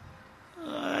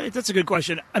 That's a good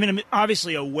question. I mean, I'm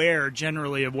obviously aware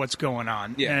generally of what's going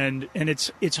on, and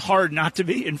it's hard not to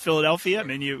be in Philadelphia. I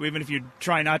mean, even if you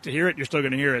try not to hear it, you're still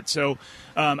going to hear it. So,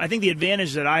 I think the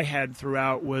advantage that I had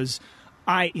throughout was,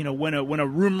 when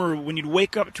you'd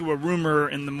wake up to a rumor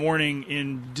in the morning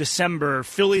in December,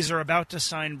 Phillies are about to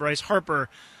sign Bryce Harper,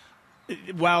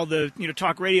 while the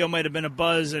talk radio might have been a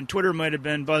buzz and Twitter might have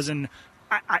been buzzing.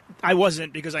 I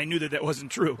wasn't, because I knew that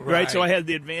wasn't true, right? So I had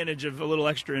the advantage of a little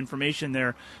extra information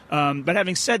there. But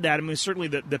having said that, I mean, certainly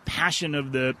the passion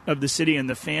of the city and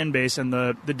the fan base and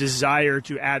the desire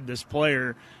to add this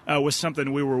player was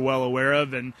something we were well aware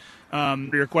of. And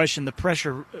your question, the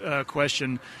pressure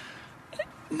question,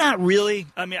 not really.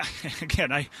 I mean,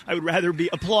 again, I would rather be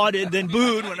applauded than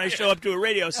booed when I show up to a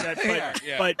radio set.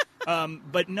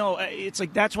 But no, it's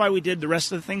like that's why we did the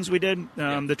rest of the things we did.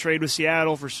 The trade with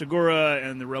Seattle for Segura,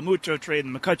 and the Real Muto trade,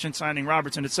 and McCutchen signing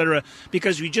Robertson, etc.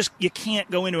 Because you can't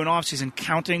go into an offseason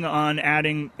counting on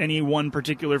adding any one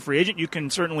particular free agent. You can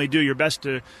certainly do your best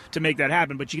to make that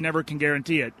happen, but you never can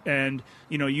guarantee it. And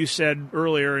you said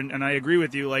earlier, and I agree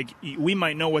with you. Like, we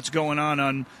might know what's going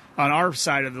on our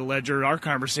side of the ledger, our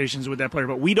conversations with that player,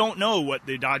 but we don't know what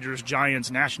the Dodgers, Giants,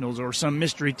 Nationals, or some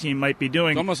mystery team might be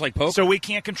doing. It's almost like poker. So we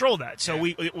can't control that. So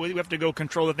we have to go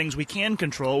control the things we can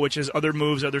control, which is other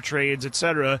moves, other trades,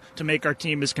 etc., to make our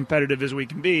team as competitive as we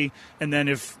can be. And then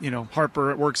if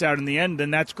Harper works out in the end,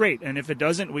 then that's great. And if it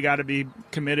doesn't, we got to be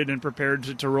committed and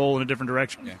prepared to roll in a different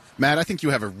direction. Yeah. Matt, I think you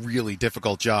have a really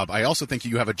difficult job. I also think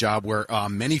you have a job where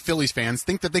many Phillies fans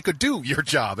think that they could do your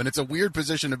job, and it's a weird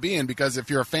position to be in, because if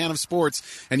you're a fan of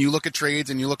sports and you look at trades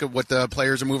and you look at what the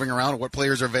players are moving around, or what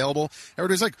players are available,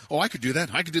 everybody's like, oh, I could do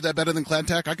that. I could do that better than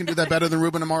Klentak. I can do that better than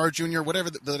Ruben Amaro Jr., whatever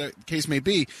the case may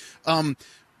be.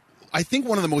 I think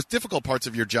one of the most difficult parts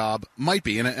of your job might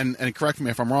be, and correct me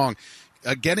if I'm wrong,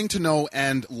 getting to know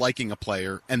and liking a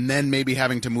player, and then maybe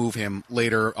having to move him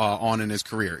later on in his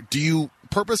career. Do you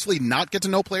purposely not get to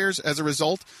know players as a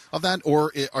result of that,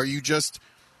 or are you just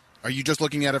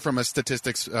looking at it from a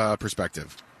statistics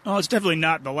perspective? Oh, it's definitely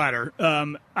not the latter.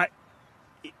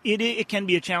 It can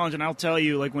be a challenge, and I'll tell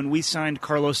you, like when we signed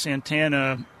Carlos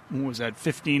Santana, what was that,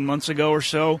 15 months ago or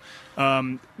so,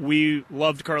 we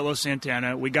loved Carlos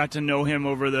Santana. We got to know him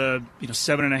over the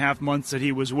 7.5 months that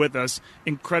he was with us.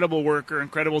 Incredible worker,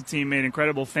 incredible teammate,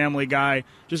 incredible family guy,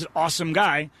 just an awesome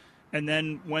guy. And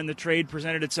then when the trade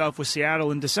presented itself with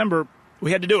Seattle in December,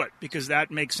 we had to do it because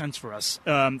that makes sense for us.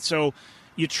 So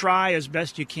you try as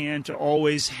best you can to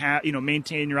always have,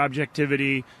 maintain your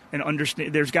objectivity and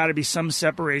understand there's got to be some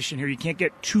separation here. You can't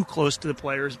get too close to the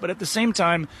players, but at the same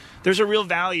time, there's a real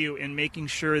value in making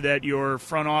sure that your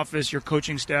front office, your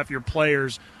coaching staff, your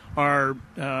players are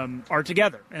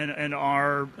together and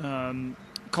are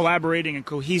collaborating and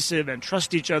cohesive and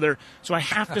trust each other. So I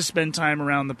have to spend time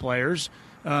around the players.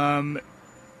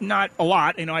 Not a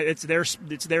lot, it's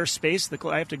their space.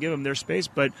 I have to give them their space,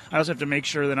 but I also have to make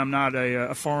sure that I'm not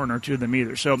a foreigner to them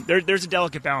either. So there's a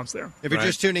delicate balance there. If you're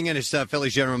just tuning in, it's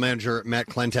Phillies general manager Matt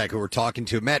Klentak who we're talking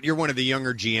to. Matt, you're one of the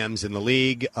younger GMs in the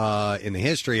league, in the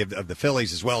history of the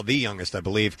Phillies as well, the youngest, I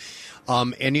believe.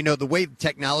 And, the way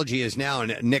technology is now,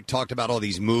 and Nick talked about all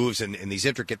these moves and these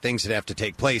intricate things that have to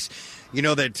take place,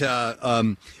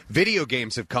 that video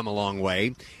games have come a long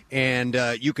way, and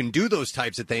you can do those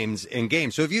types of things in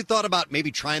games. So have you thought about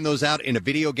maybe trying those out in a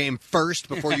video game first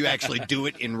before you actually do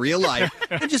it in real life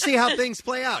and just see how things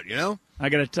play out, I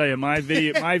got to tell you, my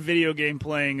video game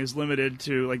playing is limited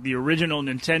to like the original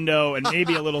Nintendo and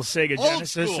maybe a little Sega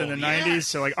Genesis in the 90s.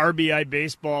 So like RBI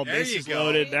baseball, bases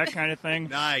loaded, that kind of thing.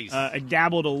 Nice. I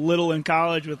dabbled a little in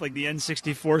college with like the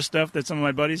N64 stuff that some of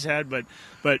my buddies had, but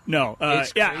no.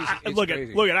 It's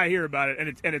crazy. I hear about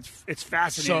it, and it's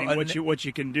fascinating what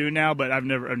you can do now. But I've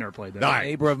never played that. A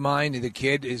neighbor of mine, the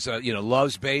kid is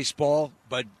loves baseball,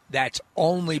 but that's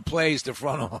only plays the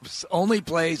front office, only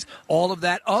plays all of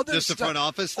that other just stuff. The front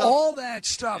office stuff? All that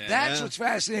stuff. Yeah. That's what's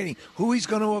fascinating. Who he's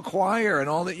going to acquire and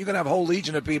all that. You're going to have a whole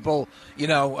legion of people,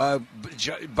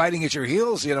 biting at your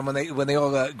heels, when they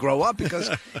all grow up because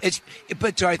it's.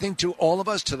 But I think to all of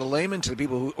us, to the layman, to the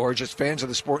people who are just fans of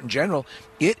the sport in general,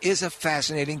 it is a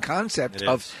fascinating concept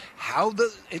of how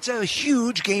it's a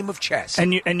huge game of chess.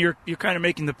 And you're kind of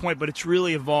making the point, but it's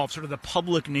really evolved. Sort of the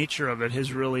public nature of it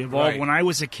has really evolved. Right. When I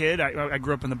was a kid, I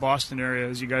grew up in the Boston area,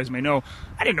 as you guys may know.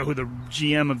 I didn't know who the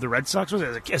GM of the Red Sox was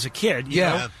as a kid. You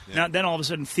know? Now, then all of a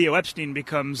sudden, Theo Epstein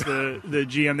becomes the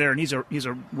GM there, and he's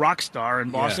a rock star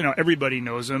in Boston. Yeah. Everybody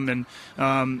knows him,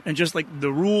 and just like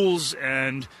the rules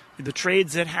and the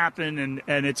trades that happen,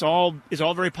 and it's all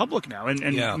very public now,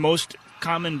 and most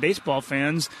common baseball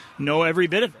fans know every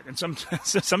bit of it, and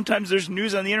sometimes there's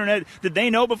news on the internet that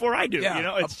they know before I do.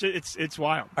 Yeah. It's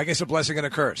wild. I guess a blessing and a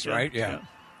curse, right? Yeah.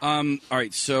 All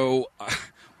right, so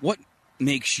what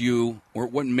makes you, or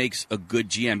what makes a good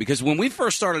GM? Because when we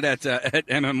first started at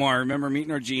MMR, I remember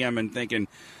meeting our GM and thinking,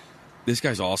 this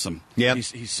guy's awesome. Yeah,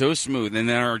 he's so smooth. And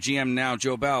then our GM now,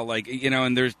 Joe Bell,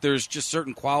 and there's just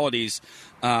certain qualities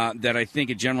that I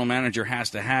think a general manager has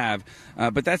to have.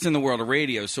 But that's in the world of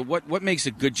radio. So what makes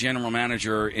a good general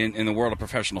manager in the world of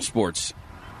professional sports?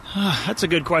 That's a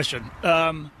good question.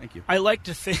 Thank you. I like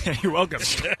to think you're welcome.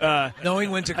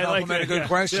 Knowing when to compliment a good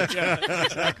question. Yeah,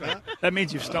 exactly. That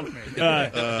means you've stumped me.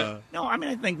 No, I mean,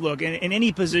 I think, look, in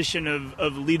any position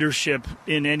of leadership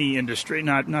in any industry,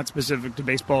 not specific to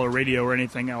baseball or radio or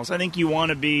anything else, I think you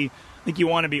want to be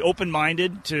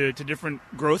open-minded to different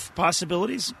growth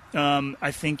possibilities.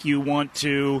 I think you want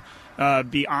to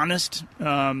be honest,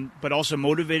 but also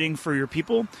motivating for your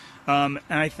people. And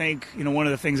I think, one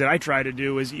of the things that I try to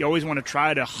do is you always want to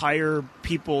try to hire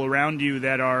people around you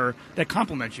that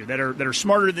complement you, that are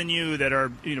smarter than you, that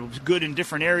are, good in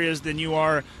different areas than you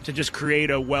are, to just create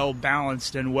a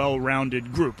well-balanced and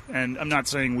well-rounded group. And I'm not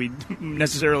saying we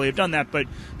necessarily have done that, but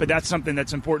that's something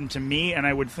that's important to me, and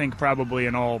I would think probably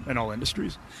in all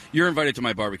industries. You're invited to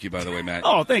my barbecue, by the way, Matt.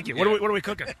 Oh, thank you. Yeah. What are we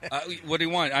cooking? What do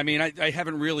you want? I mean, I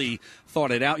haven't really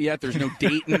thought it out yet. There's no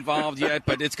date involved yet,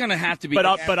 but it's going to have to be. But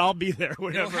I'll be there.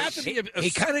 Whatever.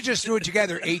 He kind of just threw it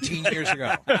together 18 years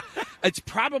ago. It's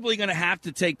probably going to have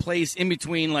to take place in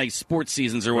between like sports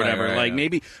seasons or whatever. Right.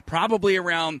 Maybe probably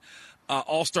around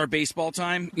All-Star baseball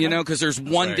time, because there's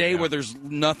one day where there's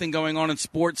nothing going on in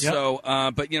sports. Yep. So,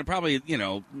 but probably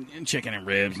chicken and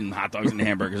ribs and hot dogs and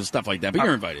hamburgers and stuff like that. But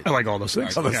you're invited. I like all those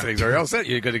things. All those things are all set.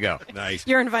 You're good to go. Nice.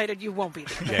 You're invited. You won't be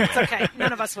there. It's okay.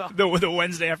 None of us will. The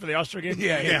Wednesday after the All-Star game.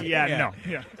 Yeah.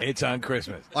 It's on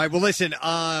Christmas. All right. Well, listen.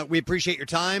 We appreciate your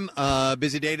time.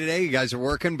 Busy day today. You guys are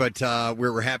working, but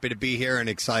we're happy to be here and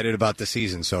excited about the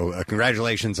season. So,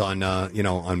 congratulations on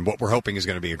on what we're hoping is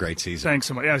going to be a great season. Thanks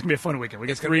so much. Yeah, it's gonna be a fun weekend. We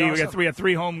got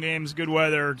three home games, good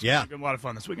weather. It's a lot of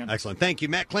fun this weekend. Excellent. Thank you,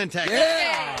 Matt Klentak.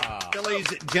 Phillies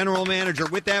general manager.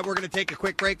 With that, we're going to take a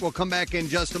quick break. We'll come back in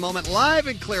just a moment. Live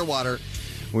in Clearwater,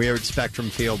 we are at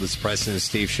Spectrum Field. It's Preston and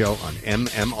Steve show on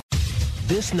MMR.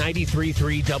 This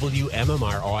 93.3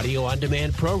 WMMR audio on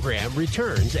demand program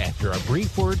returns after a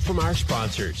brief word from our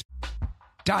sponsors.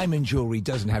 Diamond jewelry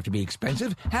doesn't have to be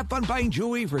expensive. Have fun buying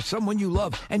jewelry for someone you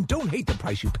love and don't hate the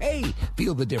price you pay.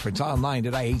 Feel the difference online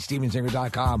at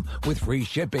IHateStevenSinger.com with free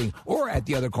shipping or at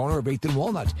the other corner of 8th and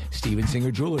Walnut. Steven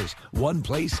Singer Jewelers. One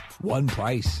place, one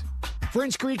price.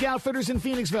 French Creek Outfitters in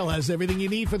Phoenixville has everything you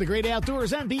need for the great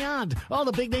outdoors and beyond. All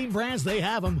the big name brands, they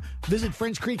have them. Visit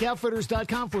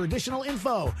FrenchCreekOutfitters.com for additional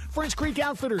info. French Creek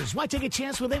Outfitters. Why take a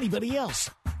chance with anybody else?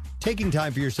 Taking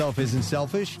time for yourself isn't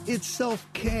selfish, it's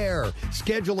self-care.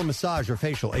 Schedule a massage or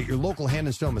facial at your local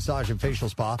Hand & Stone Massage and Facial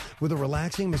Spa with a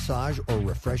relaxing massage or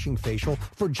refreshing facial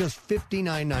for just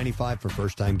 $59.95 for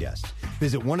first-time guests.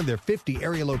 Visit one of their 50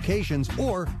 area locations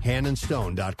or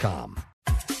handandstone.com.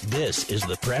 This is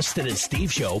the Preston and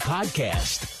Steve Show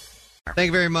podcast. Thank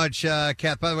you very much,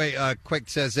 Kath. By the way, Quick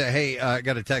says, hey, I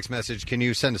got a text message. Can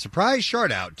you send a surprise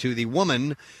shout-out to the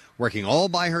woman working all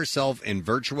by herself in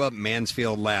Virtua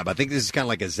Mansfield Lab? I think this is kind of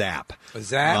like a Zap. A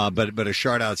Zap? But a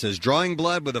shout-out says, drawing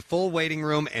blood with a full waiting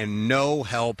room and no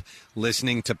help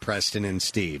listening to Preston and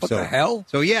Steve. What the hell?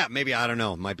 So, yeah, maybe, I don't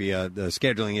know. It might be a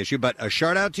scheduling issue, but a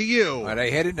shout-out to you. All right, I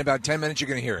hit it in about 10 minutes. You're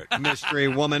going to hear it. Mystery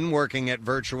woman working at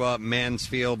Virtua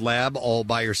Mansfield Lab all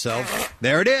by yourself.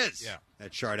 There it is. Yeah.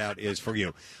 That shout-out is for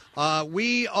you.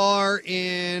 We are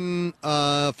in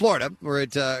Florida. We're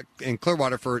in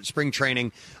Clearwater for spring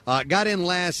training. Got in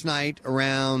last night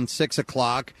around 6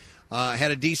 o'clock.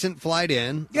 Had a decent flight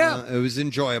in. Yeah. It was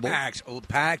enjoyable.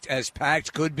 Packed as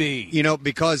packed could be. You know,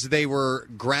 because they were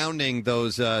grounding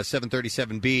those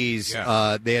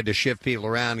 737Bs, they had to shift people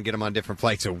around and get them on different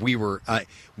flights. So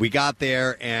we got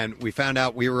there and we found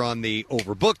out we were on the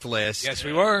overbooked list. Yes,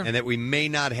 we were. And that we may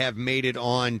not have made it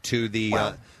on to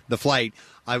the flight.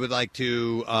 I would like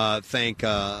to thank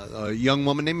a young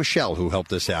woman named Michelle who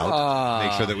helped us out.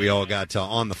 Make sure that we all got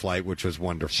on the flight, which was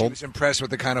wonderful. She was impressed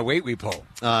with the kind of weight we pull.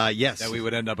 Yes. That we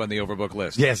would end up on the overbook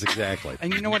list. Yes, exactly.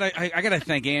 And you know what? I got to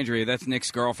thank Andrea. That's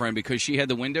Nick's girlfriend, because she had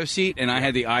the window seat and I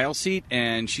had the aisle seat,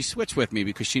 and she switched with me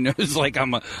because she knows like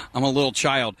I'm a little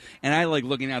child and I like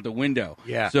looking out the window.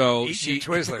 Yeah. So Eating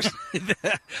Twizzlers.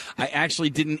 I actually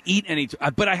didn't eat any,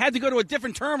 but I had to go to a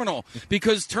different terminal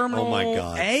because terminal Oh my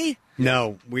God. A.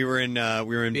 No, we were in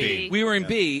B. We were in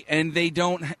B, and they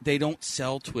don't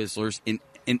sell Twizzlers in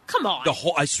Come on. the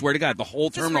whole. I swear to God, the whole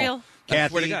Is this terminal. real? I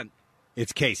swear to Kathy, God.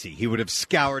 it's Casey. He would have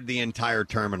scoured the entire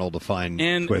terminal to find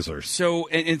Twizzlers. So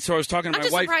so I was talking to I'm my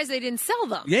just wife. surprised they didn't sell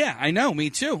them. Yeah, I know. Me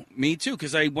too,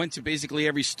 because I went to basically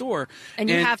every store. And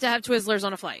you have to have Twizzlers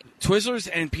on a flight. Twizzlers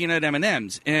and peanut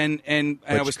M&Ms, and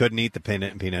But I was couldn't eat the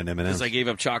peanut M&Ms. because I gave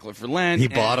up chocolate for Lent. He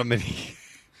bought them and he...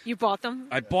 You bought them?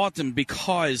 I bought them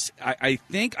because I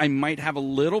think I might have a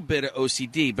little bit of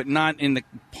OCD, but not in the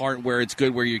part where it's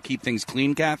good, where you keep things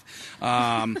clean, Kath.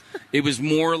 It was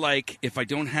more like, if I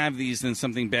don't have these, then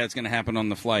something bad's going to happen on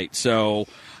the flight. So...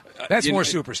 That's more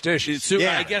superstitious.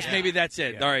 I guess maybe that's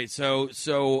it. Yeah. All right,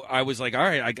 so I was like, all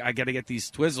right, I got to get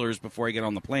these Twizzlers before I get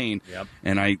on the plane. Yep.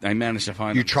 And I managed to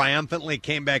find You them. triumphantly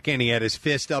came back in. He had his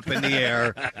fist up in the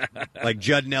air, like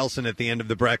Judd Nelson at the end of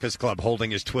The Breakfast Club, holding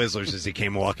his Twizzlers as he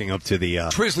came walking up to the...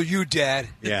 Twizzler, you, Dad.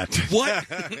 Yeah. What?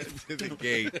 To the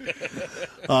gate.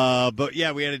 But,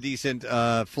 yeah, we had a decent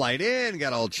flight in,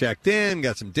 got all checked in,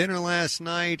 got some dinner last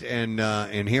night,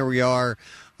 and here we are.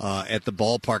 At the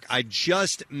ballpark. I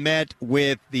just met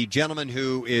with the gentleman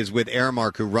who is with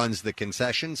Airmark, who runs the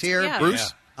concessions here. Yeah.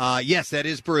 Bruce? Yes, that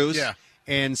is Bruce. Yeah.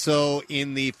 And so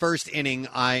in the first inning,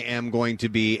 I am going to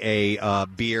be a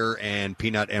beer and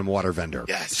peanut and water vendor.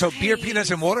 Yes. So beer, peanuts,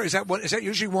 and water, is that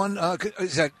usually one?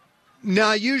 Is that...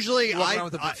 No, usually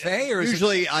with a buffet, or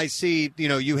I see,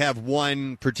 you have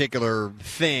one particular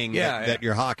thing that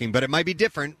you're hawking, but it might be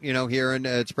different, here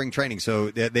in spring training. So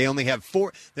they only have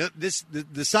four.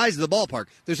 The size of the ballpark,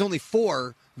 there's only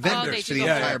four vendors to the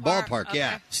entire ballpark. Okay.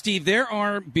 Yeah. Steve, there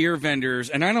are beer vendors,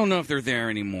 and I don't know if they're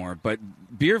there anymore, but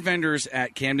beer vendors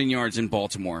at Camden Yards in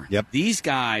Baltimore. Yep. These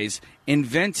guys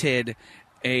invented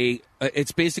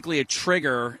it's basically a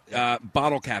trigger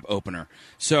bottle cap opener.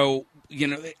 So...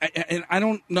 and I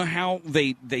don't know how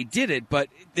they did it, but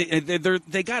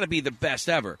they got to be the best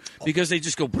ever, because they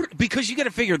just go, because you got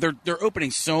to figure they're opening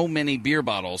so many beer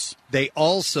bottles. They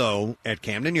also, at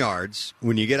Camden Yards,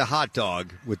 when you get a hot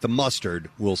dog with the mustard,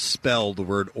 will spell the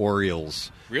word Orioles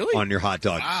on your hot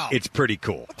dog. Wow. It's pretty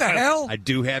cool. What the hell? I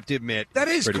do have to admit. That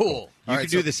is pretty cool. You All could right,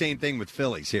 do the same thing with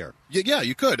Phillies here. Yeah,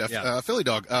 you could. Yeah. Philly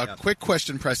dog. Quick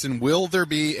question, Preston. Will there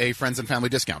be a friends and family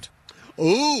discount?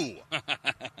 Ooh.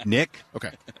 Nick?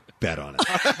 Okay. Bet on it.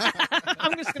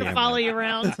 I'm just going to follow you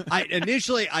around.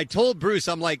 Initially, I told Bruce,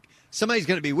 I'm like, somebody's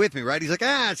going to be with me, right? He's like,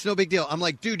 it's no big deal. I'm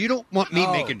like, dude, you don't want me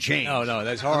making change. No,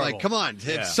 that's horrible. I'm like, come on,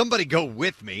 somebody go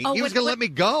with me. He was going to let me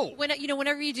go.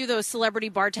 Whenever you do those celebrity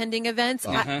bartending events,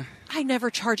 I never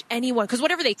charge anyone because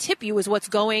whatever they tip you is what's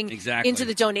going into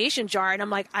the donation jar. And I'm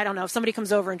like, I don't know. If somebody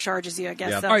comes over and charges you, I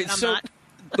guess. All right, I'm so not.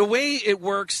 the way it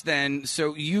works then,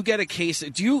 so you get a case.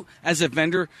 Do you, as a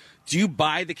vendor, do you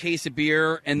buy the case of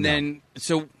beer and then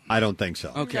so? I don't think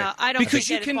so. Okay, No, I don't think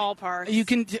it's ballpark. You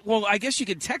can. Well, I guess you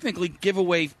could technically give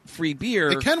away free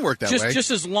beer. It can work that way.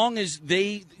 Just as long as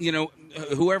they,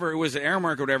 whoever it was,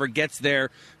 Aramark or whatever, gets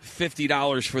their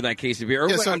 $50 for that case of beer.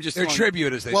 Yeah, so their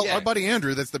tribute, as they Well, say. our buddy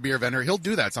Andrew, that's the beer vendor, he'll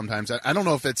do that sometimes. I don't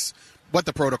know if it's what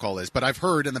the protocol is, but I've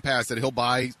heard in the past that he'll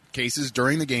buy cases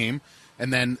during the game,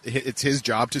 and then it's his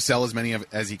job to sell as many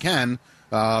as he can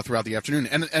throughout the afternoon.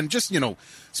 And just,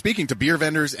 speaking to beer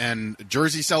vendors and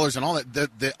jersey sellers and all that,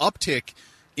 the uptick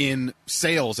in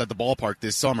sales at the ballpark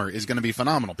this summer is going to be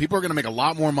phenomenal. People are going to make a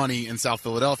lot more money in South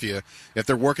Philadelphia if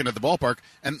they're working at the ballpark,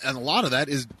 and a lot of that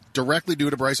is directly due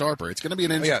to Bryce Harper. It's going to be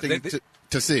an interesting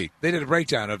to see. They did a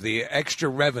breakdown of the extra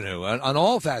revenue on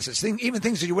all facets, even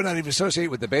things that you would not even associate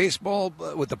with the baseball,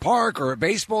 with the park or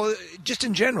baseball, just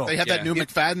in general. They had that new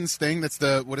McFadden's thing. That's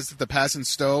the pass and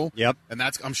stow. Yep. And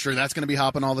I'm sure that's going to be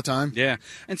hopping all the time. Yeah.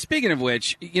 And speaking of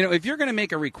which, if you're going to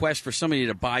make a request for somebody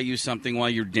to buy you something while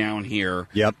you're down here,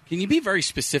 can you be very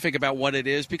specific about what it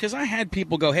is? Because I had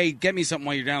people go, "Hey, get me something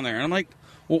while you're down there," and I'm like,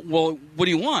 "Well, what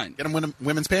do you want?" Get them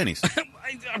women's panties.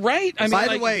 Right? I mean, by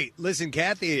the way, listen,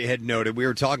 Kathy had noted we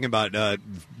were talking about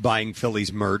buying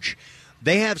Phillies merch.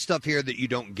 They have stuff here that you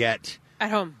don't get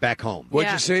at home. Back home.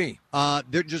 What'd you see?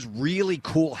 They're just really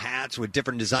cool hats with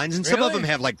different designs, and some of them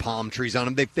have like palm trees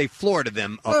on them. They florid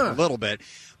them up a little bit,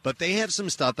 but they have some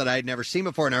stuff that I had never seen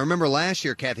before. And I remember last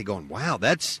year, Kathy going, "Wow,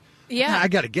 that's." Yeah, I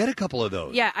got to get a couple of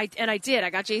those. Yeah, I did. I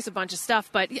got Jace a bunch of stuff,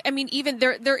 but I mean, even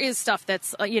there is stuff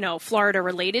that's Florida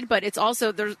related, but it's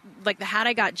also there's like the hat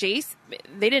I got Jace.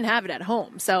 They didn't have it at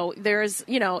home, so there's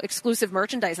exclusive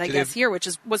merchandise I guess here, which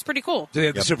was pretty cool. Do they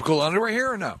have the super cool underwear here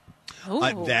or no?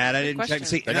 That I didn't check and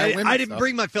see. I didn't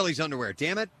bring my Phillies underwear.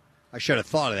 Damn it! I should have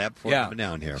thought of that before coming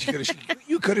down here.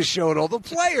 You could have showed all the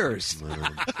players.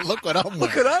 Look what I'm wearing.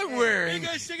 Look what I'm wearing.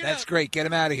 That's great. Get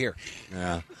him out of here.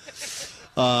 Yeah.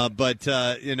 But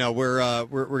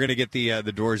we're going to get the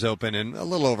doors open in a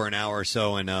little over an hour or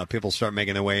so, and people start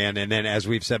making their way in. And then, as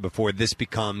we've said before, this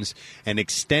becomes an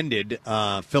extended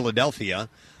Philadelphia.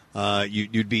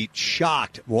 You'd be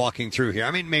shocked walking through here.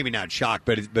 I mean, maybe not shocked,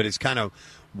 but it's kind of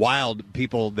wild.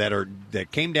 People that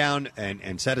came down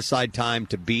and set aside time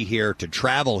to be here, to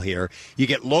travel here. You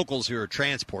get locals who are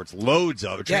transplants, loads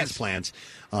of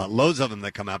them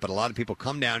that come out, but a lot of people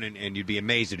come down and you'd be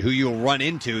amazed at who you'll run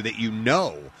into that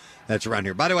that's around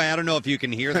here. By the way, I don't know if you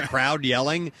can hear the crowd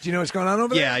yelling. Do you know what's going on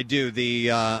over there? Yeah, I do.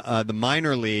 The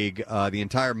minor league, the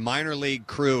entire minor league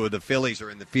crew of the Phillies are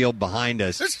in the field behind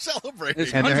us. They're celebrating.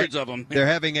 There's hundreds of them. They're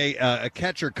having a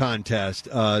catcher contest,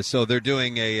 so they're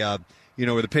doing a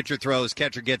where the pitcher throws,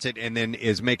 catcher gets it, and then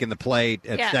is making the play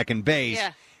at second base.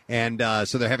 Yeah. And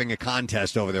so they're having a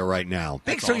contest over there right now.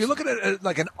 So you're looking at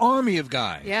like an army of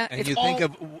guys. Yeah, and you think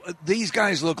of these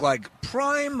guys look like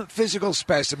prime physical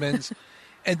specimens,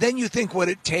 and then you think what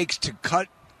it takes to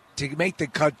make the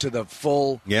cut to the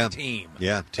full team.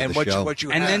 Yeah, and what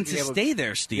you and have then to to be able stay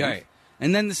there, Steve. Yeah.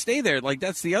 And then to stay there, like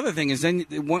that's the other thing is then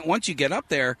once you get up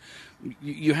there,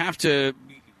 you have to.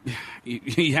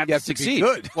 You have to succeed. Be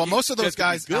good. Well, most of those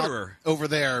guys over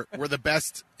there were the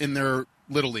best in their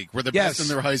little league. Were the best in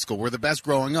their high school. Were the best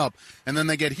growing up. And then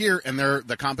they get here, and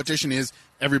the competition is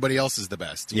everybody else is the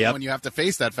best. Yep. When you have to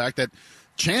face that fact that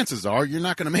chances are you're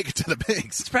not going to make it to the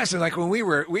bigs. It's Preston, like when we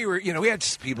were, we had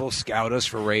people scout us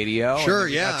for radio. Sure,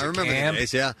 yeah, I remember the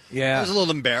days. Yeah. I was a little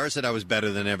embarrassed that I was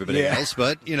better than everybody else,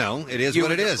 but it is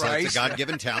what it is. It's a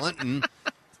God-given talent, and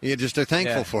you just are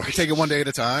thankful for it. Take it one day at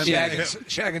a time.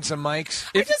 Shagging some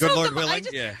mics. Good Lord willing.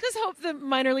 I just hope the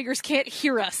minor leaguers can't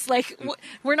hear us. Like,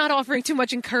 we're not offering too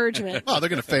much encouragement. Oh, they're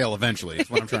going to fail eventually,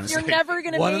 is what I'm trying to say. You're never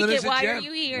going to make it. Why are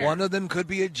you here? One of them could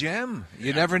be a gem.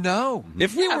 You never know.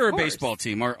 If we were a baseball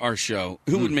team, our show,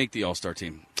 who would make the All-Star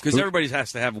team? Because everybody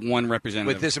has to have one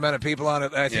representative. With this amount of people on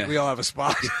it, I think we all have a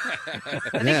spot.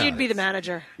 I think you'd be the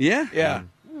manager. Yeah? Yeah.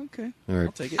 Okay. All right.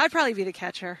 I'll take it. I'd probably be the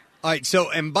catcher. All right, so,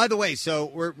 and by the way,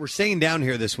 we're staying down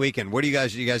here this weekend. Do you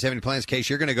guys have any plans? Case,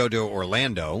 you're going to go to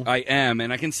Orlando. I am,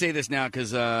 and I can say this now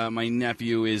because my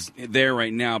nephew is there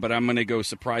right now, but I'm going to go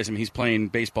surprise him. He's playing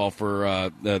baseball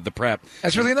for the prep.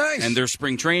 That's really nice. And their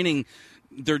spring training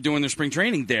they're doing their spring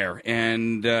training there,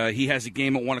 and he has a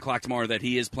game at 1 o'clock tomorrow that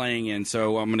he is playing in.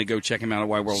 So I'm going to go check him out at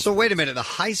Wide World. So wait a minute. The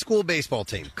high school baseball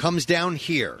team comes down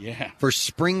here for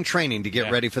spring training to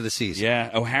get ready for the season.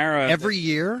 Yeah, O'Hara. Every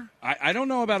year? I don't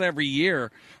know about every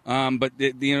year, but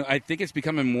I think it's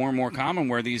becoming more and more common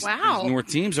where these North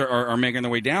teams are making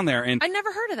their way down there. And I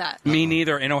never heard of that. Me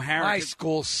neither. And O'Hara. My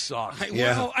school sucked.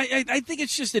 Well, I think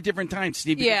it's just a different time,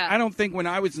 Steve. because Yeah. I don't think when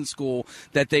I was in school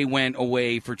that they went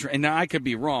away for and now I could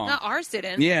be wrong. No, ours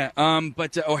didn't. Yeah,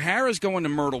 but O'Hara's going to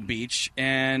Myrtle Beach,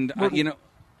 and I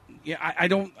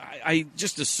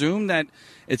just assume that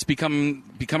it's becoming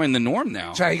the norm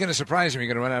now. So how are you going to surprise him?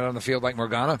 You're going to run out on the field like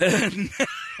Morgana?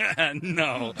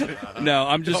 No,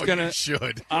 I'm just gonna. You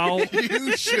should.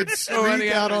 You should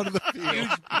sneak out on the field.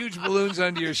 Huge balloons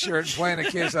under your shirt and plant a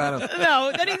kiss on him.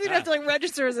 No, then he's going to have to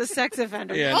register as a sex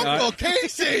offender. Yeah, Uncle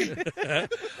Casey!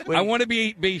 I want to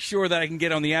be sure that I can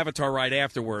get on the Avatar ride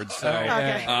afterwards. So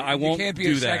I won't You can't be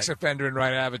do a that. sex offender and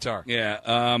ride Avatar.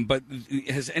 Yeah, but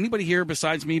has anybody here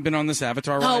besides me been on this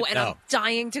Avatar ride? Oh, and I'm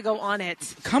dying to go on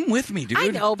it. Come with me, dude. I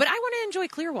know, but I want to enjoy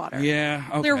Clearwater. Yeah,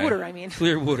 okay. Clearwater, I mean.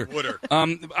 Clearwater.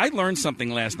 I learned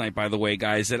something last night, by the way,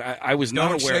 guys, that I was not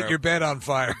Don't aware set of. your bed on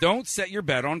fire. Don't set your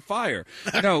bed on fire.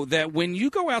 No, that when you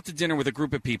go out to dinner with a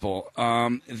group of people,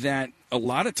 that a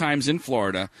lot of times in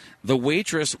Florida, the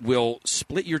waitress will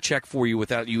split your check for you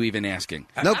without you even asking.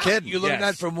 No kidding. You learned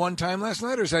that from one time last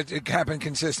night, or does that happen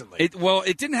consistently?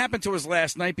 It didn't happen to us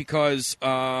last night because for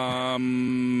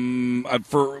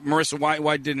Marissa,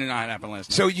 why didn't it not happen last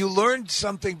night? So you learned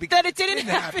something because that it didn't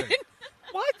happen.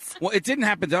 What? Well, it didn't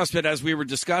happen to us, but as we were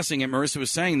discussing it, Marissa was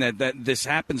saying that this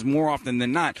happens more often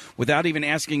than not without even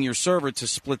asking your server to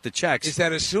split the checks. Is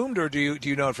that assumed, or do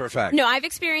you know it for a fact? No, I've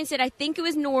experienced it. I think it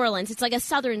was New Orleans. It's like a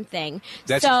southern thing.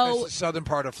 That's the southern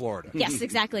part of Florida. Yes,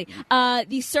 exactly.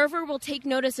 The server will take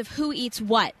notice of who eats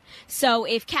what. So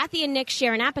if Kathy and Nick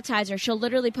share an appetizer, she'll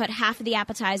literally put half of the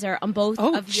appetizer on both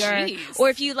of your. jeez. Or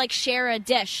if you share a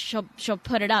dish, she'll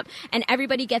put it up, and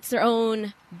everybody gets their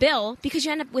own bill because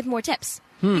you end up with more tips.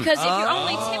 Because if you're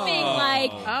only tipping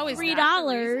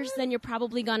 $3, then you're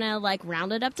probably gonna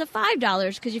round it up to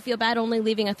 $5 because you feel bad only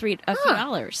leaving a few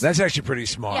dollars. That's actually pretty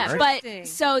smart. Yeah, but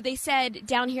so they said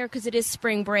down here because it is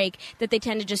spring break that they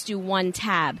tend to just do one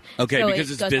tab. Okay, so because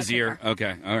it it's goes by busier. quicker.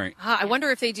 Okay, all right. I wonder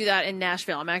if they do that in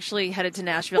Nashville. I'm actually headed to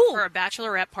Nashville for a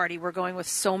bachelorette party. We're going with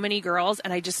so many girls,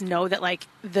 and I just know that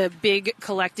the big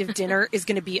collective dinner is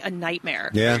going to be a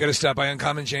nightmare. Yeah, you got to stop by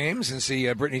Uncommon James and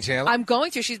see Brittany Taylor. I'm going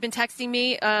to. She's been texting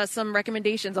me some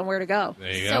recommendations on where to go.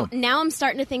 There you So go. now I'm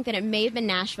starting to think that it may have been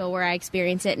Nashville where I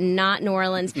experienced it, not New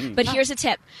Orleans. But here's a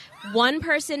tip: one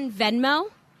person Venmo,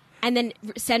 and then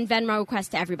send Venmo requests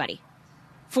to everybody.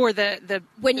 For the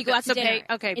when you go out to so dinner,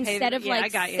 pay instead of I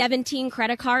got you. 17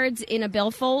 credit cards in a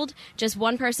billfold, just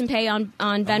one person pay on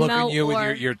Venmo. I'm looking at you or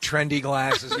with your trendy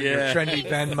glasses, and your trendy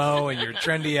Venmo, and your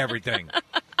trendy everything.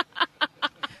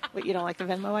 Wait, you don't like the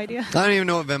Venmo idea? I don't even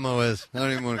know what Venmo is. I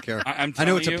don't even want to care. I'm I know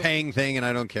telling it's a you, paying thing, and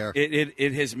I don't care.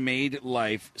 It has made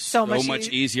life so much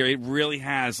easier. It really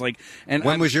has.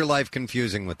 When was your life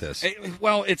confusing with this?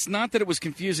 Well, it's not that it was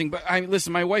confusing, but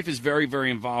listen. My wife is very, very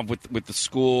involved with the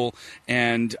school,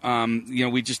 and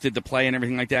we just did the play and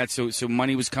everything like that. So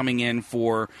money was coming in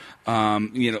for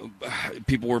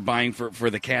people were buying for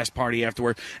the cast party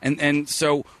afterward, and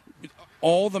so.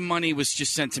 All the money was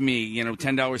just sent to me,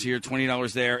 $10 here,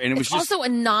 $20 there, and it was It's just also a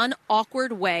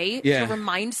non-awkward way Yeah. to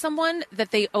remind someone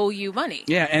that they owe you money.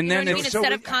 Yeah, and You know then what I it mean? was-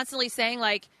 Instead of constantly saying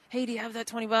hey, do you have that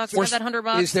 $20? Do you have that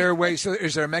 $100? Is there a way? So,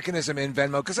 is there a mechanism in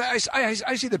Venmo? Because I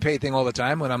see the pay thing all the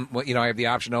time when I have the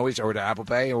option always, or to Apple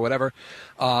Pay or whatever,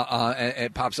 and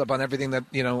it pops up on everything that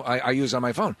I use on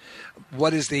my phone.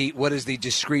 What is the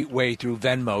discreet way through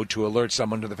Venmo to alert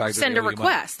someone to the fact that Send they a owe you money?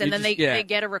 request, and then they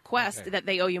get a request that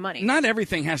they owe you money. Not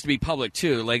everything has to be public,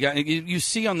 too. You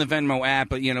see on the Venmo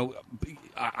app,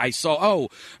 I saw,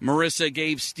 Marissa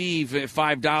gave Steve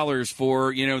 $5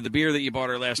 for, the beer that you bought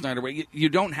her last night. Or you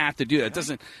don't have to do that.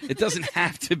 It doesn't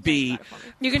have to be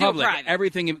You can do it public. private.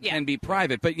 Everything can be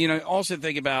private. But, also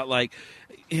think about, I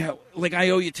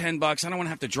owe you $10. I don't want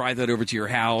to have to drive that over to your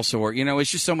house. Or,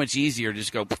 it's just so much easier to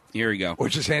just go, here you go. Or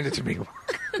just hand it to me.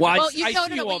 Well, I But see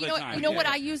you all the time. You know what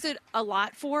I use it a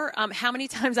lot for? How many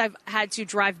times I've had to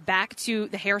drive back to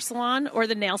the hair salon or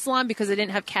the nail salon because I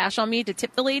didn't have cash on me to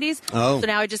tip the ladies. Oh. So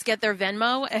now I just get their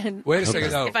Venmo and Wait a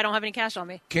second, though. if I don't have any cash on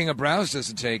me. King of Browns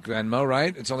doesn't take Venmo,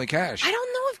 right? It's only cash. I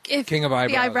don't know if if King of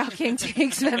eyebrows. the Eyebrow King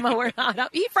takes Venmo or not.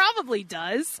 He probably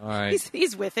does. All right.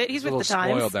 He's with it. He's a with the little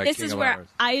times. spoiled, that This King is of where eyebrows.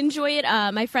 I enjoy it.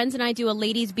 My friends and I do a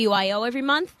ladies BYO every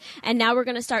month, and now we're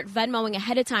going to start Venmoing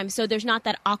ahead of time, so there's not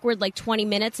that awkward 20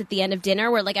 minutes at the end of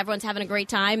dinner where everyone's having a great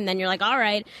time, and then you're like, all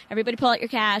right, everybody pull out your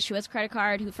cash. Who has credit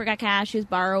card? Who forgot cash? Who's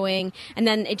borrowing? And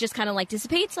then it just kind of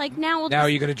dissipates. Now Now, are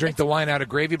you going to drink the wine out of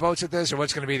gravy boats at this, or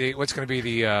what's going to be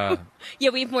the? Yeah,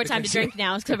 we have more time to drink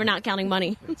now because we're not counting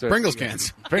money. Pringles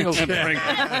cans. Pringles cans.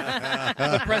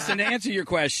 But Preston, to answer your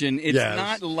question, it's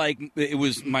not like it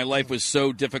was. My life was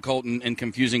so difficult and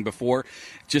confusing before.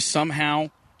 Just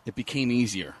somehow it became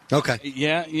easier. Okay.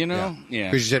 Yeah, yeah.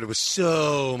 Because you said it was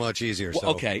so much easier. Well, so.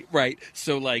 okay, right.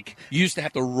 So, you used to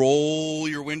have to roll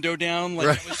your window down. It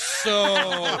was so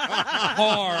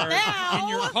hard in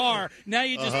your car. Now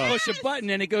you just push a button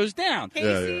and it goes down.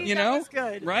 Casey, that was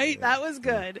good. Right? That was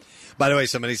good. By the way,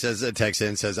 somebody texts in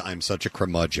and says, I'm such a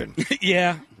curmudgeon.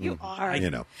 Yeah. You are.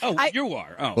 You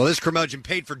are. Oh. Well, this curmudgeon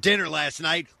paid for dinner last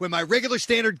night with my regular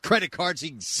standard credit card, so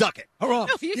you can suck it. No,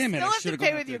 you Damn it, still I have to should've pay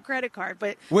gone with your credit card,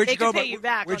 but Where'd they you go? can pay you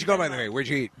back. Where'd you go, by the way? Where'd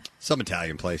you eat? Some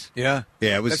Italian place. Yeah?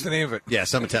 Yeah, it was. That's the name of it. Yeah,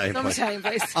 some Italian Some place. Italian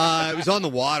place. It was on the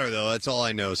water, though. That's all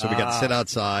I know. So we got to sit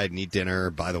outside and eat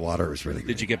dinner by the water. It was really good.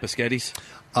 Did you get biscottis?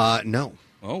 No.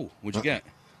 Oh, what'd you get?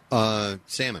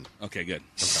 Salmon. Okay, good.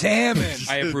 Salmon.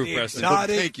 I approve, Preston.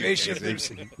 Exotic fish.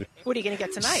 What are you going to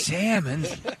get tonight? Salmon.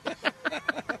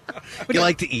 You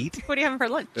like to eat? What are you having for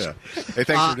lunch? Yeah. Hey,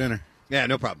 thanks for dinner. Yeah,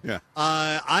 no problem. Yeah.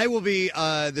 I will be,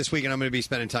 this weekend, I'm going to be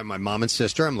spending time with my mom and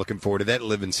sister. I'm looking forward to that. I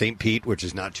live in St. Pete, which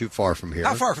is not too far from here.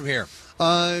 How far from here?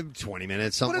 20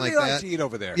 minutes, something What do like they like that. to eat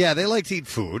over there? Yeah, they like to eat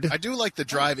food. I do like the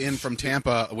drive in from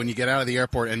Tampa when you get out of the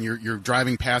airport and you're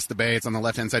driving past the bay. It's on the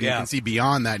left hand side. Yeah. You can see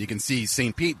beyond that. You can see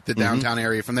St. Pete, the downtown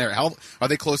area from there. How are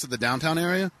they close to the downtown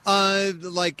area? 10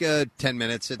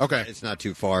 minutes. Okay. It's not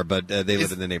too far, but they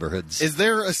live in the neighborhoods. Is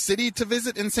there a city to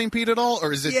visit in St. Pete at all,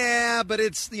 or is it? Yeah, but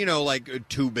it's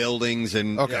two buildings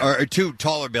and or two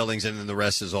taller buildings, and then the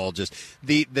rest is all just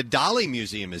the Dali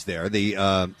Museum is there.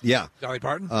 Dolly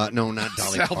Parton? No, not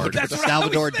Dolly Parton. That's what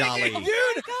Salvador I was thinking, Dali.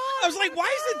 dude. I was like, why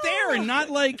is it there and not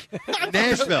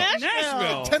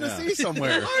Nashville, Tennessee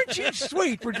somewhere? Aren't you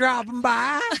sweet for dropping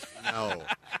by? No,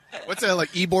 What's that,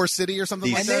 like Ybor City or something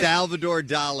the like that? Salvador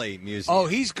Dali Museum. Oh,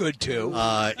 he's good too.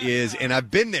 And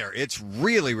I've been there. It's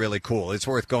really, really cool. It's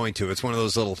worth going to. It's one of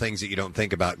those little things that you don't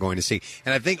think about going to see.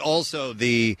 And I think also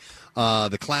the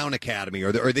Clown Academy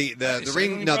or the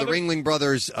Ringling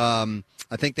Brothers.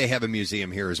 I think they have a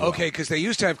museum here as well. Okay, because they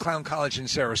used to have Clown College in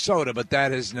Sarasota, but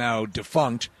that is now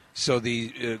defunct. So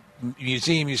the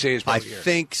museum, you say, is I probably here.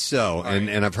 think so,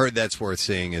 and I've heard that's worth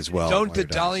seeing as well. Don't the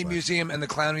Dolly Museum and the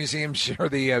Clown Museum share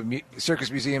the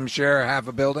Circus Museum share half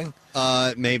a building?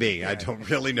 Maybe. Yeah. I don't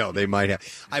really know. They might have.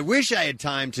 I wish I had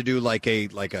time to do like a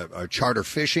charter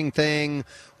fishing thing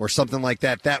or something like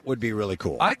that. That would be really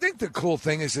cool. I think the cool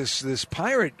thing is this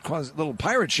little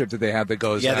pirate ship that they have that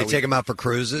goes. Yeah, they take them out for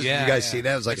cruises. Yeah, you guys see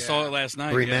that? It was like I saw it last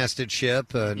night. Three-masted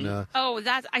ship, and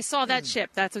I saw that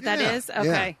ship. That's what that is?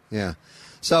 Okay. Yeah.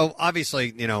 So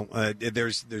obviously,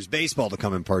 there's baseball to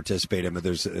come and participate in, but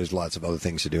there's lots of other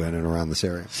things to do in and around this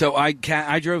area. So I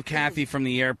drove Kathy from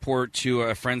the airport to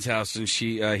a friend's house, and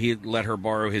he let her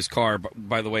borrow his car.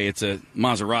 By the way, it's a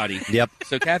Maserati. Yep.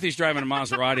 So Kathy's driving a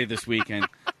Maserati this weekend,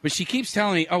 but she keeps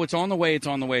telling me, "Oh, it's on the way. It's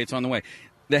on the way. It's on the way."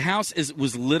 The house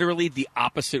was literally the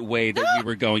opposite way that we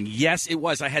were going. Yes, it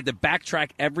was. I had to backtrack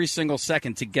every single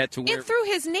second to get to where. In through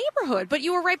his neighborhood, but we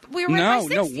were right by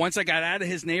 60. No. Once I got out of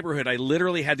his neighborhood, I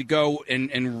literally had to go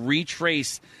and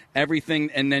retrace everything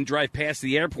and then drive past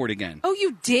the airport again. Oh,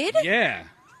 you did? Yeah.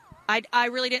 I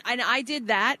really did. And I did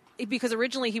that because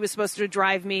originally he was supposed to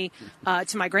drive me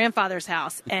to my grandfather's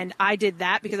house, and I did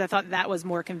that because I thought that was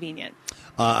more convenient.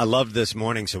 I loved this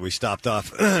morning, so we stopped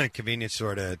off a convenience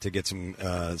store to get some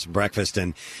breakfast,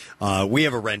 and we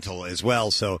have a rental as well.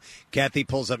 So Kathy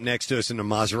pulls up next to us in a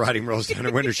Maserati and rolls down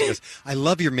her window. She goes, "I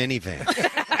love your minivan.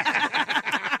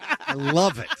 I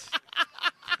love it."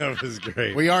 That was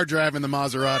great. We are driving the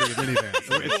Maserati of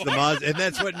minivans. It's the and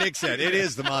that's what Nick said. It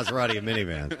is the Maserati of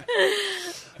minivan.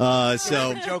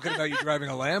 So I'm joking about you driving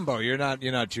a Lambo. You're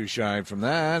not too shy from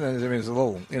that. I mean, it's a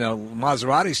little,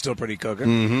 Maserati's still pretty cooking.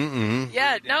 Mm-hmm.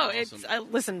 Yeah, no,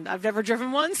 listen, I've never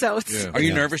driven one, so it's. Yeah. Are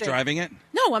you nervous driving it?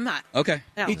 No, I'm not. Okay.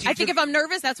 No. I think if I'm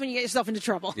nervous, that's when you get yourself into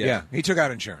trouble. Yeah, he took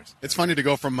out insurance. It's funny to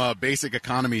go from basic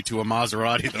economy to a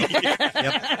Maserati, though.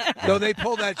 Yep. So they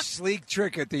pull that sleek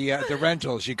trick at the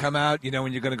rentals. You come out,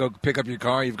 when you're going to go pick up your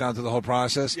car, you've gone through the whole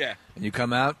process. Yeah. And you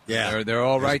come out. Yeah. They're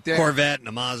all right there. Corvette and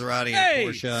a Maserati and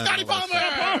a Porsche. Scotty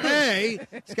Palmer! Hey,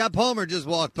 Scott Palmer just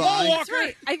walked by. That's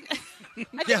right.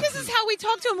 I think this is how we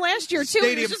talked to him last year, too.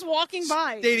 He was just walking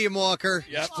by. Stadium walker.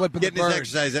 Flipping getting the his bird.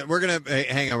 exercise in. We're going to,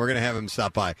 hang on, we're going to have him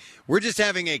stop by. We're just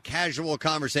having a casual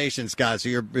conversation, Scott,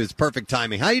 so it's perfect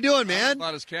timing. How you doing, man?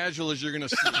 About as casual as you're going to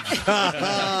see.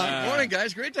 Good morning,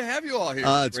 guys. Great to have you all here.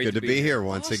 It's good to be here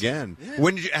once again.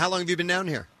 How long have you been down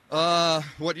here?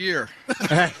 What year?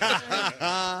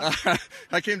 I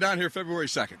came down here February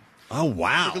 2nd. Oh,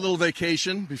 wow. Took a little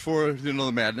vacation before the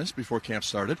madness, before camp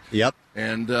started. Yep.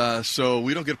 And so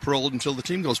we don't get paroled until the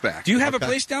team goes back. Do you have a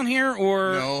place down here,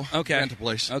 or no? Okay, rent a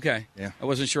place. Okay, yeah. I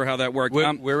wasn't sure how that worked.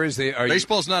 Where is the?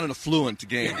 Baseball's not an affluent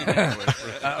game.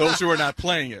 Those who are not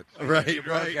playing it. Right.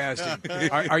 Broadcasting.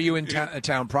 Are you in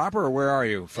town proper, or where are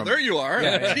you from? There you are.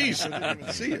 Yeah. Jeez, I didn't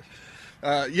even see you.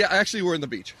 Yeah, actually, we're in the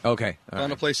beach. Okay.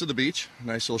 Found a place at the beach.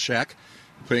 Nice little shack.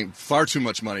 Paying far too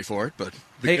much money for it, but...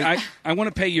 Hey, I want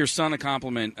to pay your son a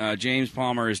compliment. James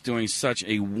Palmer is doing such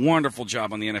a wonderful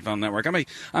job on the NFL Network.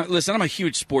 Listen, I'm a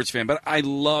huge sports fan, but I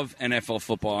love NFL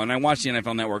football, and I watch the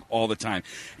NFL Network all the time.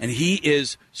 And he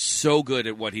is so good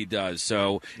at what he does.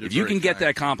 So if you can get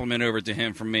that compliment over to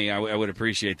him from me, I would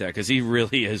appreciate that, because he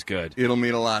really is good. It'll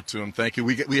mean a lot to him. Thank you.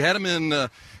 We had him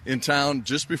in town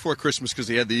just before Christmas because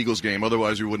he had the Eagles game.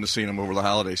 Otherwise, we wouldn't have seen him over the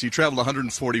holidays. He traveled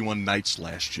 141 nights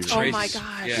last year. Oh, my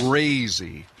gosh. Yeah.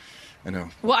 Crazy. I know.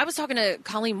 Well, I was talking to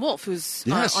Colleen Wolfe, who's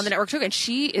on the network too, and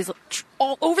she is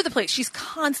all over the place. She's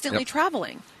constantly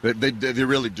traveling. They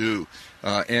really do.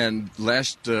 And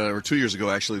last or 2 years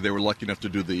ago, actually, they were lucky enough to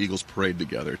do the Eagles parade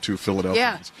together to Philadelphia.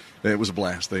 Yeah. It was a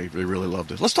blast. They really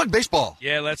loved it. Let's talk baseball.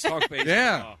 Yeah, let's talk baseball.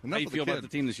 Yeah. How do you feel about the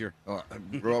team this year?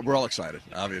 We're all excited,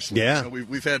 obviously. Yeah.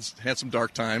 We've had some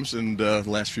dark times in the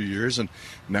last few years, and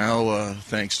now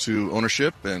thanks to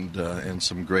ownership and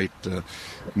some great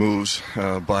moves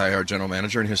by our general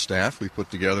manager and his staff, we put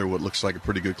together what looks like a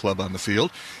pretty good club on the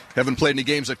field. Haven't played any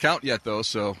games that count yet, though,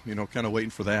 so kind of waiting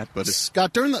for that. But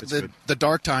Scott, during the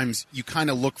dark times, you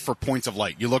kind of look for points of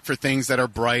light. You look for things that are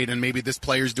bright, and maybe this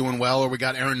player's doing well, or we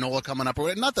got Aaron Nola coming up.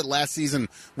 Not that last season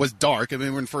was dark. I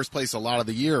mean, we're in first place a lot of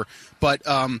the year, but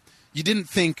you didn't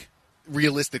think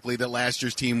realistically that last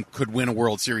year's team could win a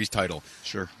World Series title.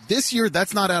 Sure. This year,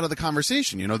 that's not out of the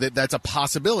conversation. That's a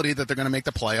possibility that they're going to make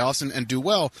the playoffs and do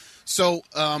well. So,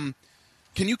 can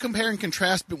you compare and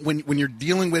contrast when you're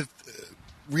dealing with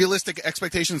realistic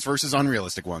expectations versus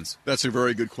unrealistic ones? That's a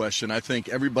very good question. I think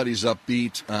everybody's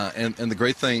upbeat, and the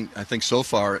great thing, I think, so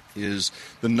far is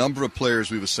the number of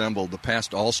players we've assembled, the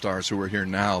past All-Stars who are here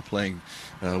now playing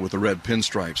with the red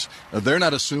pinstripes. They're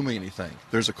not assuming anything.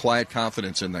 There's a quiet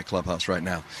confidence in that clubhouse right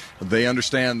now. They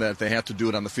understand that they have to do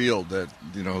it on the field, that,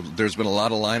 there's been a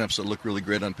lot of lineups that look really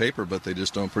great on paper, but they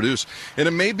just don't produce. And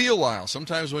it may be a while.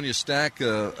 Sometimes when you stack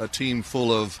a team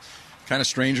full of kind of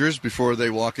strangers before they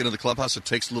walk into the clubhouse, it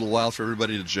takes a little while for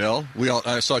everybody to gel.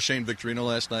 I saw Shane Victorino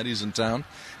last night. He's in town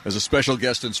as a special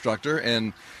guest instructor,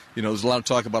 and there's a lot of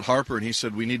talk about Harper, and he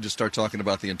said we need to start talking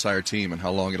about the entire team and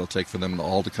how long it'll take for them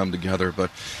all to come together.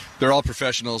 But they're all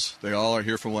professionals. They all are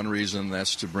here for one reason, and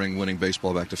that's to bring winning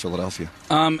baseball back to Philadelphia.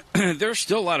 There's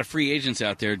still a lot of free agents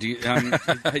out there.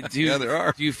 Yeah, there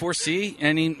are. Do you foresee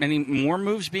any more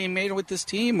moves being made with this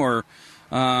team, or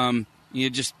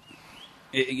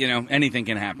anything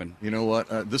can happen? You know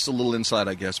what? This is a little inside,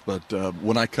 I guess, but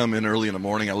when I come in early in the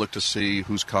morning, I look to see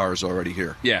whose car is already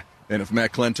here. Yeah. And if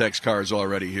Matt Klentek's car is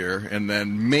already here, and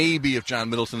then maybe if John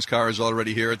Middleton's car is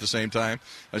already here at the same time,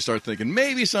 I start thinking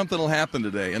maybe something will happen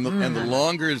today. And the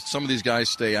longer some of these guys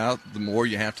stay out, the more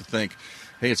you have to think,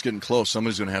 hey, it's getting close.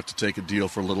 Somebody's going to have to take a deal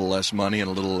for a little less money and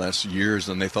a little less years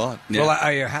than they thought. Yeah. Well,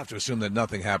 I have to assume that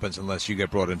nothing happens unless you get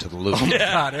brought into the loop. Oh,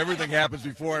 God, everything happens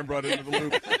before I'm brought into the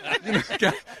loop.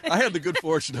 I had the good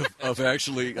fortune of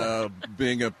actually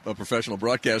being a professional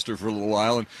broadcaster for a little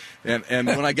while. And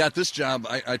when I got this job,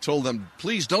 I told them,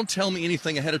 please don't tell me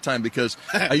anything ahead of time, because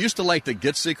I used to like to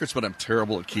get secrets, but I'm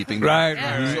terrible at keeping them.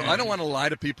 Right. So I don't want to lie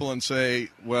to people and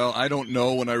say, well, I don't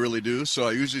know when I really do. So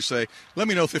I usually say, let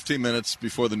me know 15 minutes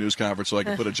before the news conference so I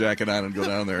can put a jacket on and go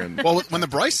down there. And well, when the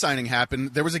Bryce signing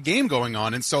happened, there was a game going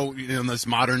on, and so in this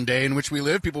modern day in which we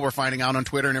live, people were finding out on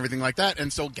Twitter and everything like that,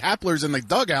 and so Hapler's in the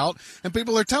dugout, and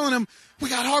people are telling him, we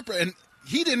got Harper, and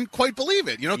he didn't quite believe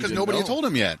it, because nobody had told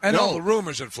him yet. And all the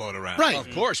rumors had floated around. Right. Of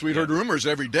course. We'd heard rumors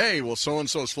every day. Well,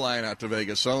 so-and-so's flying out to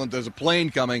Vegas. There's a plane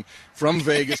coming from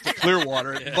Vegas to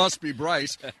Clearwater. It must be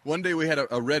Bryce. One day we had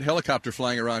a red helicopter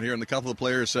flying around here, and a couple of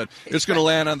players said, it's going to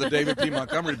land on the David P.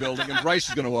 Montgomery building, and Bryce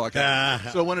is going to walk out.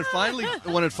 So when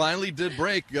it finally did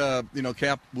break,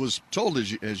 Cap was told,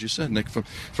 as you said, Nick,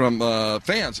 from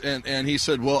fans. And he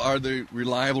said, well, are they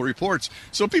reliable reports?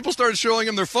 So people started showing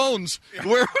him their phones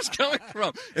where it was coming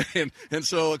from. And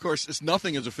so, of course,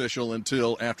 nothing is official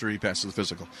until after he passes the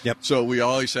physical. Yep. So we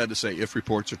always had to say, if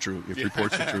reports are true, if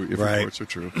reports are true, if reports are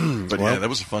true. But Well, yeah, that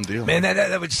was a fun deal. Man,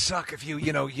 that would suck if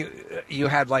you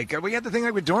had like we had the thing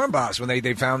like with Dornbos when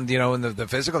they found in the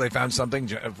physical they found something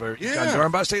for John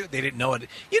Dornbos. They didn't know it.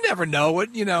 You never know it,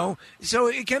 So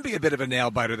it can be a bit of a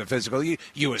nail biter. The physical.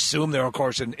 You assume they're of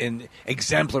course in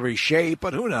exemplary shape,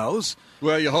 but who knows?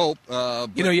 Well, you hope.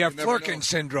 You have Flurkin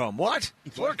syndrome. What?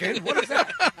 Flurkin? What is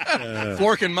that?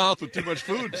 Fork in mouth with too much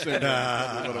food.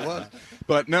 That's what it was.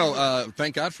 But no,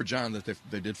 thank God for John that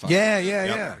they did find.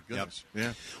 Yeah. Goodness.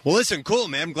 Yeah. Well, listen, cool,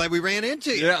 man. I'm glad we ran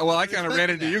into you. Yeah. Well, I kind of ran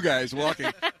into you guys walking.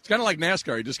 It's kind of like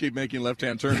NASCAR. You just keep making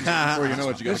left-hand turns before you know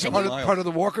it. You got to part of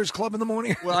the Walkers Club in the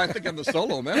morning. Well, I think I'm the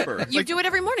solo member. You do it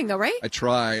every morning, though, right? I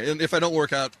try, and if I don't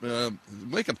work out,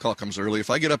 wake-up call comes early. If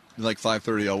I get up like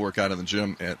 5:30, I'll work out in the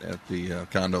gym at the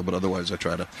condo. But otherwise, I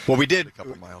try to. Well, we did. A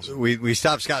couple miles. We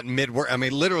stopped Scott in mid-work. I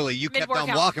mean, literally, you kept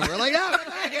on walking. We're like,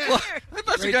 well, I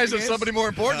thought you guys had somebody more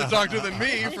important to talk to than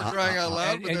me for crying out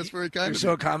loud. But that's very kind You're of so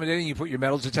you. accommodating. You put your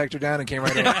metal detector down and came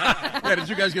right over. Yeah, did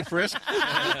you guys get frisked?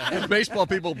 Those baseball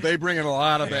people, they bring in a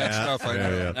lot of bad stuff. I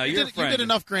know. No, you did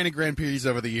enough Grand Prix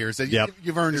over the years. That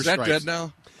you've earned Is your that stripes. dead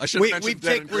now? I should have mentioned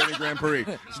dead in Grand Prix.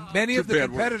 Many of the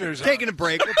competitors taking a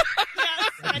break.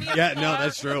 Yeah, no,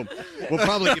 that's true. We'll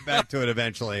probably get back to it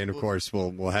eventually, and of course,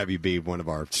 we'll have you be one of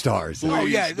our stars.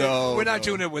 We're not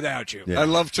doing it without you. I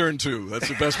love turn 2. That's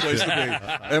the best place to be.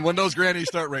 And when those grannies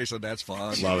start racing, that's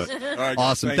fun. Love it. All right,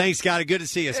 Awesome. Thanks, Scotty. Good to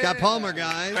see you. Scott Palmer,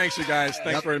 guys. Thanks, you guys.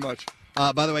 Thanks very much.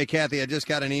 By the way, Kathy, I just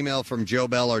got an email from Joe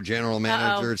Bell, our general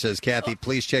manager. Uh-oh. It says, Kathy,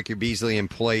 please check your Beasley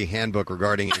employee handbook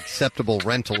regarding acceptable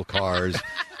rental cars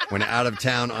when out of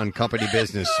town on company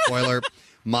business. Spoiler,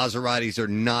 Maseratis are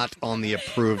not on the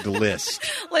approved list.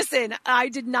 Listen, I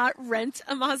did not rent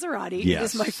a Maserati. Yes. It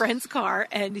was my friend's car,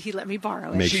 and he let me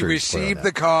borrow it. She received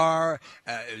the car,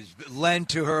 it was lent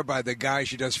to her by the guy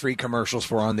she does free commercials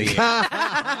for on the air.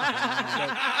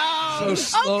 So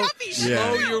slow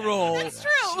your roll. That's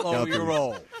true. Slow your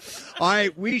roll. All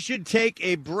right, we should take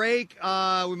a break.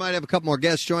 We might have a couple more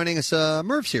guests joining us.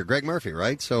 Murph's here, Greg Murphy,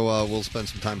 right? So we'll spend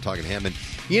some time talking to him. And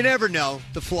you never know,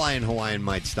 the Flying Hawaiian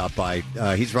might stop by.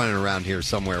 He's running around here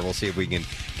somewhere. We'll see if we can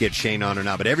get Shane on or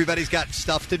not. But everybody's got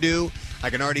stuff to do. I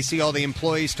can already see all the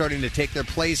employees starting to take their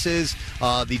places.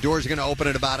 The doors are going to open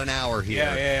in about an hour here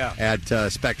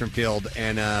at Spectrum Field.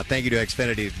 And thank you to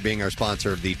Xfinity for being our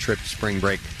sponsor of the Trip Spring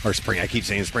Break. Or Spring, I keep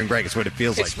saying Spring Break. It's what it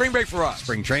feels like. It's Spring Break for us.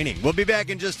 Spring training. We'll be back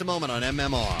in just a moment on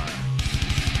MMR.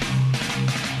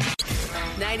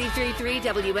 93.3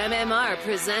 WMMR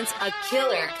presents a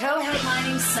killer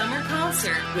co-headlining summer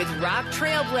concert with rock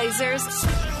trailblazers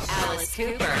Alice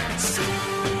Cooper,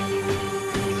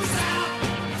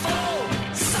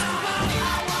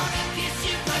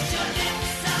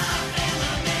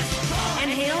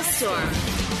 and Hailstorm.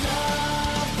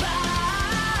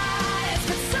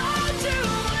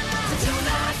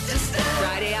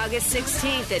 Friday, August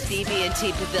 16th at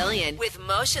BB&T Pavilion with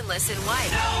Motionless in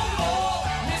White.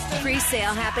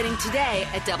 Pre-sale happening today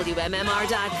at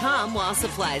WMMR.com while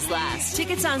supplies last.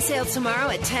 Tickets on sale tomorrow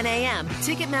at 10 a.m.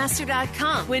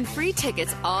 Ticketmaster.com. Win free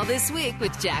tickets all this week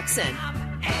with Jackson.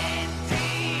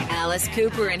 Alice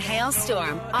Cooper and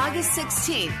Hailstorm, August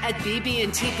 16th at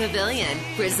BB&T Pavilion.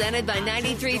 Presented by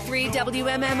 93.3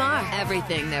 WMMR.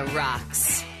 Everything that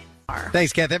rocks.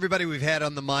 Thanks, Kath. Everybody we've had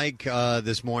on the mic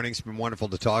this morning, it's been wonderful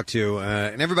to talk to.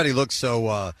 And everybody looks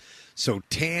so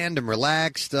tanned and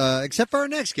relaxed, except for our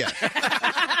next guest.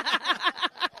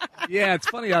 Yeah, it's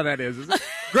funny how that is, isn't it?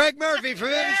 Greg Murphy from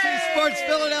NBC Sports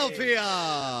Philadelphia.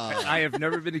 I have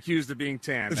never been accused of being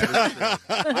tan. That is true.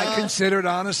 I consider it,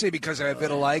 honestly, because I have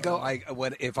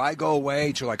vitiligo. If I go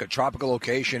away to like a tropical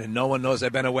location and no one knows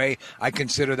I've been away, I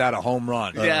consider that a home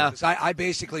run. Yeah. I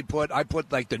basically put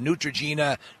like the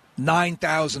Neutrogena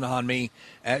 9,000 on me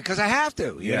because I have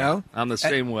to, you know? I'm the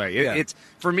same way. It's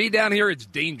for me down here, it's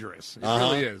dangerous. It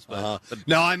really is. But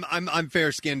No, I'm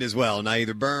fair skinned as well, and I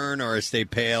either burn or I stay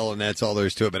pale, and that's all there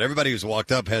is to it. But everybody who's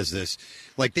walked up has this,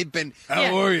 like they've been.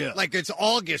 How are you? Like it's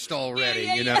August already,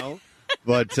 you know.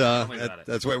 But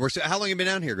that's why we're. How long have you been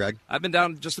down here, Greg? I've been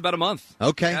down just about a month.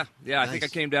 Okay. Yeah. I think I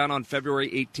came down on February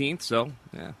 18th. So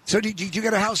yeah. So did you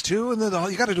get a house too? And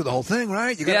you got to do the whole thing,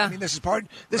 right? I mean, this is part.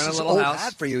 This is little old house.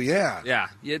 hat for you, yeah. Yeah.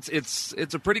 It's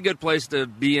a pretty good place to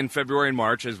be in February and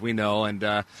March, as we know. And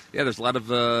there's a lot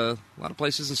of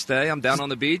places to stay. I'm down on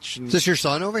the beach. And is this your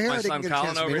son over here? My I didn't son get a chance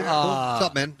Colin to over meet here. him. What's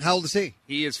up, man? How old is he?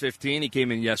 He is 15. He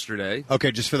came in yesterday.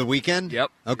 Okay, just for the weekend.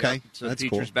 Yep. Okay, Yep. So that's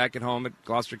teacher's cool. back at home at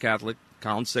Gloucester Catholic.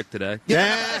 Colin's sick today.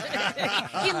 Yeah.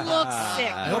 He looks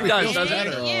sick. I hope he feels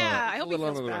better. Yeah, I hope he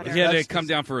feels better. He had to come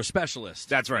down for a specialist. specialist.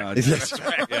 That's right. That's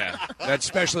right. Yeah. That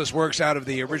specialist works out of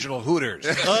the original Hooters.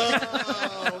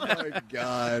 Oh my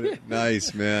God!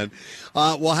 Nice, man.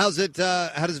 Well, how's it?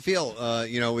 How does it feel?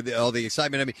 With all the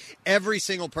excitement. I mean, every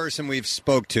single person we've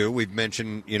spoke to, we've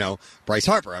mentioned, Bryce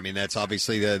Harper. I mean, that's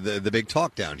obviously the big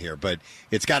talk down here. But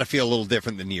it's got to feel a little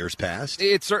different than years past.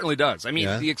 It certainly does. I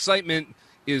mean, the excitement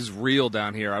is real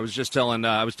down here. I was just telling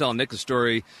Nick a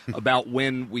story about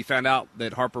when we found out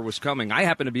that Harper was coming. I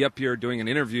happened to be up here doing an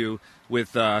interview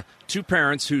with two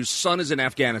parents whose son is in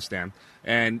Afghanistan,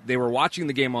 and they were watching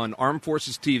the game on Armed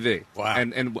Forces TV. Wow!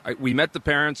 And we met the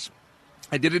parents.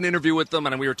 I did an interview with them,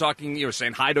 and we were talking,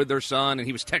 saying hi to their son, and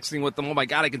he was texting with them, oh, my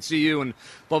God, I can see you, and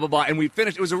blah, blah, blah. And we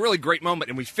finished. It was a really great moment,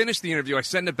 and we finished the interview. I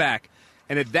send it back,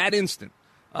 and at that instant,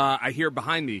 I hear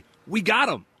behind me, we got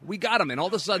him. We got him. And all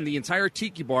of a sudden, the entire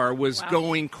tiki bar was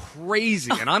going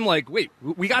crazy. And I'm like, wait,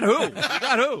 we got who? We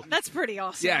got who? That's pretty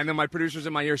awesome. Yeah, and then my producer's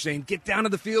in my ear saying, get down to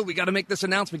the field. We got to make this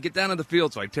announcement. Get down to the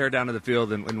field. So I tear down to the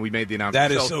field, and we made the announcement.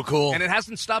 That is so cool. And it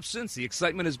hasn't stopped since. The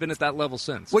excitement has been at that level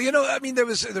since. Well, there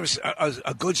was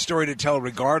a good story to tell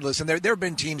regardless. And there have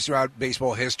been teams throughout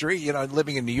baseball history.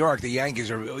 Living in New York, the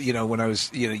Yankees are, when I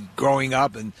was, growing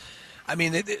up and – I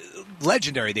mean,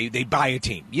 legendary. They buy a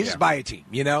team. You just buy a team,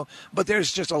 But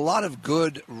there's just a lot of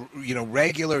good,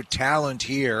 regular talent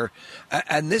here,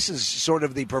 and this is sort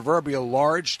of the proverbial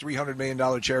large $300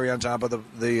 million cherry on top of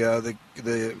the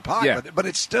pie. Yeah. But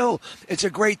it's a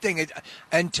great thing.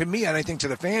 And to me, and I think to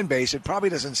the fan base, it probably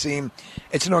doesn't seem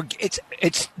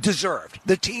it's deserved.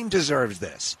 The team deserves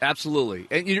this. Absolutely,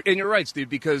 and you're right, Steve,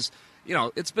 because.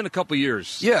 It's been a couple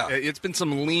years. Yeah. It's been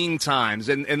some lean times.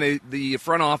 And the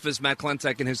front office, Matt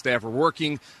Klentak and his staff, are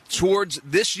working towards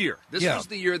this year. This was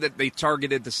the year that they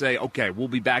targeted to say, okay, we'll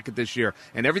be back at this year.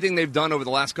 And everything they've done over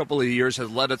the last couple of years has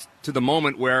led us to the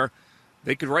moment where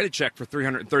they could write a check for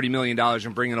 $330 million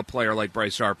and bring in a player like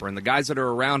Bryce Harper. And the guys that are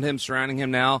around him, surrounding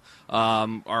him now,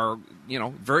 are,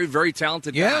 very, very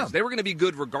talented guys. They were going to be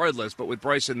good regardless, but with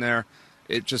Bryce in there,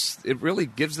 it really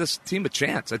gives this team a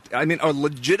chance. I mean, a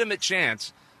legitimate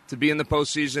chance to be in the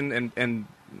postseason and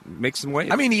make some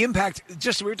waves. I mean, the impact,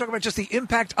 we were talking about just the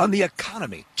impact on the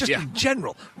economy, in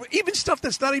general. Even stuff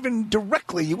that's not even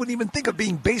directly, you wouldn't even think of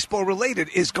being baseball related,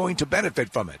 is going to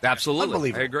benefit from it. Absolutely.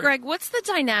 Unbelievable. I agree. Greg, what's the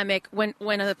dynamic when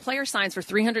a player signs for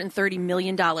 $330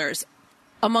 million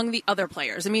among the other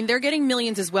players? I mean, they're getting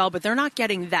millions as well, but they're not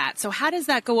getting that. So how does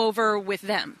that go over with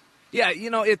them? Yeah,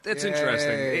 it's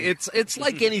interesting. It's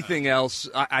like anything else,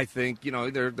 I think.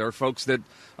 There are folks that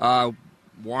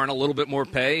warrant a little bit more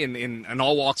pay in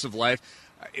all walks of life.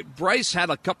 Bryce had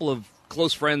a couple of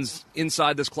close friends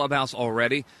inside this clubhouse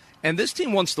already, and this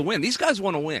team wants to win. These guys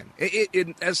want to win.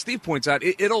 As Steve points out,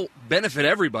 it'll benefit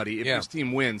everybody if this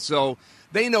team wins. So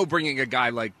they know bringing a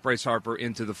guy like Bryce Harper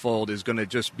into the fold is going to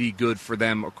just be good for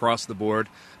them across the board.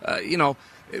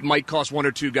 It might cost one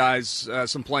or two guys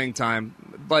some playing time.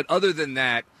 But other than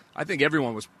that, I think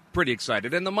everyone was pretty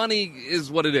excited. And the money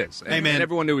is what it is. Hey, man, and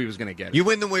everyone knew he was going to get it. You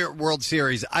win the World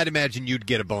Series, I'd imagine you'd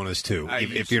get a bonus, too,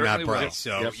 if you're not Bryce.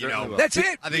 So, that's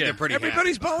it. I think they're pretty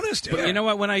Everybody's bonus. But you know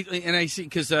what? When I see,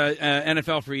 because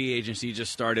NFL free agency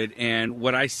just started, and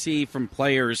what I see from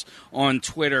players on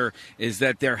Twitter is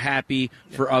that they're happy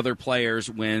for other players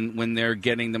when they're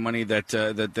getting the money that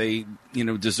they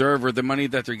deserve, or the money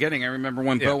that they're getting. I remember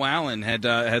when Bo Allen had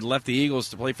left the Eagles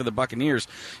to play for the Buccaneers,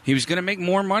 he was going to make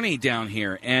more money down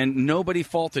here, and nobody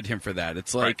faulted him for that.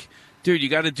 It's like, dude, you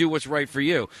got to do what's right for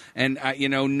you. And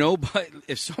nobody.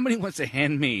 If somebody wants to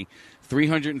hand me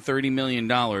 $330 million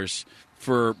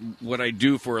for what I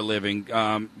do for a living,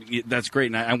 that's great,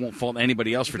 and I won't fault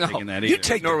anybody else for taking that either. You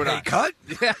take the pay cut.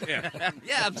 Yeah,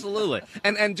 absolutely.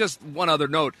 And just one other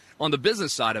note on the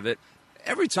business side of it.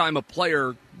 Every time a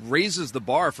player raises the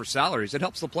bar for salaries, it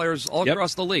helps the players all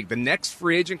across the league. The next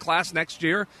free agent class next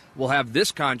year will have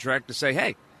this contract to say,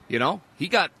 hey, he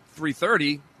got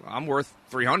 $330, I'm worth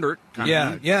 $300.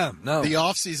 No. The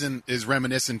offseason is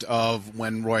reminiscent of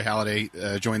when Roy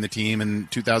Halladay joined the team in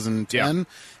 2010. Yeah.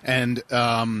 And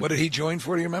what did he join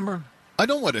for? Do you remember? I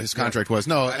don't know what his contract was.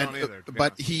 No, I don't either,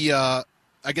 but he, I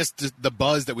guess, the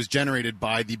buzz that was generated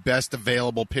by the best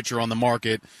available pitcher on the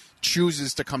market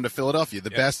chooses to come to Philadelphia.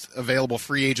 The best available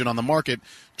free agent on the market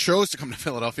chose to come to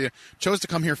Philadelphia, chose to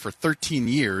come here for 13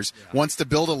 years, wants to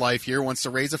build a life here, wants to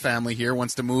raise a family here,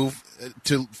 wants to move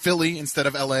to Philly instead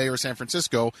of L.A. or San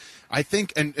Francisco. I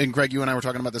think, and Greg, you and I were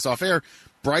talking about this off air,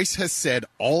 Bryce has said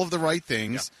all of the right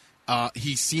things.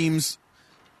 He seems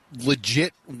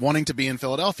legit wanting to be in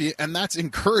Philadelphia, and that's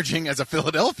encouraging as a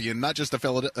Philadelphian, not just a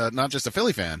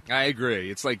Philly fan. I agree.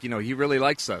 It's like, he really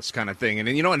likes us kind of thing. And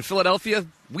in Philadelphia,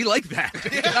 we like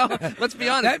that. Let's be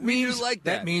honest. That means like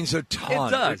that means a ton.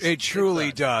 It does. It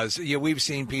truly does. Yeah, we've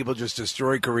seen people just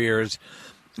destroy careers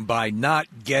by not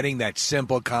getting that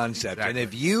simple concept. Exactly. And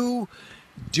if you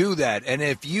do that, and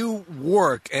if you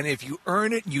work, and if you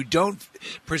earn it, you don't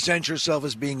present yourself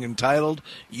as being entitled,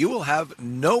 you will have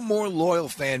no more loyal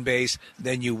fan base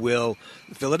than you will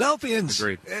Philadelphians.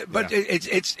 Agreed. But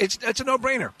it's a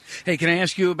no-brainer. Hey, can I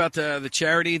ask you about the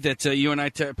charity that you and I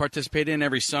participate in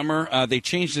every summer? They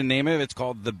changed the name of it. It's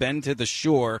called the Bend to the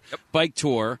Shore Bike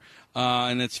Tour,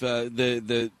 and it's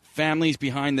the Families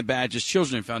Behind the Badges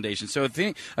Children Foundation. So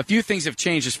a few things have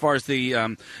changed as far as the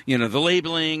the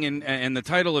labeling and the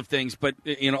title of things, but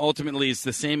ultimately it's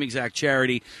the same exact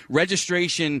charity.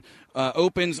 Registration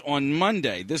opens on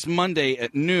Monday, this Monday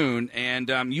at noon, and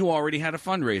you already had a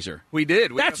fundraiser. We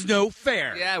did. That's no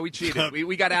fair. Yeah, we cheated.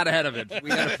 we got out ahead of it. We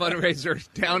had a fundraiser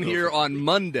down here on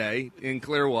Monday in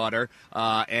Clearwater,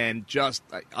 and just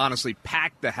honestly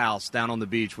packed the house down on the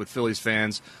beach with Phillies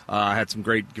fans. Had some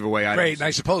great giveaway items. Great, and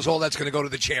I suppose all that's going to go to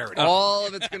the charity. All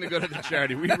of it's going to go to the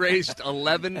charity. We raised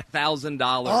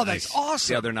 $11,000. Oh, that's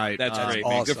awesome. The other night. That's great,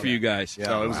 awesome. man. Good for you guys. Yeah,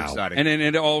 so it was exciting. And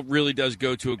it all really does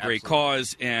go to a great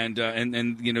cause, and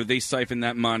they siphon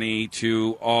that money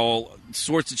to all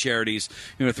sorts of charities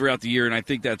throughout the year, and I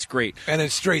think that's great. And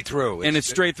it's straight through. It's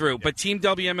straight through. But Team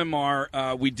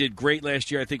WMMR, we did great last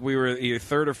year. I think we were either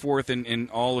third or fourth in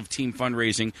all of team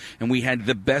fundraising, and we had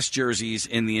the best jerseys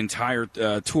in the entire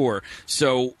tour.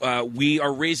 So we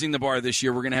are raising the bar this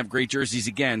year. We're going to have great jerseys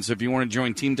again. So if you want to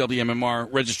join Team WMMR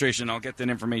registration, I'll get that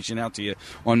information out to you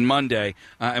on Monday.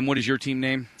 And what is your team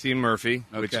name? Team Murphy,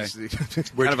 which Okay. is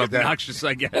kind of obnoxious,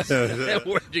 I guess.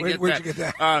 Where'd you get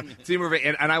that? Team Murphy,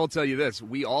 and I will tell you this: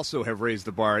 we also have raised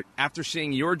the bar. After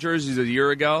seeing your jerseys a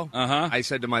year ago, I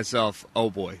said to myself, "Oh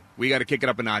boy, we got to kick it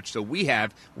up a notch." So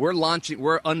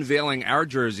we're unveiling our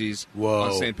jerseys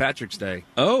on St. Patrick's Day.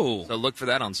 Oh, so look for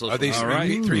that on social. Are these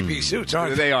media. three-piece suits?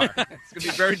 Aren't They are. It's going to be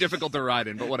very difficult to ride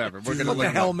in, but whatever. We're going to What the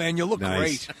hell, man? You look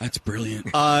Nice. great. That's brilliant.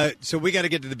 So we got to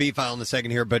get to the B file in a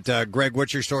second here, but Greg,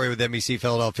 what's your story with MEC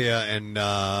Philadelphia, and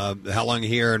how long are you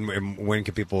here, and when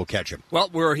can people catch you? Well,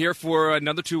 we're here for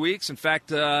another 2 weeks. In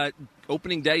fact,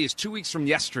 opening day is 2 weeks from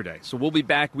yesterday. So we'll be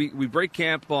back. We break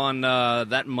camp on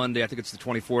that Monday. I think it's the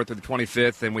 24th or the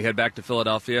 25th, and we head back to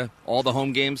Philadelphia. All the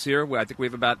home games here. I think we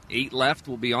have about 8 left.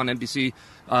 We'll be on NBC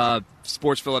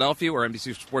Sports Philadelphia or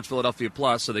NBC Sports Philadelphia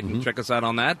Plus, so they can check us out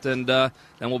on that. And then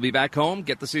we'll be back home,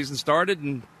 get the season started,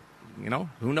 and who knows?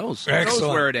 Who knows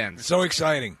where it ends? So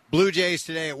exciting. Blue Jays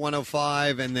today at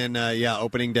 1:05, and then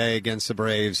opening day against the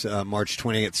Braves, March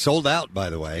 20th. Sold out, by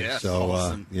the way. Yes, so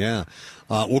awesome.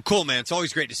 well, cool, man. It's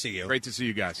always great to see you. Great to see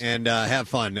you guys. And have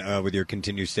fun with your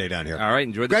continued stay down here. All right,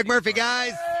 enjoy the Greg Murphy,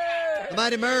 guys. The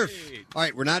Mighty Murph. All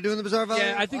right, we're not doing the Bizarre File?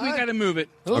 Yeah, I think we got to move it.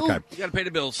 Okay. You got to pay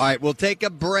the bills. All right, we'll take a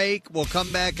break. We'll come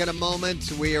back in a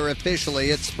moment. We are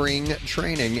officially at spring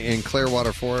training in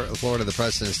Clearwater, Florida, the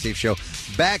Preston and Steve Show.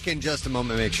 Back in just a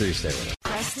moment. Make sure you stay with us.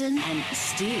 Preston and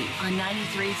Steve on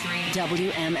 93.3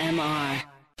 WMMR.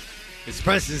 It's the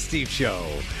Preston and Steve Show,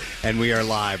 and we are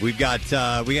live. We got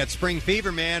spring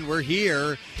fever, man. We're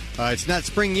here. It's not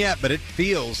spring yet, but it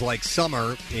feels like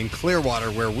summer in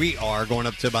Clearwater where we are, going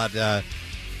up to about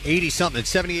 80-something. It's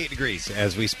 78 degrees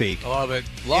as we speak. Love it.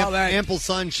 Love that. Ample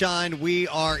sunshine. We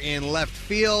are in left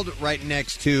field right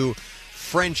next to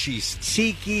Frenchie's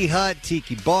Tiki Hut,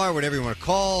 Tiki Bar, whatever you want to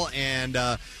call, and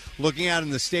looking out in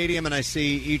the stadium, and I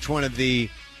see each one of the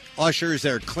ushers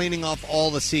that are cleaning off all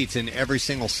the seats in every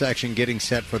single section, getting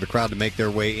set for the crowd to make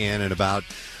their way in about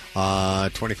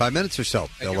 25 minutes or so.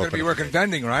 You're going to be working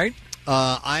vending, right?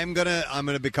 I'm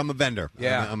gonna become a vendor.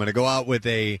 Yeah. I'm gonna go out with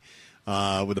a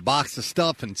box of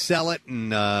stuff and sell it,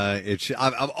 and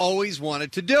I've always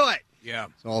wanted to do it. Yeah.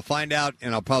 So I'll find out,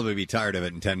 and I'll probably be tired of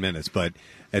it in 10 minutes, but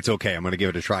it's okay. I'm going to give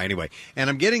it a try anyway. And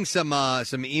I'm getting some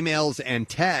emails and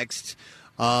texts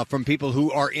from people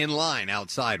who are in line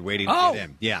outside waiting to get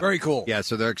in. Yeah. Very cool. Yeah,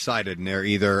 so they're excited, and they're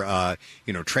either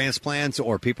transplants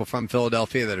or people from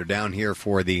Philadelphia that are down here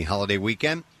for the holiday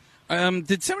weekend.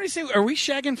 Did somebody say, are we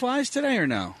shagging flies today or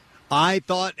no? I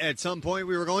thought at some point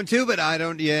we were going to, but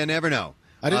you never know.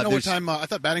 I didn't know what time. I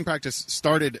thought batting practice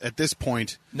started at this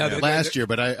point last year,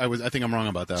 but I think I'm wrong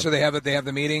about that. So they have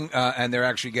the meeting, and they're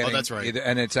actually getting. Oh, that's right.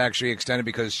 And it's actually extended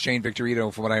because Shane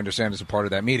Victorino, from what I understand, is a part of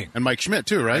that meeting. And Mike Schmidt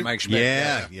too, right? And Mike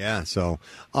Schmidt. Yeah. So,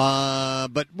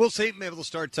 but we'll see. Maybe they'll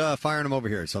start firing them over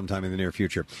here sometime in the near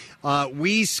future.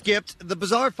 We skipped the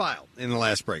Bizarre File in the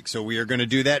last break, so we are going to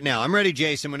do that now. I'm ready,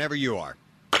 Jason. Whenever you are.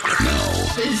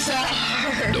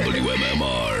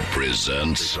 WMMR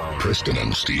presents Preston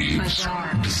and Steve's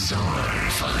Bizarre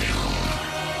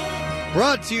File.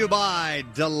 Brought to you by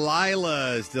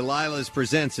Delilah's. Delilah's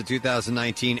presents the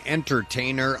 2019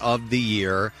 Entertainer of the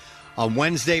Year on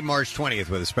Wednesday, March 20th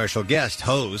with a special guest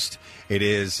host. It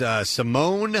is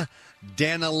Simone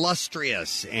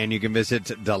Danillustrious, and you can visit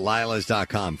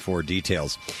delilahs.com for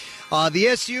details. The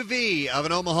SUV of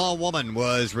an Omaha woman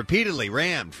was repeatedly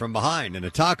rammed from behind in a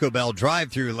Taco Bell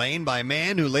drive-thru lane by a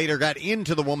man who later got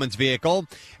into the woman's vehicle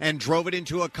and drove it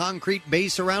into a concrete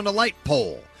base around a light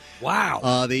pole.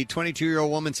 Wow. The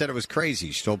 22-year-old woman said it was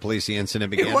crazy. She told police the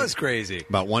incident began. It was crazy.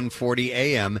 About 1:40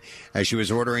 a.m. as she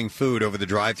was ordering food over the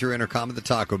drive-thru intercom at the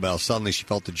Taco Bell. Suddenly she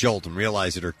felt a jolt and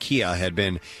realized that her Kia had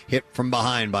been hit from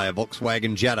behind by a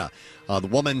Volkswagen Jetta. The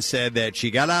woman said that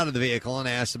she got out of the vehicle and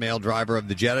asked the male driver of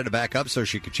the Jetta to back up so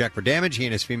she could check for damage. He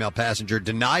and his female passenger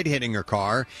denied hitting her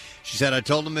car. She said, I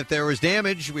told him if there was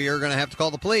damage, we are going to have to call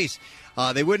the police.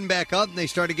 They wouldn't back up, and they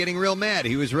started getting real mad.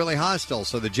 He was really hostile.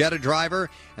 So the Jetta driver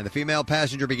and the female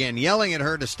passenger began yelling at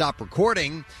her to stop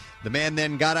recording. The man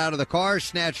then got out of the car,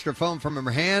 snatched her phone from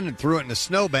her hand, and threw it in a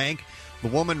snowbank. The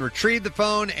woman retrieved the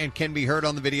phone and can be heard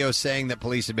on the video saying that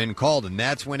police had been called. And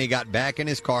that's when he got back in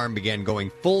his car and began going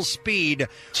full speed,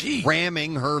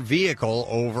 ramming her vehicle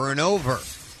over and over.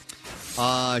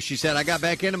 She said, I got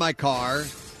back into my car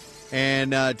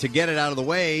and to get it out of the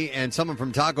way, and someone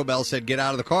from Taco Bell said, get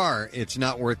out of the car. It's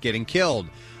not worth getting killed.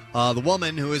 The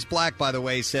woman, who is black, by the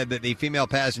way, said that the female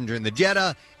passenger in the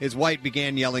Jetta is white,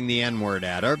 began yelling the N-word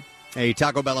at her. A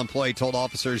Taco Bell employee told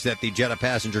officers that the Jetta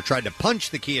passenger tried to punch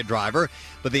the Kia driver,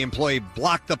 but the employee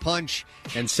blocked the punch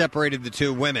and separated the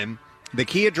two women. The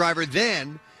Kia driver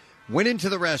then went into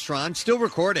the restaurant, still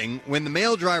recording, when the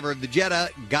male driver of the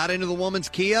Jetta got into the woman's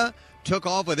Kia, took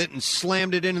off with it, and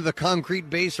slammed it into the concrete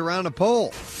base around a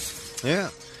pole. Yeah.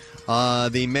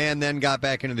 The man then got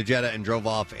back into the Jetta and drove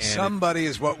off. And somebody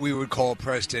is what we would call,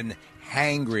 Preston,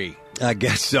 hangry. I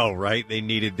guess so, right? They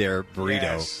needed their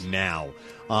burrito now.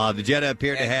 The Jetta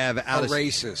appeared to have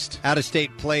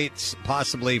out-of-state plates,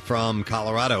 possibly from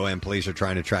Colorado, and police are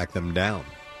trying to track them down.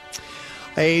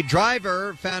 A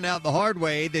driver found out the hard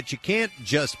way that you can't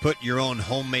just put your own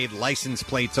homemade license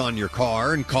plates on your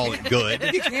car and call it good.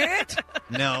 You can't?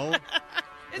 No.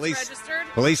 Registered?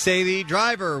 Police say the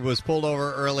driver was pulled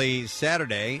over early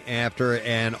Saturday after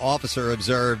an officer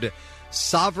observed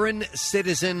sovereign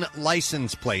citizen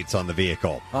license plates on the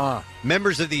vehicle.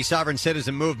 Members of the sovereign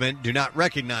citizen movement do not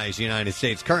recognize the United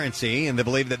States currency, and they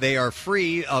believe that they are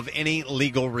free of any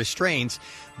legal restraints.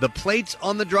 The plates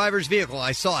on the driver's vehicle,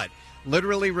 I saw it,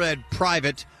 literally read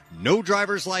private, no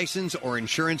driver's license or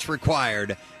insurance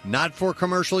required, not for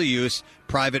commercial use,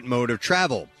 private mode of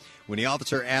travel. When the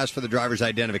officer asked for the driver's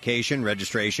identification,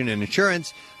 registration, and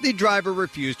insurance, the driver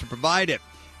refused to provide it.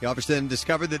 The officer then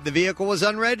discovered that the vehicle was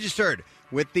unregistered,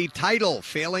 with the title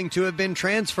failing to have been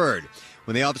transferred.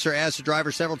 When the officer asked the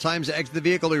driver several times to exit the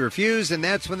vehicle, he refused, and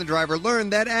that's when the driver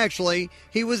learned that actually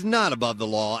he was not above the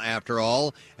law after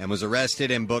all, and was arrested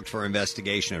and booked for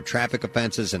investigation of traffic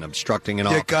offenses and obstructing an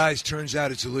officer. Yeah, guys, turns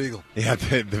out it's illegal. Yeah,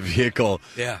 the vehicle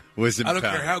was impounded. I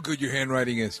don't care how good your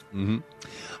handwriting is.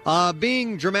 Mm-hmm.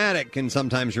 Being dramatic can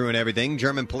sometimes ruin everything.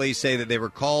 German police say that they were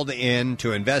called in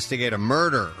to investigate a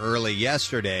murder early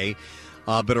yesterday,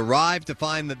 but arrived to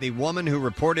find that the woman who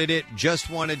reported it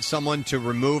just wanted someone to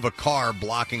remove a car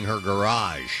blocking her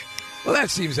garage. Well,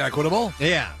 that seems equitable.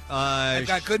 Yeah. I've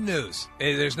got good news.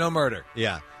 There's no murder.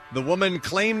 Yeah. The woman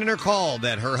claimed in her call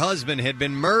that her husband had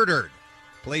been murdered.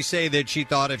 Police say that she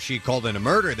thought if she called in a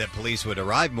murder that police would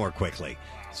arrive more quickly.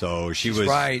 So She's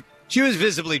right. She was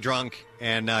visibly drunk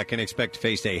and can expect to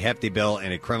face a hefty bill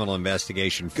and a criminal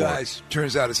investigation for... Guys,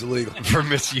 turns out it's illegal. ...for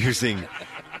misusing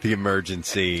the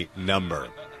emergency number.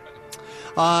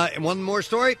 And one more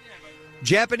story.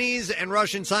 Japanese and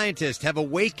Russian scientists have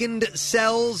awakened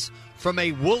cells from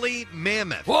a woolly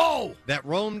mammoth that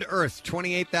roamed Earth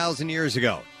 28,000 years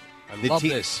ago. I love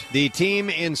this. The team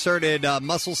inserted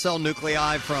muscle cell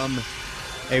nuclei from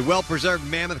a well-preserved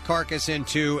mammoth carcass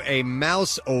into a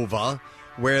mouse ova,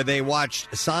 where they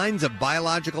watched signs of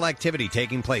biological activity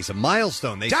taking place. A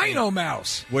milestone they Dino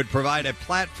Mouse would provide a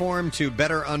platform to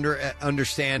better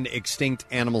understand extinct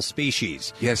animal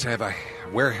species. Yes, I have a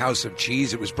warehouse of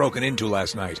cheese. It was broken into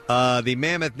last night. The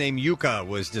mammoth named Yuka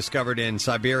was discovered in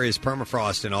Siberia's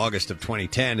permafrost in August of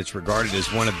 2010. It's regarded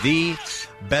as one of the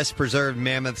best preserved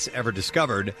mammoths ever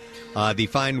discovered. The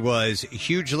find was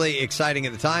hugely exciting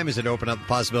at the time as it opened up the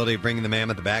possibility of bringing the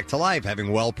mammoth back to life.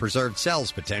 Having well-preserved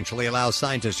cells potentially allows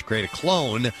scientists to create a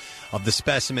clone of the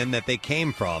specimen that they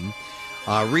came from.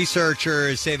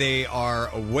 Researchers say they are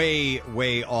way,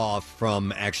 way off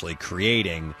from actually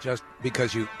creating. Just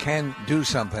because you can do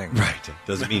something. Right.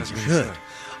 Doesn't mean you should.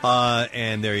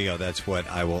 And there you go. That's what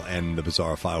I will end the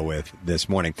Bizarre File with this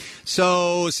morning.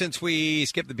 So since we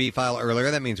skipped the B file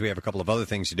earlier, that means we have a couple of other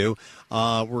things to do.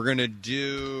 We're going to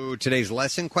do today's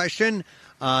lesson question.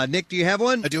 Nick, do you have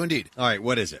one? I do indeed. All right.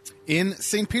 What is it? In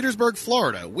St. Petersburg,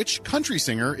 Florida, which country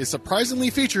singer is surprisingly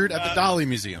featured at the Dali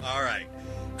Museum? All right.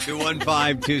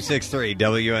 215-263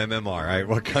 WMMR. All right.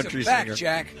 What country singer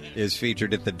Jack. is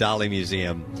featured at the Dali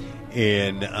Museum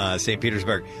in St.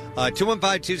 Petersburg?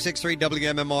 215-263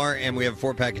 WMMR, and we have a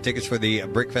 4-pack of tickets for the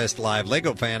Brickfest Live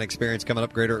Lego Fan Experience coming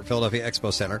up Greater Philadelphia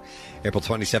Expo Center, April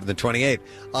 27th and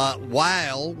 28th.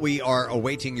 While we are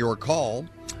awaiting your call,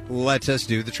 let us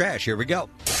do the trash. Here we go.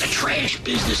 The trash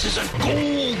business is a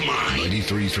gold mine.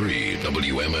 93.3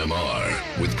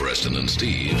 WMMR with Preston and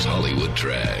Steve's Hollywood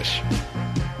Trash.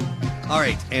 All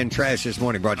right, and trash this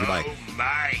morning brought to you by... Oh,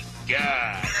 my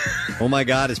God. Oh, my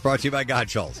God, it's brought to you by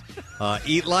Gottschall's.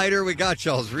 Eat lighter with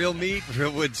Gottschall's. Real meat,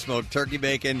 real wood smoked turkey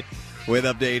bacon with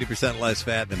up to 80% less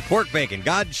fat than pork bacon.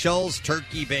 Gottschall's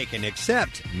turkey bacon,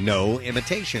 except no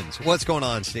imitations. What's going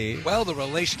on, Steve? Well, the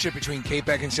relationship between Kate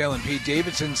Beckinsale and Pete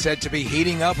Davidson said to be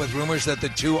heating up with rumors that the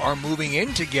two are moving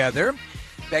in together.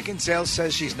 Beckinsale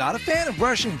says she's not a fan of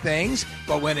Russian things,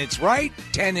 but when it's right,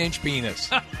 10-inch penis.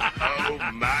 Oh,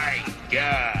 my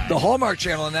God. The Hallmark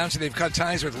Channel announced that they've cut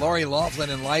ties with Lori Loughlin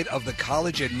in light of the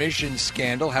college admissions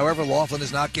scandal. However, Loughlin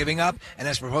is not giving up and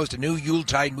has proposed a new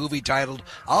Yuletide movie titled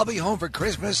I'll Be Home for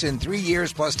Christmas in 3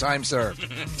 years plus time served.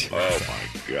 Oh,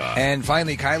 my God. And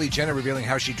finally, Kylie Jenner revealing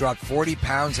how she dropped 40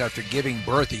 pounds after giving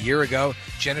birth a year ago.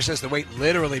 Jenner says the weight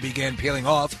literally began peeling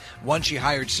off once she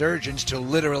hired surgeons to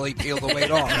literally peel the weight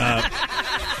off.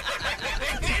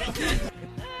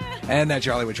 And that's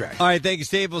your Hollywood Trash. All right, thank you,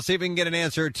 Steve. We'll see if we can get an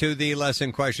answer to the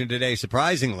lesson question today.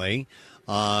 Surprisingly,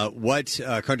 what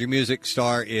country music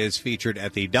star is featured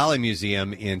at the Dali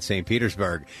Museum in St.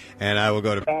 Petersburg? And I will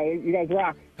go to... you guys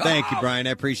rock. Thank you, Brian. I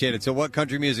appreciate it. So what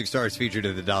country music star is featured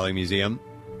at the Dali Museum?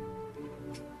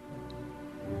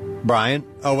 Brian?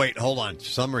 Oh, wait, hold on. For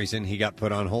some reason, he got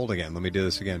put on hold again. Let me do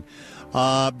this again.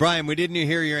 Brian, we didn't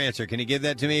hear your answer. Can you give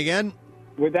that to me again?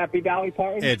 Would that be Dolly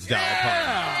Parton? It's Dolly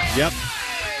Parton. Yep.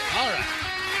 All right.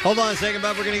 Hold on a second,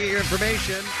 Bob. We're going to get your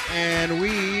information, and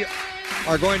we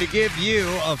are going to give you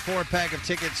a 4-pack of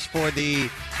tickets for the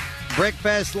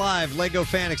Brickfest Live Lego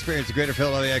Fan Experience at Greater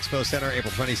Philadelphia Expo Center,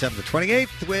 April 27th to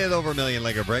 28th, with over 1 million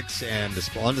Lego bricks and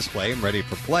on display and ready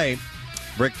for play.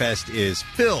 Brickfest is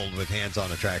filled with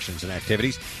hands-on attractions and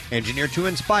activities engineered to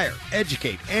inspire,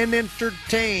 educate, and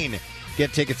entertain.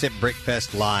 Get tickets at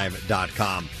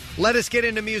brickfestlive.com. Let us get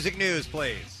into music news,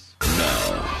 please.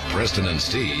 Now, Preston and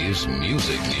Steve's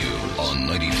Music News on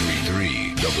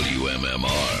 93.3 WMMR.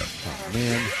 Oh,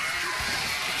 man.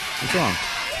 What's wrong?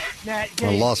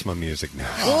 I lost my music news.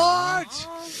 What?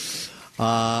 You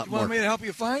want Mark, me to help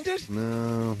you find it?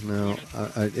 No.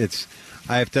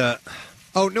 I have to...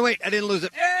 Oh, no, wait. I didn't lose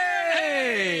it.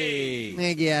 Hey!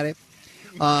 I get it.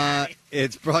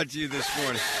 It's brought to you this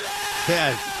morning.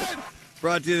 Yes.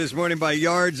 Brought to you this morning by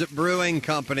Yards Brewing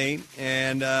Company.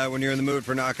 And when you're in the mood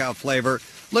for knockout flavor,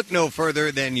 look no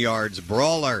further than Yards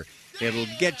Brawler. It'll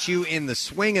get you in the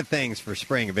swing of things for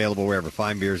spring. Available wherever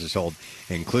fine beers are sold,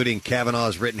 including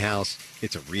Kavanaugh's Rittenhouse.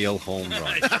 It's a real home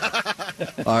run.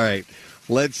 All right.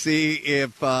 Let's see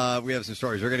if we have some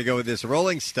stories. We're going to go with this.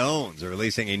 Rolling Stones are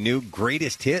releasing a new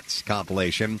Greatest Hits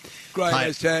compilation.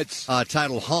 Greatest Hits.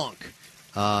 Titled Honk.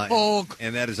 Honk.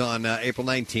 And that is on April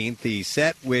 19th. The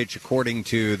set, which, according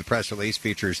to the press release,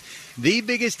 features the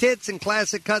biggest hits and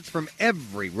classic cuts from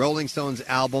every Rolling Stones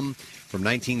album from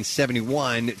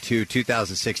 1971 to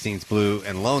 2016's Blue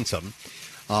and Lonesome.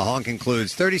 Honk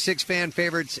includes 36 fan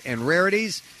favorites and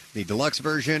rarities. The deluxe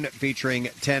version featuring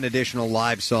 10 additional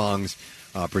live songs,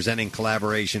 presenting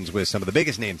collaborations with some of the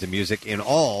biggest names in music. In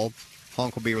all,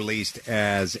 Honk will be released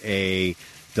as a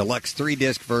deluxe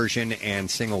 3-disc version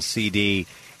and single CD,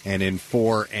 and in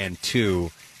 4 and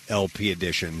 2 LP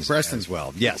editions as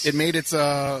well. Yes. It made its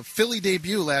Philly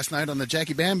debut last night on the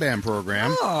Jackie Bam Bam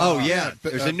program. Oh yeah.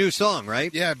 There's a new song,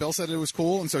 right? Yeah, Bill said it was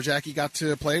cool, and so Jackie got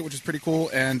to play it, which is pretty cool.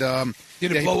 And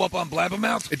did it blow up on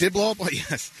Blabbermouth? It did blow up,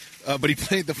 yes. But he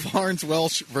played the Florence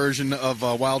Welch version of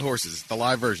Wild Horses, the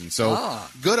live version. So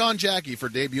good on Jackie for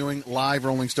debuting live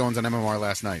Rolling Stones on MMR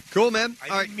last night. Cool, man.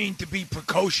 I didn't mean to be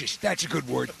precocious. That's a good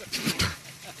word.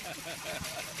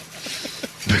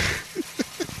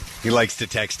 He likes to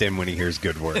text in when he hears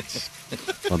good words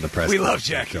on the press. We love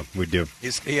Jackie. We do.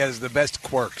 He has the best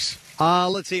quirks.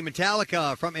 Let's see.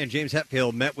 Metallica frontman James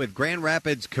Hetfield met with Grand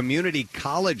Rapids Community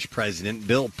College president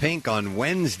Bill Pink on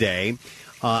Wednesday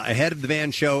ahead of the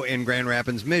band show in Grand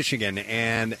Rapids, Michigan.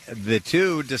 And the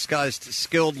two discussed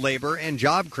skilled labor and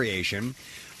job creation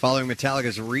following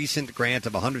Metallica's recent grant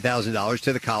of $100,000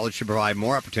 to the college to provide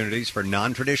more opportunities for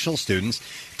non-traditional students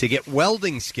to get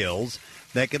welding skills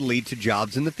that could lead to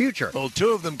jobs in the future. Well, two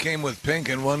of them came with Pink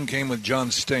and one came with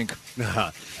John Stink.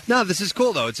 No, this is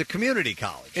cool, though. It's a community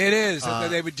college. It is that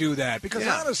they would do that because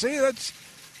honestly, that's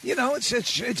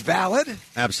it's valid.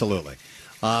 Absolutely.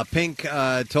 Pink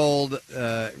told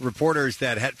reporters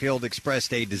that Hetfield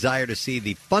expressed a desire to see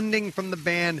the funding from the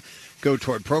band go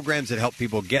toward programs that help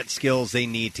people get skills they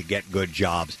need to get good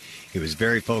jobs. He was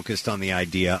very focused on the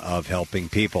idea of helping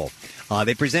people.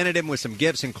 They presented him with some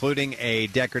gifts, including a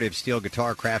decorative steel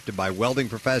guitar crafted by welding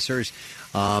professors.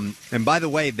 And by the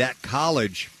way, that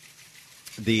college,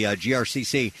 the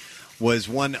GRCC, was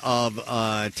one of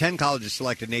 10 colleges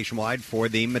selected nationwide for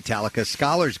the Metallica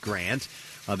Scholars Grant.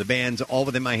 The band's All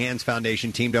Within My Hands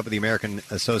Foundation teamed up with the American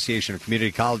Association of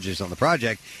Community Colleges on the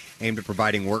project, aimed at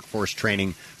providing workforce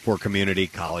training for community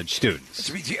college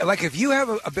students. Like, if you have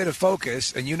a bit of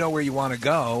focus and you know where you want to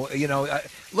go,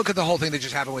 look at the whole thing that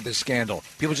just happened with this scandal.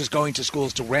 People just going to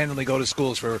schools to randomly go to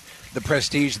schools for the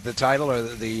prestige of the title or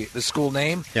the school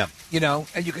name. Yeah.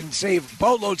 And you can save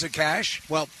boatloads of cash.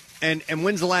 Well, and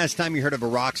when's the last time you heard of a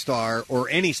rock star or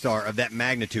any star of that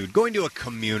magnitude going to a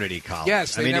community college?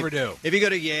 Yes, they never do. If you go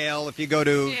to Yale, if you go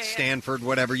to Stanford,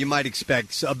 whatever, you might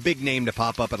expect a big name to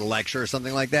pop up at a lecture or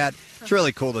something like that. It's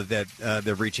really cool that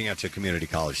they're reaching out to community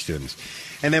college students.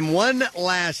 And then one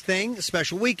last thing,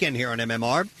 special weekend here on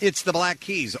MMR. It's the Black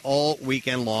Keys all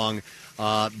weekend long.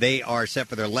 They are set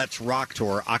for their Let's Rock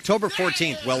Tour, October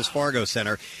 14th, Wells Fargo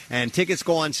Center. And tickets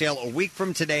go on sale a week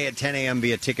from today at 10 a.m.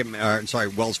 via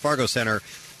Wells Fargo Center,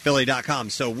 Philly.com.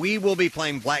 So we will be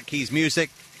playing Black Keys music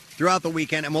throughout the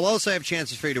weekend, and we'll also have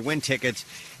chances for you to win tickets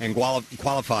and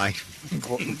qualify.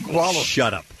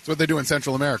 Shut up. That's what they do in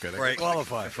Central America. They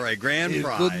qualify for a grand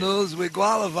prize. Good news, we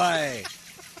qualify.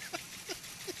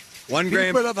 One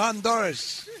grand. People of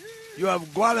Honduras, you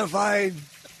have qualified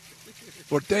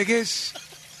for tickets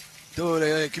to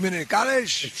the community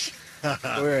college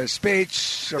for a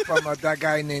speech from that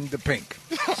guy named Pink.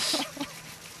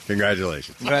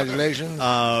 Congratulations. Congratulations.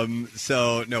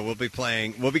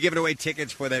 We'll be giving away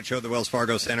tickets for that show at the Wells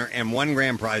Fargo Center, and one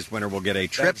grand prize winner will get a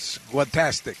trip. That's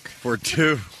fantastic. For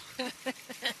two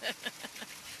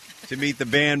to meet the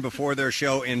band before their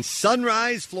show in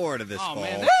Sunrise, Florida this fall.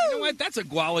 Man, you know what? That's a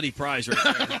quality prize right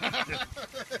there.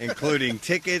 Including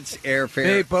tickets,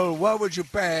 airfare. People, what would you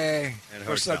pay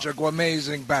for such an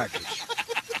amazing package?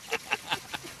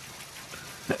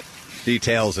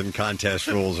 Details and contest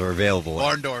rules are available.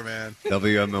 Barn door, man.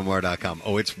 WMMR.com.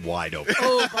 Oh, it's wide open.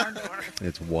 Oh, barn door.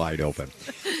 It's wide open.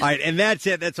 All right, and that's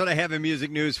it. That's what I have in music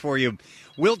news for you.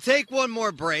 We'll take one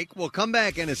more break. We'll come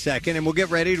back in a second, and we'll get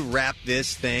ready to wrap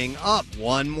this thing up.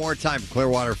 One more time from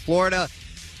Clearwater, Florida.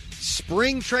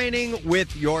 Spring training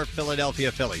with your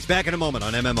Philadelphia Phillies. Back in a moment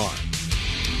on MMR.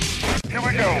 Here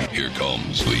we go. Here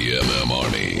comes the MM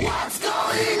Army. What's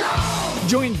going on?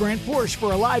 Join Brent Porsche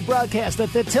for a live broadcast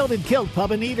at the Tilted Kilt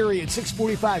Pub and Eatery at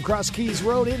 645 Cross Keys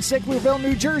Road in Sicklerville,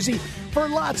 New Jersey for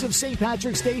lots of St.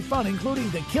 Patrick's Day fun, including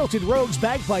the Kilted Rogues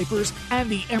Bagpipers and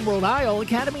the Emerald Isle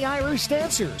Academy Irish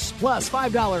Dancers. Plus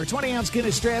 $5 20-ounce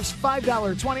Guinness drafts, $5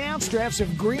 20-ounce drafts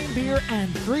of green beer, and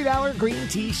 $3 green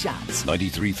tea shots.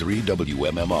 93.3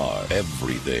 WMMR.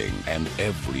 Everything and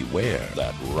everywhere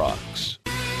that rocks.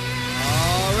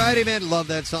 Alrighty, man. Love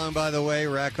that song, by the way.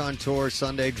 Rack on Tour,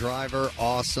 Sunday Driver.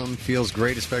 Awesome. Feels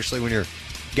great, especially when you're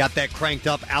got that cranked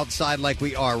up outside like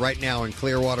we are right now in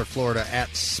Clearwater, Florida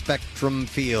at Spectrum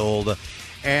Field.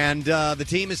 And the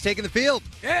team is taking the field.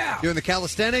 Yeah. Doing the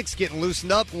calisthenics, getting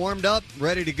loosened up, warmed up,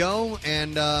 ready to go.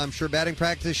 And I'm sure batting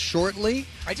practice shortly.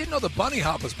 I didn't know the bunny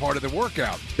hop was part of the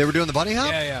workout. They were doing the bunny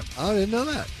hop? Yeah. Oh, I didn't know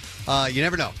that. You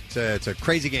never know. It's a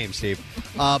crazy game, Steve.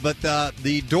 But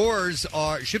the doors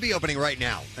should be opening right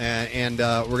now, and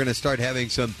we're going to start having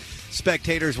some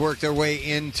spectators work their way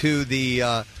into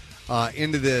the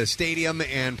stadium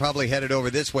and probably headed over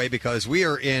this way because we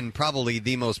are in probably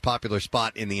the most popular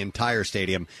spot in the entire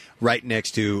stadium, right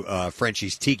next to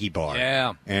Frenchie's Tiki Bar.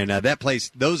 Yeah, and that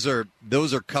place. Those are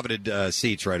those are coveted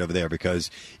seats right over there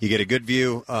because you get a good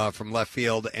view from left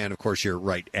field, and of course you're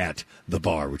right at the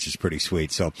bar, which is pretty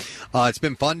sweet. So it's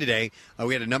been fun today.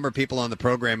 We had a number of people on the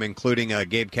program, including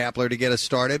Gabe Kapler, to get us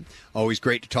started. Always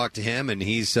great to talk to him, and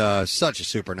he's such a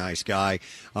super nice guy.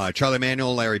 Charlie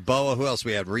Manuel, Larry Boa. Who else?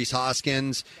 We had Reese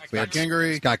Hoskins. We had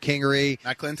Scott Kingery.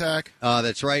 Matt Klintak.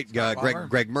 That's right.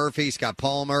 Greg Murphy, Scott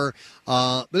Palmer.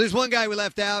 But there's one guy we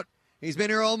left out. He's been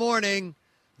here all morning.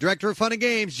 Director of Fun and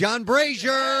Games, John Brazier.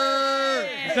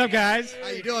 What's up, guys? How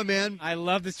you doing, man? I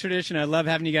love this tradition. I love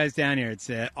having you guys down here.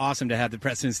 It's awesome to have the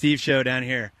Preston and Steve show down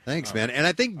here. Thanks, man. And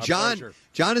I think John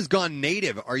has gone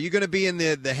native. Are you going to be in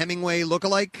the Hemingway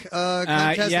lookalike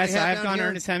contest? Yes, I've gone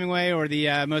Ernest Hemingway or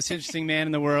the most interesting man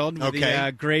in the world with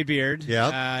the gray beard.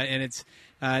 Yeah. And it's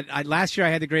last year I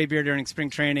had the gray beard during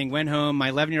spring training. Went home. My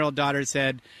 11-year-old daughter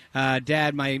said,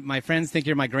 "Dad, my friends think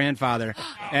you're my grandfather."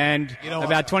 And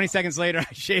about 20 seconds later,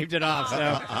 I shaved it off.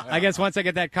 So I guess once I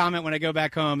get that comment when I go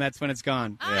back home, that's when it's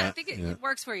gone. I think it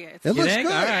works for you. It looks good.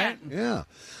 All right. Yeah.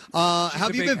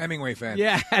 Have you been Hemingway fan?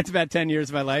 Yeah, it's about 10 years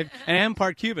of my life, and I am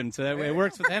part Cuban, so that way it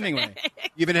works with Hemingway.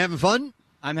 You been having fun?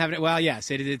 I'm having it. Well,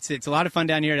 yes, it's a lot of fun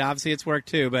down here. Obviously, it's work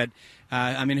too, but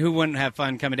I mean, who wouldn't have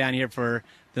fun coming down here for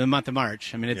the month of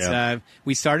March? I mean, it's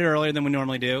we started earlier than we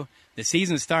normally do. The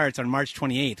season starts on March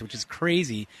 28th, which is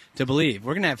crazy to believe.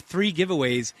 We're going to have 3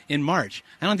 giveaways in March.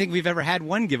 I don't think we've ever had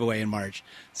 1 giveaway in March.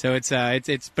 So but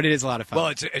it is a lot of fun. Well,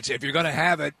 it's if you're going to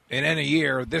have it in any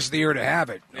year, this is the year to have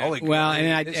it. Holy well,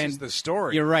 this is the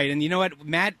story. You're right, and you know what,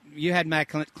 Matt? You had Matt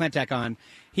Klintak on.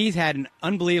 He's had an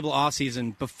unbelievable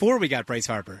offseason before we got Bryce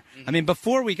Harper. I mean,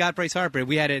 before we got Bryce Harper,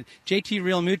 we had JT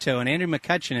Realmuto and Andrew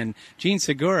McCutcheon and Gene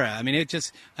Segura. I mean, it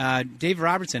just Dave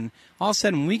Robertson. All of a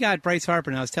sudden, when we got Bryce Harper,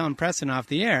 and I was telling Preston off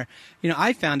the air,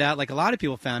 I found out, like a lot of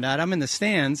people found out, I'm in the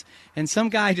stands, and some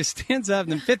guy just stands up in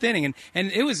the 5th inning,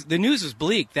 and the news was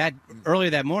bleak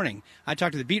earlier that morning. I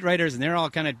talked to the beat writers, and they're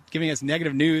all kind of giving us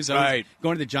negative news. Right.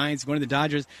 Going to the Giants, going to the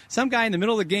Dodgers. Some guy in the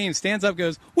middle of the game stands up,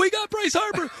 goes, "We got Bryce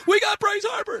Harper! We got Bryce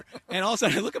Harper!" And all of a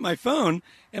sudden, I look at my phone,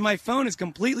 and my phone is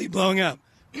completely blowing up.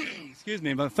 Excuse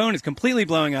me, my phone is completely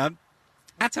blowing up.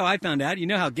 That's how I found out. You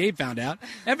know how Gabe found out.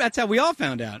 That's how we all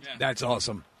found out. Yeah. That's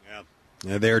awesome.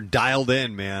 Yeah, they're dialed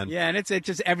in, man. Yeah, and it's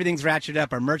just everything's ratcheted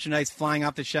up. Our merchandise flying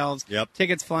off the shelves. Yep.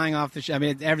 Tickets flying off the shelves. I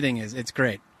mean, everything is. It's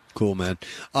great. Cool, man.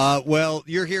 Well,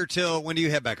 you're here till when do you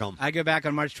head back home? I go back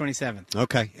on March 27th.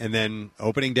 Okay, and then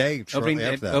opening day. Opening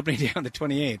day on the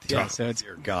 28th. Yeah, so it's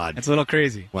dear God. It's a little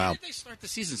crazy. Wow. Why did they start the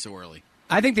season so early?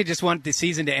 I think they just want the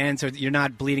season to end so you're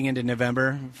not bleeding into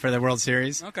November for the World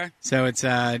Series. Okay. So it's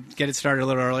get it started a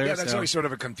little earlier. Yeah, that's always sort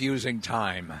of a confusing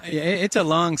time. It's a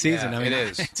long season. Yeah, I mean, it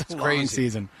is. It's a crazy. long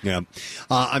season.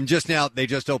 Yeah. They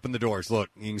just opened the doors. Look,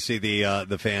 you can see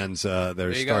the fans.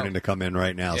 They're starting to come in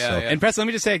right now. Yeah. And Preston, let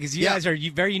me just say, because you guys are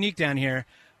very unique down here,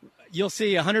 you'll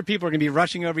see 100 people are going to be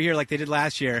rushing over here like they did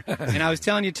last year. And I was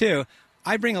telling you, too,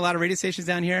 I bring a lot of radio stations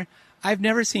down here. I've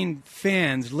never seen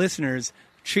fans, listeners,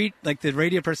 treat like the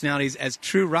radio personalities as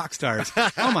true rock stars.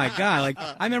 Oh my God! Like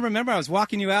I remember I was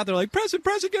walking you out. They're like, Preston,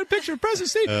 get a picture of Preston,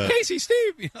 Steve, Casey,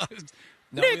 Steve.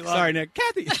 Nick, sorry, Nick,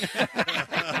 Kathy.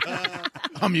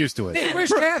 I'm used to it. Hey,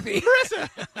 where's Kathy? Marissa.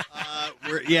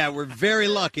 We're very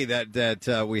lucky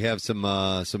that we have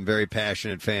some very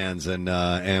passionate fans,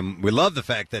 and we love the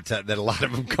fact that a lot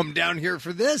of them come down here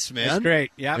for this, man. It's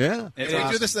great. Yep. Yeah. If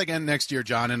we do this again next year,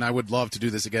 John, and I would love to do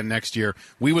this again next year,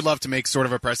 we would love to make sort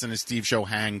of a Preston and Steve show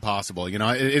hang possible. It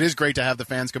is great to have the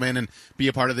fans come in and be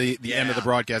a part of the end of the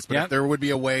broadcast, but if there would be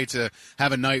a way to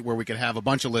have a night where we could have a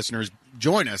bunch of listeners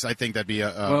join us, I think that'd be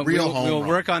a real home We'll run.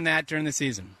 work on that during the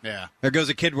season. Yeah. There goes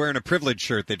a kid wearing a privilege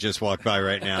shirt that just walked by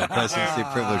right now. Preston Steve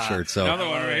privilege shirt. So Another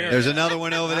one over here. There's another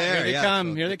one over there. Here they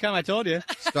come. Here they come. I told you.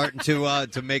 Starting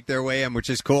to make their way in, which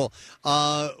is cool.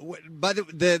 By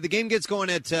the game gets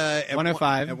going at 1:05.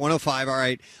 At 1:05. All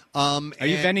right. Are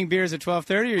you vending beers at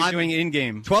 12:30, or are you doing it in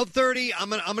game? 12:30. I'm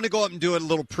gonna go up and do it a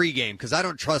little pregame because I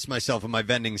don't trust myself in my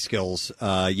vending skills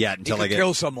yet until I get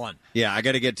kill someone. Yeah, I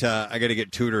gotta get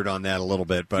tutored on that a little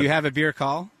bit. But Do you have a beer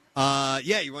call?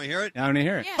 Yeah, you want to hear it? I want to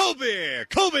hear it. Yeah. Cold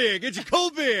beer, get your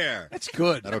cold beer. That's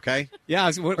good. Is that okay? Yeah.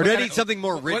 Or do I need something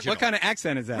more original? What kind of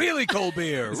accent is that? Really cold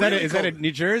beer. Is that a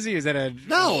New Jersey? Is that a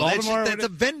Baltimore? That's a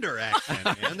vendor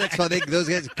accent, man. That's why those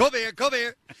guys cold beer.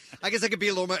 I guess I could be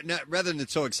a little more rather than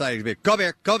it's so exciting to be cold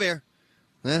beer.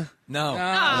 Huh? No.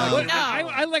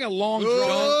 I like a long drawn.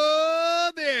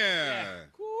 Cold beer.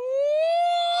 Cool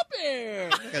beer.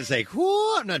 I gotta say,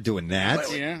 I'm not doing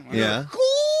that. Yeah.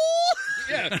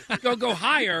 Yeah, go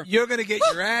higher. You're going to get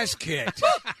your ass kicked.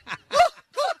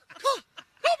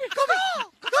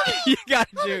 You got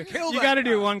to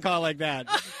do one call like that.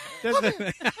 Come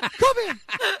here.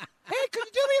 Hey,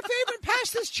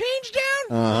 pass this change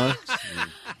down? Uh-huh.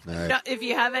 All right. Now, if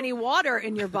you have any water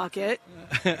in your bucket,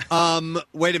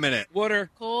 Wait a minute. Water.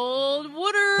 cold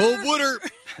water. Cold water.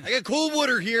 I got cold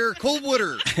water here. Cold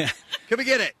water. Can we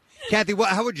get it? Kathy,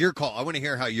 how would your call? I want to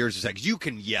hear how yours is. Because you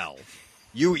can yell.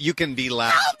 You can be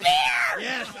loud. Cold beer!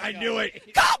 Yes, I knew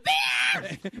it. Cold beer!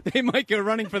 They might go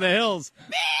running for the hills.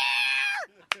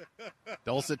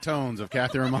 Dulcet tones of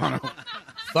Kathy Romano.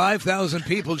 5,000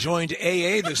 people joined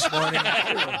AA this morning.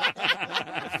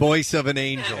 Voice of an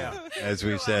angel, as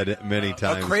we've said many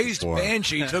times. A crazed before.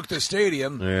 banshee took the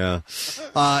stadium. Yeah.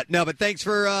 No, but thanks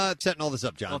for setting all this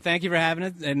up, John. Well, thank you for having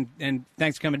us, and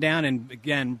thanks for coming down. And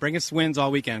again, bring us wins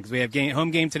all weekend because we have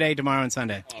home game today, tomorrow, and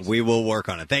Sunday. We will work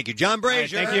on it. Thank you, John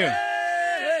Brazier. All right,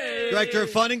 thank you. Director of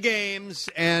Fun and Games.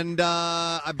 And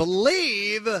I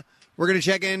believe we're going to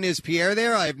check in. Is Pierre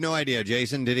there? I have no idea.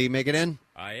 Jason, did he make it in?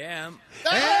 I am.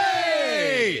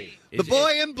 Hey! The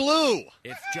boy in blue.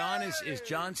 If John is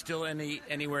John still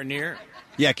anywhere near?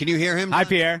 Yeah, can you hear him? Hi,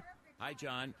 Pierre. Hi,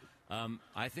 John.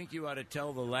 I think you ought to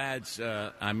tell the lads,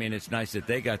 it's nice that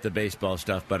they got the baseball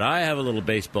stuff, but I have a little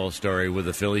baseball story with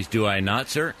the Phillies. Do I not,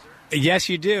 sir? Yes,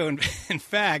 you do. In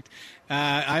fact,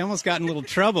 I almost got in a little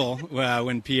trouble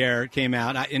when Pierre came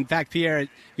out. In fact, Pierre,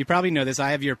 you probably know this.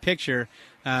 I have your picture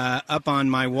up on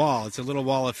my wall. It's a little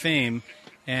wall of fame.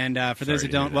 And for those who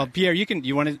don't, well, Pierre,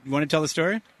 you want to tell the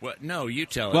story? Well, no, you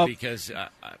tell it because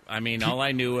all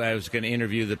I knew I was going to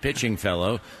interview the pitching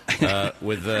fellow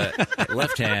with the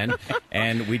left hand,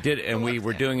 and we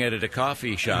were doing it at a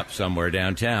coffee shop somewhere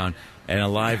downtown, and a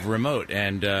live remote,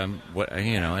 and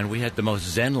and we had the most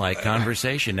zen-like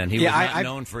conversation, and he was not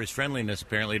known for his friendliness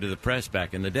apparently to the press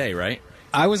back in the day, right?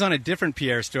 I was on a different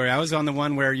Pierre story. I was on the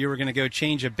one where you were going to go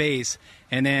change a base,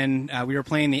 and then we were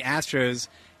playing the Astros.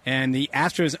 And the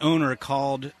Astros owner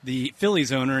called the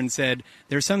Phillies owner and said,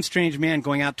 "There's some strange man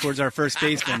going out towards our first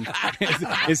baseman.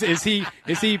 is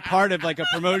he part of like a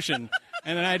promotion?"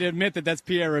 And then I had to admit that's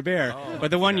Pierre Robert. But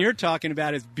the one you're talking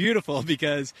about is beautiful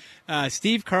because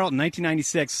Steve Carlton,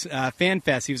 1996,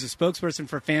 FanFest, he was a spokesperson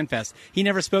for FanFest. He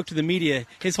never spoke to the media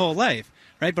his whole life,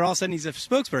 right? But all of a sudden he's a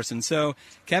spokesperson. So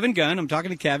Kevin Gunn, I'm talking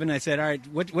to Kevin. I said, all right,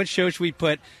 what show should we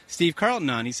put Steve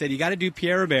Carlton on? He said, you got to do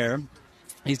Pierre Robert.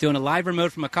 He's doing a live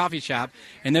remote from a coffee shop,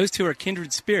 and those two are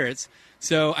kindred spirits.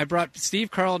 So I brought Steve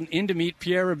Carlton in to meet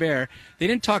Pierre Robert. They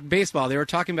didn't talk baseball. They were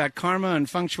talking about karma and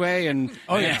feng shui. And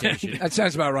that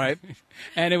sounds about right.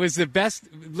 And it was the best.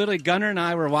 Literally, Gunnar and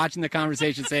I were watching the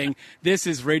conversation saying, this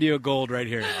is radio gold right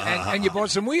here. And you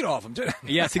bought some weed off him, too.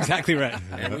 Yes, exactly right.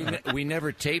 And we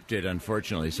never taped it,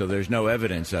 unfortunately, so there's no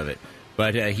evidence of it.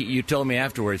 But you told me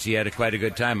afterwards he had quite a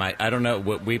good time. I don't know.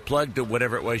 We plugged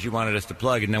whatever it was you wanted us to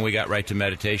plug, and then we got right to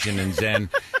meditation and Zen.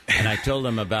 And I told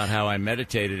him about how I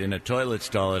meditated in a toilet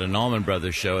stall at an Allman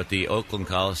Brothers show at the Oakland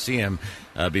Coliseum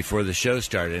before the show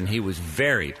started, and he was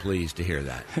very pleased to hear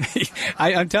that.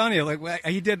 I'm telling you,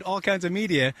 he did all kinds of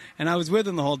media, and I was with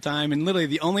him the whole time, and literally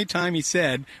the only time he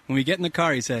said, when we get in the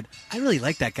car, he said, I really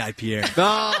like that guy, Pierre.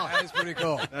 Oh, that's pretty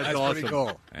cool. That's awesome. Pretty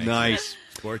cool. Nice.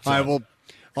 Sports all right, up. well,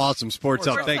 awesome. Sports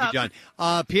up. Thank you, John.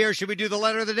 Pierre, should we do the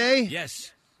letter of the day?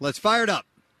 Yes. Let's fire it up.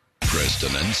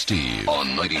 Preston and Steve on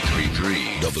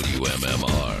 93.3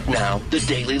 WMMR. Now, the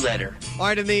Daily Letter. All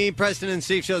right, and the Preston and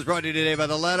Steve show is brought to you today by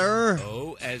the letter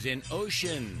O as in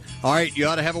ocean. All right, you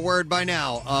ought to have a word by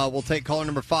now. We'll take caller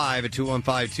number 5 at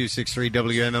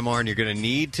 215-263-WMMR, and you're going to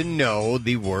need to know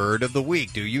the word of the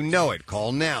week. Do you know it?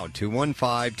 Call now,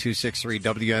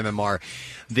 215-263-WMMR.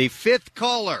 The fifth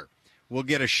caller will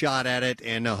get a shot at it,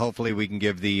 and hopefully we can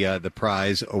give the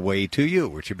prize away to you,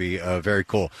 which would be very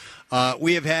cool.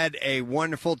 We have had a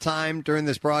wonderful time during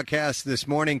this broadcast this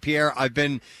morning, Pierre. I've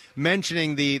been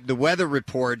mentioning the weather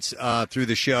reports through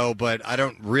the show, but I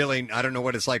don't know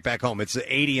what it's like back home. It's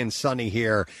 80 and sunny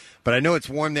here, but I know it's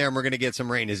warm there, and we're going to get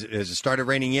some rain. Has it started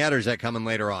raining yet, or is that coming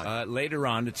later on? Later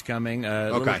on, it's coming.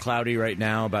 A little cloudy right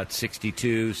now, about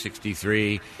 62,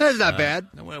 63. That's not bad.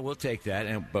 Well, we'll take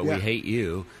that, but we hate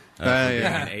you.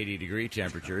 80-degree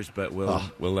temperatures, but we'll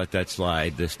let that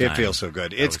slide this time. It feels so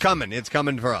good. It's coming. It's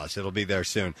coming for us. It'll be there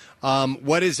soon.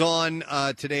 What is on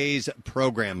today's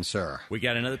program, sir? We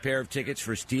got another pair of tickets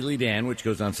for Steely Dan, which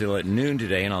goes on sale at noon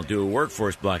today, and I'll do a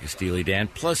workforce block of Steely Dan,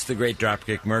 plus the great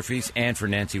Dropkick Murphys, and for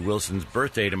Nancy Wilson's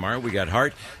birthday tomorrow, we got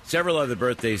Hart, several other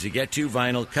birthdays to get to,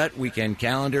 vinyl cut, weekend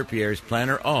calendar, Pierre's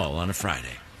planner, all on a Friday.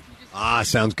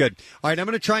 Sounds good. All right, I'm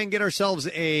going to try and get ourselves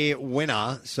a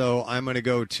winner, so I'm going to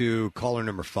go to caller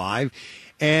number 5,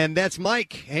 and that's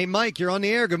Mike. Hey, Mike, you're on the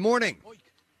air. Good morning.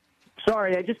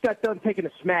 Sorry, I just got done taking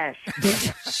a smash.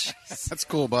 That's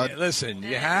cool, bud. Hey, listen,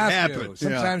 you have to.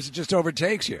 Sometimes it just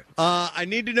overtakes you. I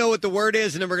need to know what the word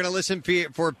is, and then we're going to listen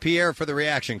for Pierre for the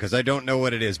reaction, because I don't know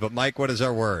what it is. But, Mike, what is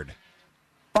our word?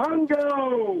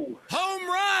 Bongo! Home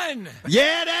run!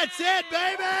 Yeah, that's it,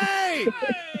 baby!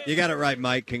 You got it right,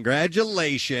 Mike.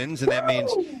 Congratulations. And that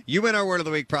means you win our Word of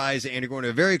the Week prize, and you're going to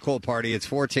a very cool party. It's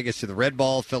 4 tickets to the Red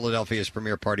Ball, Philadelphia's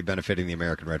premier party benefiting the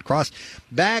American Red Cross,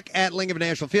 back at Lincoln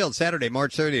Financial Field, Saturday,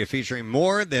 March 30th, featuring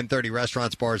more than 30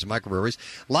 restaurants, bars, and microbreweries,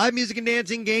 live music and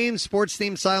dancing, games,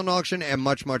 sports-themed silent auction, and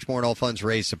much, much more. And all funds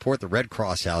raised support the Red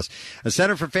Cross House, a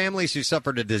center for families who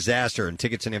suffered a disaster. And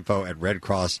tickets and info at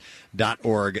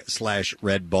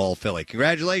redcross.org/Red Ball Philly.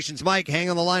 Congratulations, Mike. Hang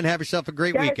on the line. Have yourself a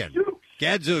great weekend.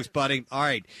 Gadzooks, buddy. All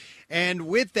right. And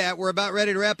with that, we're about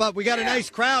ready to wrap up. We got a nice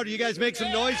crowd. You guys make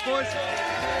some noise for us?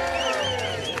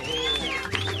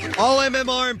 All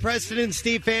MMR and Preston and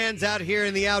Steve fans out here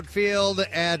in the outfield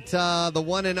at the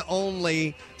one and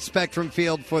only Spectrum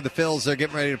Field for the Phils. They're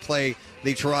getting ready to play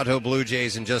the Toronto Blue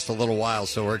Jays in just a little while,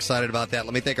 so we're excited about that.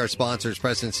 Let me thank our sponsors.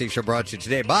 Preston and Steve Show brought to you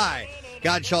today by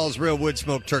Godshall's Real Wood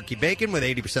Smoked Turkey Bacon with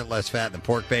 80% less fat than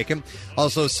pork bacon.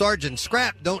 Also, Sergeant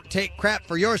Scrap. Don't take crap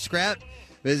for your scrap.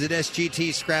 Visit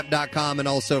sgtscrap.com, and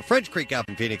also French Creek out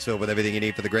in Phoenixville with everything you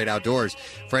need for the great outdoors.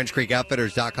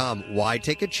 FrenchCreekOutfitters.com. Why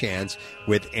take a chance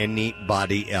with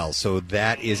anybody else? So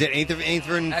that is it.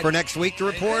 Anything for next week to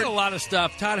report? A lot of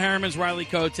stuff. Todd Harriman's, Riley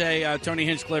Cote, Tony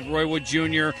Hinchcliffe, Roy Wood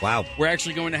Jr. Wow. We're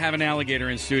actually going to have an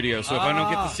alligator in studio. So if I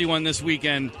don't get to see one this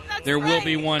weekend, there will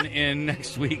be one in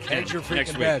next week. Hedge your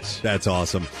freaking bets. That's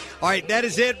awesome. All right, that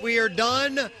is it. We are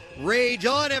done. Rage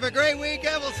on. Have a great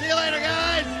weekend. We'll see you later,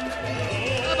 guys.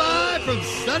 Bye-bye from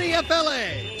sunny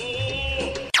FLA.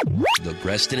 The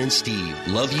Preston and Steve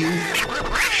Love You,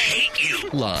 Hate You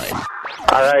line.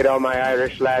 All right, all my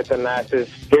Irish lads and lasses,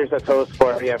 here's a toast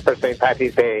for you for St.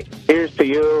 Patty's Day. Here's to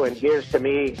you and here's to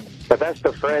me, the best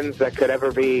of friends that could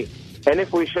ever be. And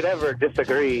if we should ever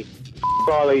disagree,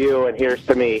 all of you and here's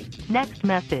to me. Next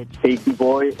message. Safety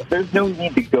boys, there's no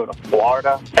need to go to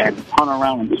Florida and hunt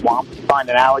around in the swamp to find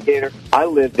an alligator. I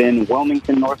live in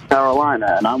Wilmington, North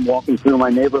Carolina, and I'm walking through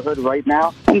my neighborhood right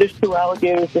now, and there's 2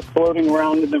 alligators just floating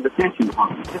around in the retention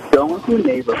pond. Just going through the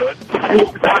neighborhood, and you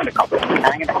can find a couple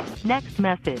hanging out. Next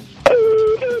message.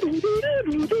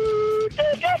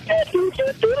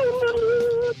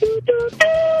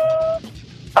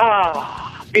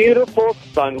 Ah, beautiful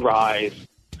sunrise.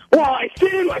 While I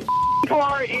sit in my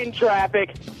car in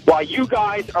traffic while you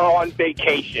guys are on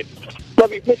vacation.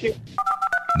 Love you, miss you.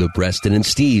 The Preston and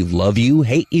Steve Love You,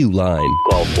 Hate You line.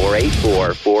 Call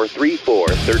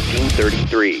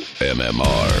 484-434-1333.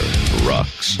 MMR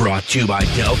rocks. Brought to you by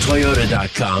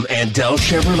DellToyota.com and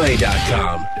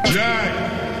DellChevrolet.com.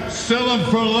 Jack, sell them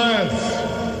for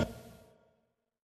less.